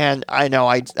 And I know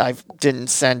I didn't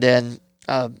send in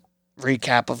a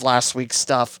recap of last week's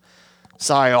stuff.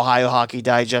 Sorry, Ohio Hockey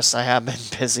Digest. I have been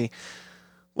busy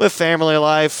with family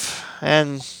life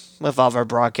and with other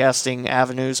broadcasting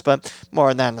avenues, but more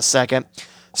on that in a second.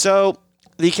 So,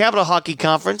 the Capital Hockey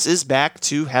Conference is back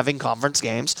to having conference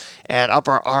games, and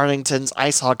Upper Arlington's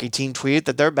ice hockey team tweeted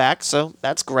that they're back, so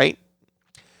that's great.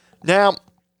 Now,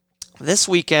 this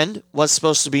weekend was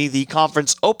supposed to be the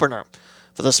conference opener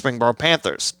for the Springboro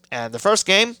Panthers, and the first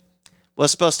game was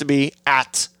supposed to be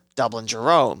at Dublin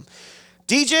Jerome.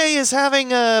 DJ is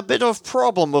having a bit of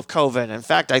problem with COVID. In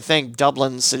fact, I think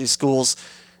Dublin City Schools,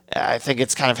 I think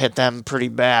it's kind of hit them pretty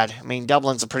bad. I mean,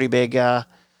 Dublin's a pretty big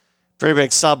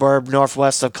suburb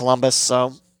northwest of Columbus.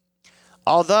 So,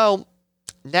 although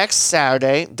next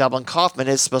Saturday, Dublin Kaufman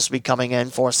is supposed to be coming in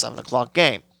for a 7 o'clock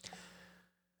game.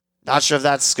 Not sure if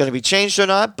that's going to be changed or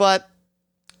not, but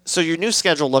so your new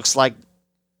schedule looks like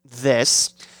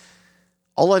this.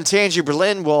 Olentangy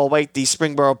Berlin will await the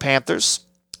Springboro Panthers,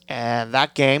 and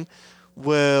that game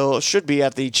should be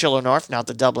at the Chiller North, not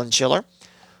the Dublin Chiller.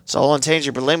 So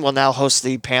Olentangy Berlin will now host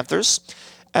the Panthers.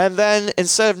 And then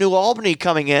instead of New Albany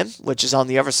coming in, which is on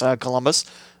the other side of Columbus,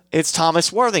 it's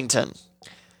Thomas Worthington.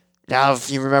 Now, if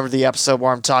you remember the episode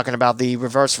where I'm talking about the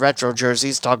reverse retro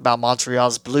jerseys, talk about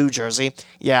Montreal's blue jersey.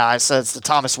 Yeah, I said it's the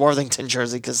Thomas Worthington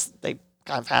jersey because they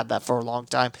kind of had that for a long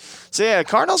time. So yeah,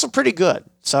 Cardinals are pretty good.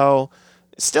 So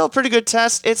it's still a pretty good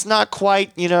test. It's not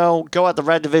quite, go at the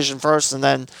red division first and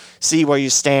then see where you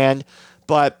stand.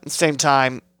 But at the same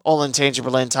time, Olentangy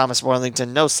Berlin, Thomas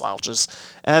Worthington, no slouches.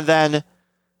 And then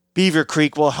Beaver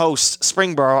Creek will host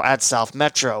Springboro at South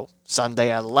Metro Sunday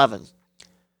at 11.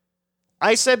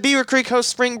 I said Beaver Creek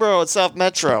hosts Springboro at South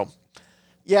Metro.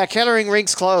 Yeah, Kettering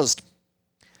Rink's closed.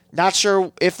 Not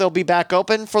sure if they'll be back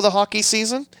open for the hockey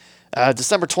season.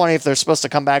 December 20th, they're supposed to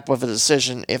come back with a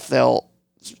decision if they'll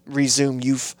resume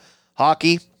youth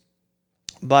hockey.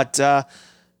 But,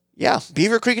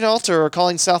 Beaver Creek and Alter are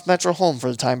calling South Metro home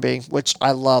for the time being, which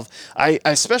I love. I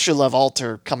especially love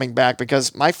Alter coming back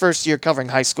because my first year covering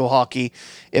high school hockey,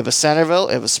 it was Centerville,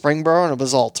 it was Springboro, and it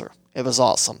was Alter. It was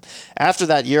awesome. After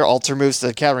that year, Alter moves to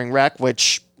the Kettering Rec,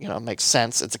 which, makes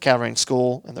sense. It's a Kettering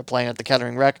school, and they're playing at the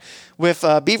Kettering Rec with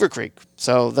Beaver Creek.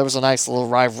 So there was a nice little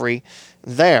rivalry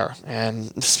there.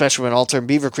 And especially when Alter and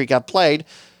Beaver Creek got played,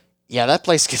 yeah, that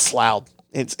place gets loud.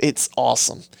 It's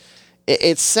awesome.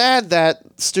 It's sad that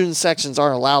student sections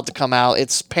aren't allowed to come out.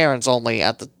 It's parents only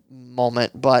at the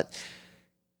moment, but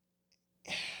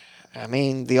I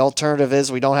mean, the alternative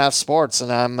is we don't have sports,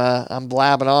 and I'm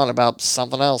blabbing on about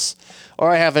something else. Or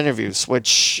I have interviews,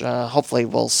 which hopefully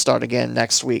will start again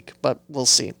next week, but we'll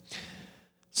see.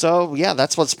 So, yeah,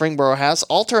 that's what Springboro has.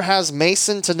 Alter has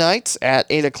Mason tonight at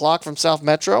 8 o'clock from South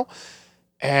Metro,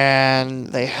 and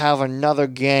they have another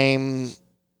game.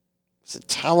 Is it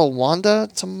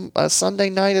Talawanda Sunday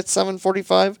night at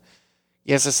 7:45?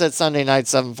 Yes, I said Sunday night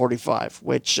 7:45,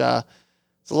 which it's a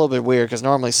little bit weird because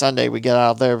normally Sunday we get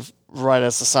out there right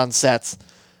as the sun sets.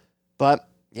 But,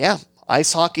 yeah,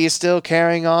 ice hockey is still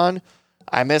carrying on.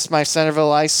 I miss my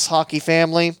Centerville ice hockey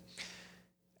family.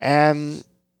 And,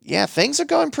 yeah, things are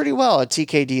going pretty well at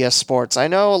TKDS Sports. I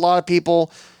know a lot of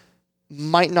people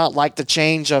might not like the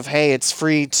change of, hey, it's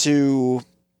free to,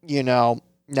 now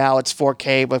it's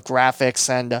 4K with graphics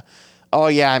and,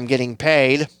 I'm getting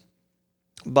paid.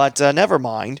 But never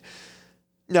mind.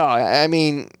 No, I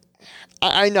mean,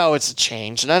 I know it's a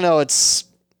change, and I know it's,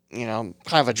 kind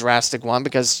of a drastic one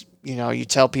because, you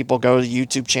tell people go to the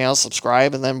YouTube channel,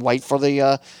 subscribe, and then wait for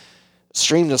the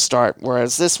stream to start.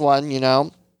 Whereas this one,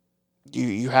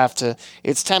 you have to,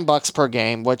 it's $10 per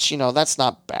game, which, that's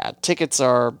not bad. Tickets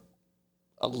are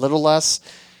a little less,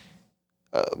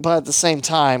 but at the same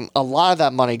time, a lot of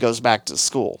that money goes back to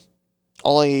school.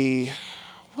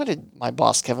 What did my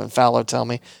boss, Kevin Fowler, tell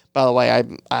me? By the way,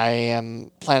 I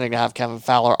am planning to have Kevin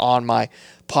Fowler on my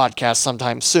podcast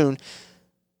sometime soon.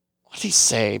 What did he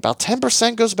say? About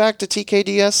 10% goes back to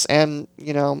TKDS and,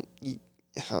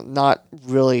 not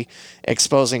really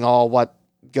exposing all what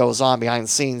goes on behind the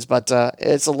scenes, but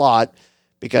it's a lot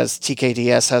because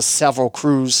TKDS has several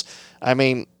crews. I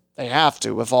mean, they have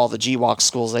to with all the GWalk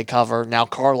schools they cover. Now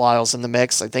Carlisle's in the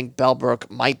mix. I think Bellbrook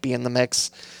might be in the mix.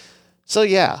 So,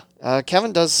 yeah,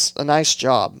 Kevin does a nice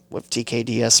job with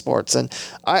TKDS Sports, and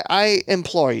I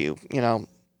implore you,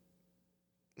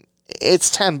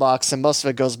 it's $10, and most of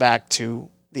it goes back to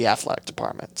the athletic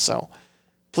department. So,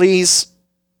 please,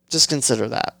 just consider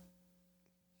that.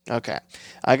 Okay,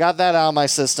 I got that out of my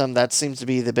system. That seems to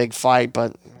be the big fight,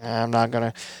 but I'm not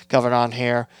going to cover it on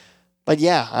here. But,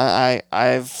 yeah,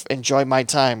 I've enjoyed my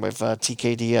time with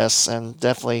TKDS, and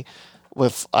definitely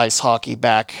with ice hockey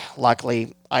back.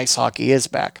 Luckily, ice hockey is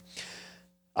back.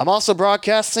 I'm also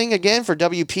broadcasting again for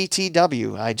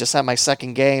WPTW. I just had my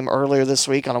second game earlier this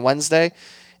week on a Wednesday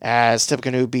as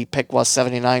Tippecanoe beat Piqua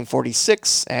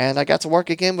 79-46, and I got to work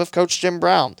again with Coach Jim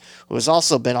Brown, who has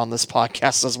also been on this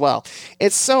podcast as well.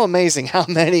 It's so amazing how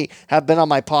many have been on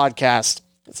my podcast.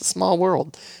 It's a small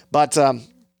world. But,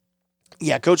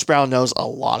 Coach Brown knows a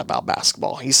lot about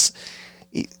basketball. He's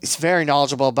very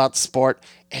knowledgeable about the sport,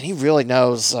 and he really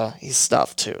knows his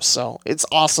stuff, too. So it's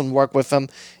awesome to work with him.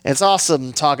 It's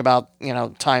awesome to talk about,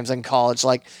 times in college.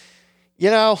 Like,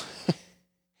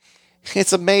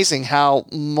 it's amazing how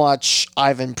much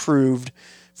I've improved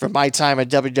from my time at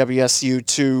WWSU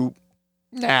to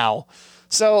now.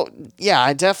 So, yeah,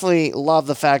 I definitely love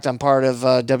the fact I'm part of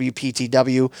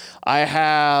WPTW. I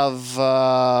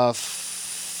have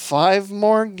 5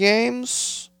 more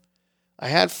games. I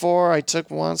had 4. I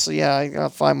took 1. So, yeah, I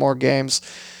got 5 more games.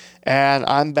 And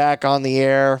I'm back on the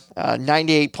air.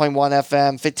 98.1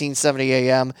 FM, 1570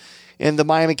 AM in the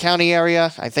Miami County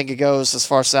area. I think it goes as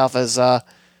far south as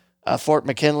Fort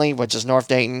McKinley, which is North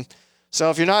Dayton.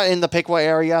 So if you're not in the Piqua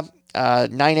area,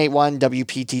 981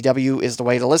 WPTW is the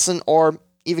way to listen, or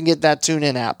even get that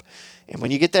TuneIn app. And when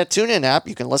you get that TuneIn app,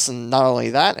 you can listen not only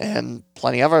that and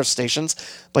plenty of other stations,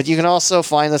 but you can also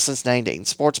find the Cincinnati Dayton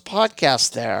Sports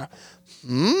Podcast there.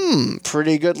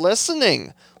 Pretty good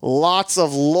listening. Lots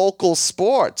of local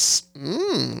sports.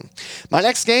 My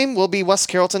next game will be West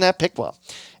Carrollton at Piqua.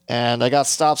 And I got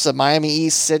stops at Miami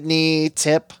East, Sydney,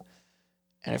 Tip,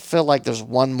 and I feel like there's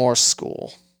one more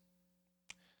school.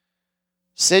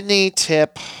 Sydney,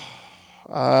 Tip,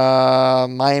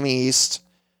 Miami East,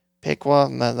 Piqua,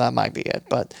 that might be it.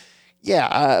 But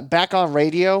yeah, back on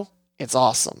radio, it's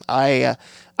awesome. I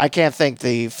can't thank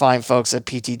the fine folks at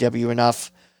PTW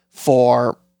enough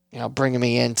for bringing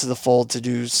me into the fold to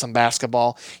do some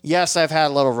basketball. Yes, I've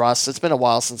had a little rust. It's been a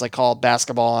while since I called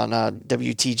basketball on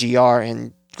WTGR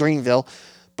in Greenville,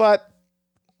 but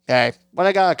hey, when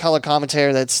I got a color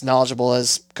commentator that's knowledgeable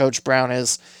as Coach Brown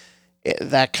is,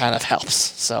 that kind of helps.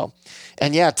 So,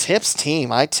 and yeah, Tip's team,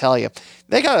 I tell you,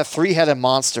 they got a three-headed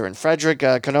monster in Frederick,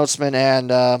 Knotsman, and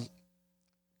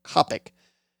Kopic.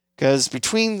 Because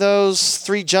between those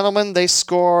three gentlemen, they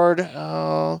scored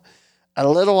a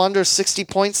little under 60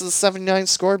 points of the 79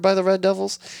 scored by the Red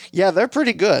Devils. Yeah, they're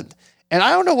pretty good. And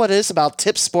I don't know what it is about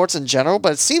Tip sports in general,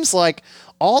 but it seems like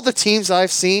all the teams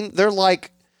I've seen, they're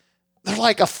like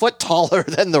a foot taller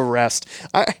than the rest.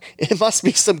 It must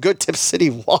be some good Tip City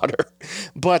water.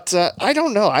 But I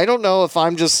don't know. I don't know if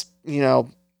I'm just, I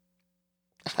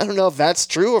don't know if that's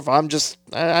true or if I'm just,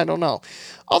 I don't know.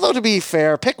 Although to be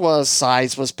fair, Piqua's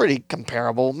size was pretty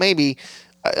comparable. Maybe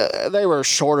they were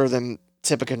shorter than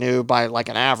Tippecanoe by like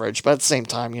an average, but at the same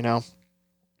time,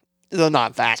 they're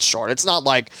not that short. It's not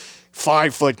like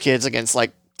 5-foot kids against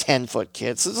like 10-foot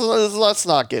kids. Let's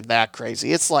not get that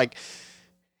crazy. It's like,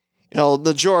 the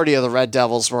majority of the Red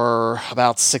Devils were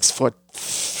about 6'3",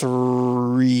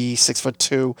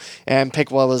 6'2", and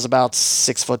Piqua was about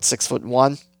 6',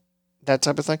 6'1", that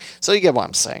type of thing. So you get what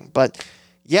I'm saying. But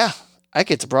yeah, I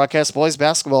get to broadcast boys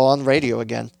basketball on radio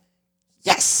again.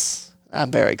 Yes,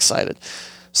 I'm very excited.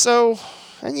 So,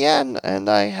 and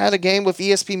I had a game with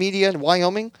ESP Media in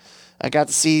Wyoming. I got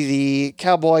to see the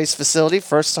Cowboys facility,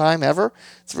 first time ever.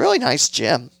 It's a really nice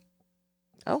gym.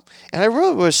 And I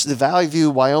really wish the Valley View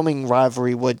Wyoming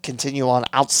rivalry would continue on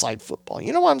outside football.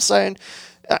 You know what I'm saying?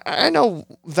 I know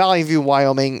Valley View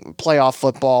Wyoming playoff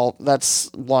football, that's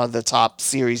one of the top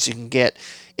series you can get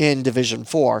in Division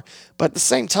 4. But at the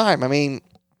same time,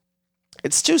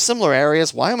 it's two similar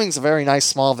areas. Wyoming's a very nice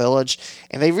small village,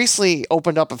 and they recently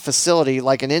opened up a facility,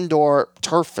 like an indoor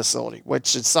turf facility,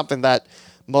 which is something that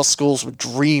most schools would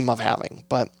dream of having.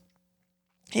 But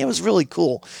it was really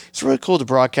cool. It's really cool to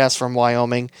broadcast from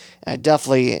Wyoming. I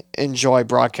definitely enjoy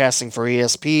broadcasting for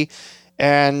ESP,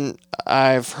 and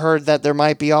I've heard that there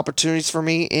might be opportunities for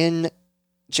me in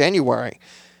January,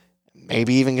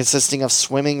 maybe even consisting of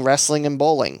swimming, wrestling, and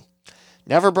bowling.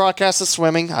 Never broadcasted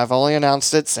swimming. I've only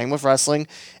announced it. Same with wrestling.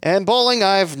 And bowling,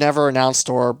 I've never announced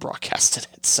or broadcasted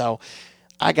it. So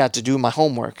I got to do my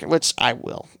homework, which I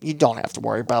will. You don't have to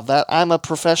worry about that. I'm a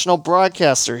professional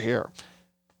broadcaster here.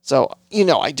 So,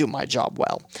 I do my job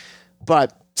well.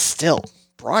 But still,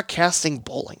 broadcasting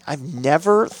bowling. I've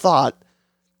never thought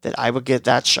that I would get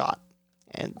that shot.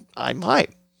 And I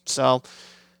might. So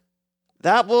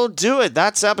that will do it.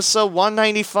 That's episode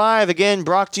 195. Again,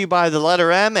 brought to you by the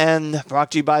letter M and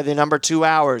brought to you by the number 2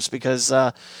 hours. Because,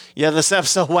 this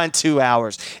episode went 2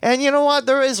 hours. And you know what?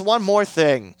 There is one more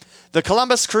thing. The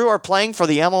Columbus Crew are playing for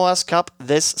the MLS Cup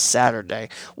this Saturday.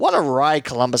 What a ride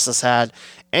Columbus has had.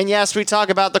 And yes, we talk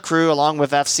about the Crew along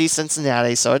with FC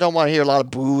Cincinnati, so I don't want to hear a lot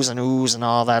of boos and oohs and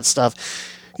all that stuff.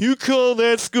 You call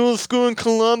that school in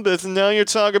Columbus, and now you're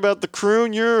talking about the Crew,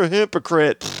 and you're a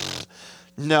hypocrite.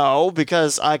 No,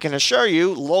 because I can assure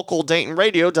you, local Dayton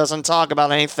radio doesn't talk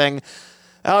about anything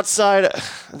outside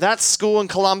that school in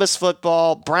Columbus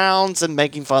football, Browns, and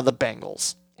making fun of the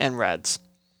Bengals and Reds.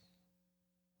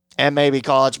 And maybe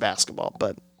college basketball,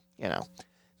 but,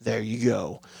 there you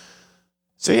go.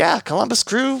 So yeah, Columbus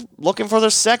Crew looking for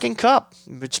their second cup,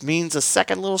 which means a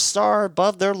second little star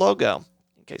above their logo.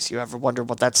 In case you ever wondered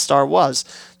what that star was,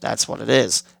 that's what it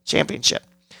is. Championship.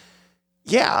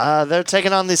 Yeah, they're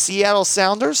taking on the Seattle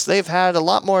Sounders. They've had a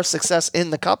lot more success in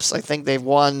the cups. I think they've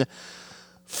won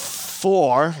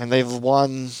 4, and they've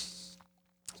won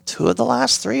 2 of the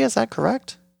last 3. Is that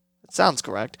correct? It sounds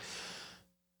correct.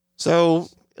 So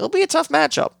it'll be a tough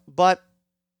matchup, but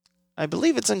I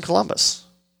believe it's in Columbus.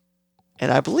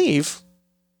 And I believe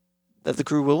that the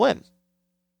Crew will win.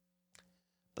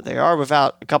 But they are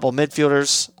without a couple of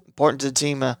midfielders important to the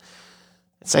team.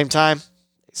 At the same time,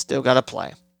 they still got to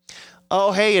play.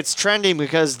 Oh, hey, it's trending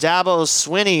because Dabo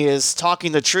Swinney is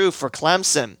talking the truth for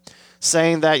Clemson,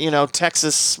 saying that,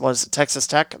 Texas, was it Texas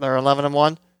Tech? They're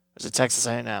 11-1? Or is it Texas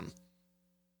A&M?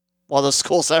 Well, the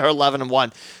schools that are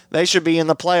 11-1, they should be in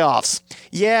the playoffs.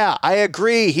 Yeah, I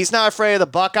agree. He's not afraid of the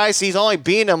Buckeyes. He's only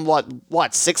beaten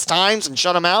them, 6 times and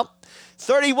shut them out?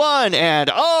 31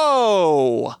 and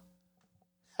oh!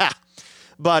 Ha!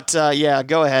 But, yeah,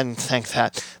 go ahead and think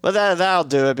that. But that'll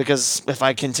do it, because if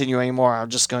I continue anymore, I'm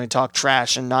just going to talk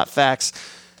trash and not facts.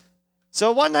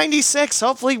 So 196,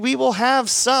 hopefully we will have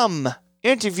some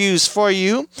interviews for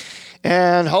you,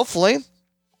 and hopefully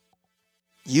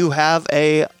you have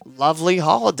a lovely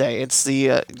holiday. It's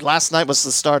the last night was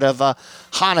the start of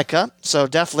Hanukkah, so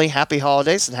definitely happy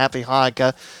holidays and happy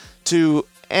Hanukkah to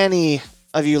any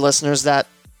of you listeners that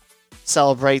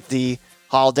celebrate the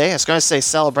holiday. I was going to say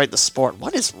celebrate the sport.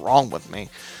 What is wrong with me?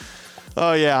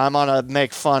 Oh yeah, I'm on a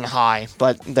make fun high,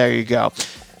 but there you go.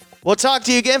 We'll talk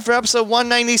to you again for episode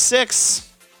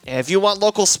 196. And if you want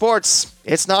local sports,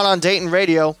 it's not on Dayton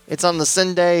Radio. It's on the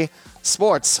Sunday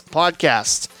Sports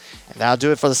Podcast. And that'll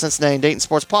do it for the Cincinnati and Dayton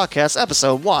Sports Podcast,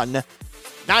 episode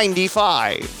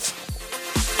 195.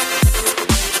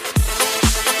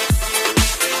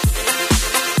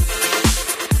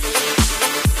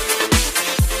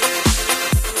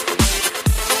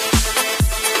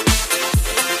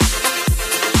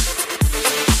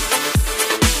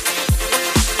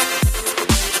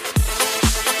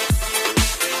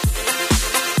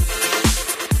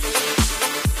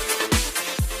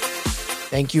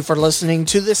 Thank you for listening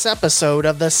to this episode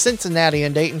of the Cincinnati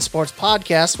and Dayton Sports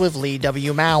Podcast with Lee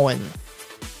W. Mowen.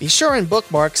 Be sure and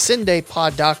bookmark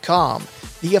CindayPod.com,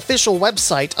 the official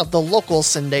website of the local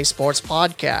Cinday Sports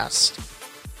Podcast.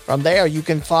 From there, you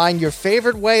can find your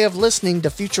favorite way of listening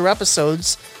to future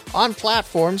episodes on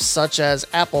platforms such as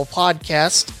Apple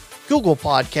Podcast, Google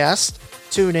Podcast,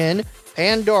 TuneIn,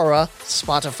 Pandora,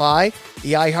 Spotify,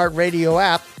 the iHeartRadio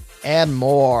app, and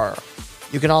more.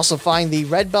 You can also find the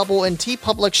Redbubble and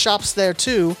TeePublic shops there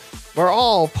too, where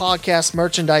all podcast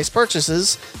merchandise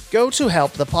purchases go to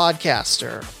help the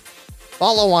podcaster.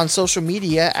 Follow on social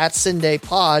media at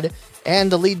CindayPod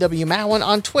and the Lee W. Mowen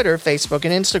on Twitter, Facebook,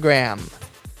 and Instagram.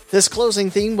 This closing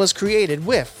theme was created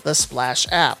with the Splash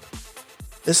app.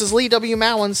 This is Lee W.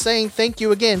 Mowen saying thank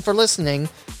you again for listening,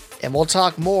 and we'll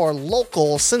talk more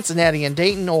local Cincinnati and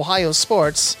Dayton, Ohio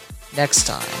sports next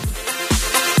time.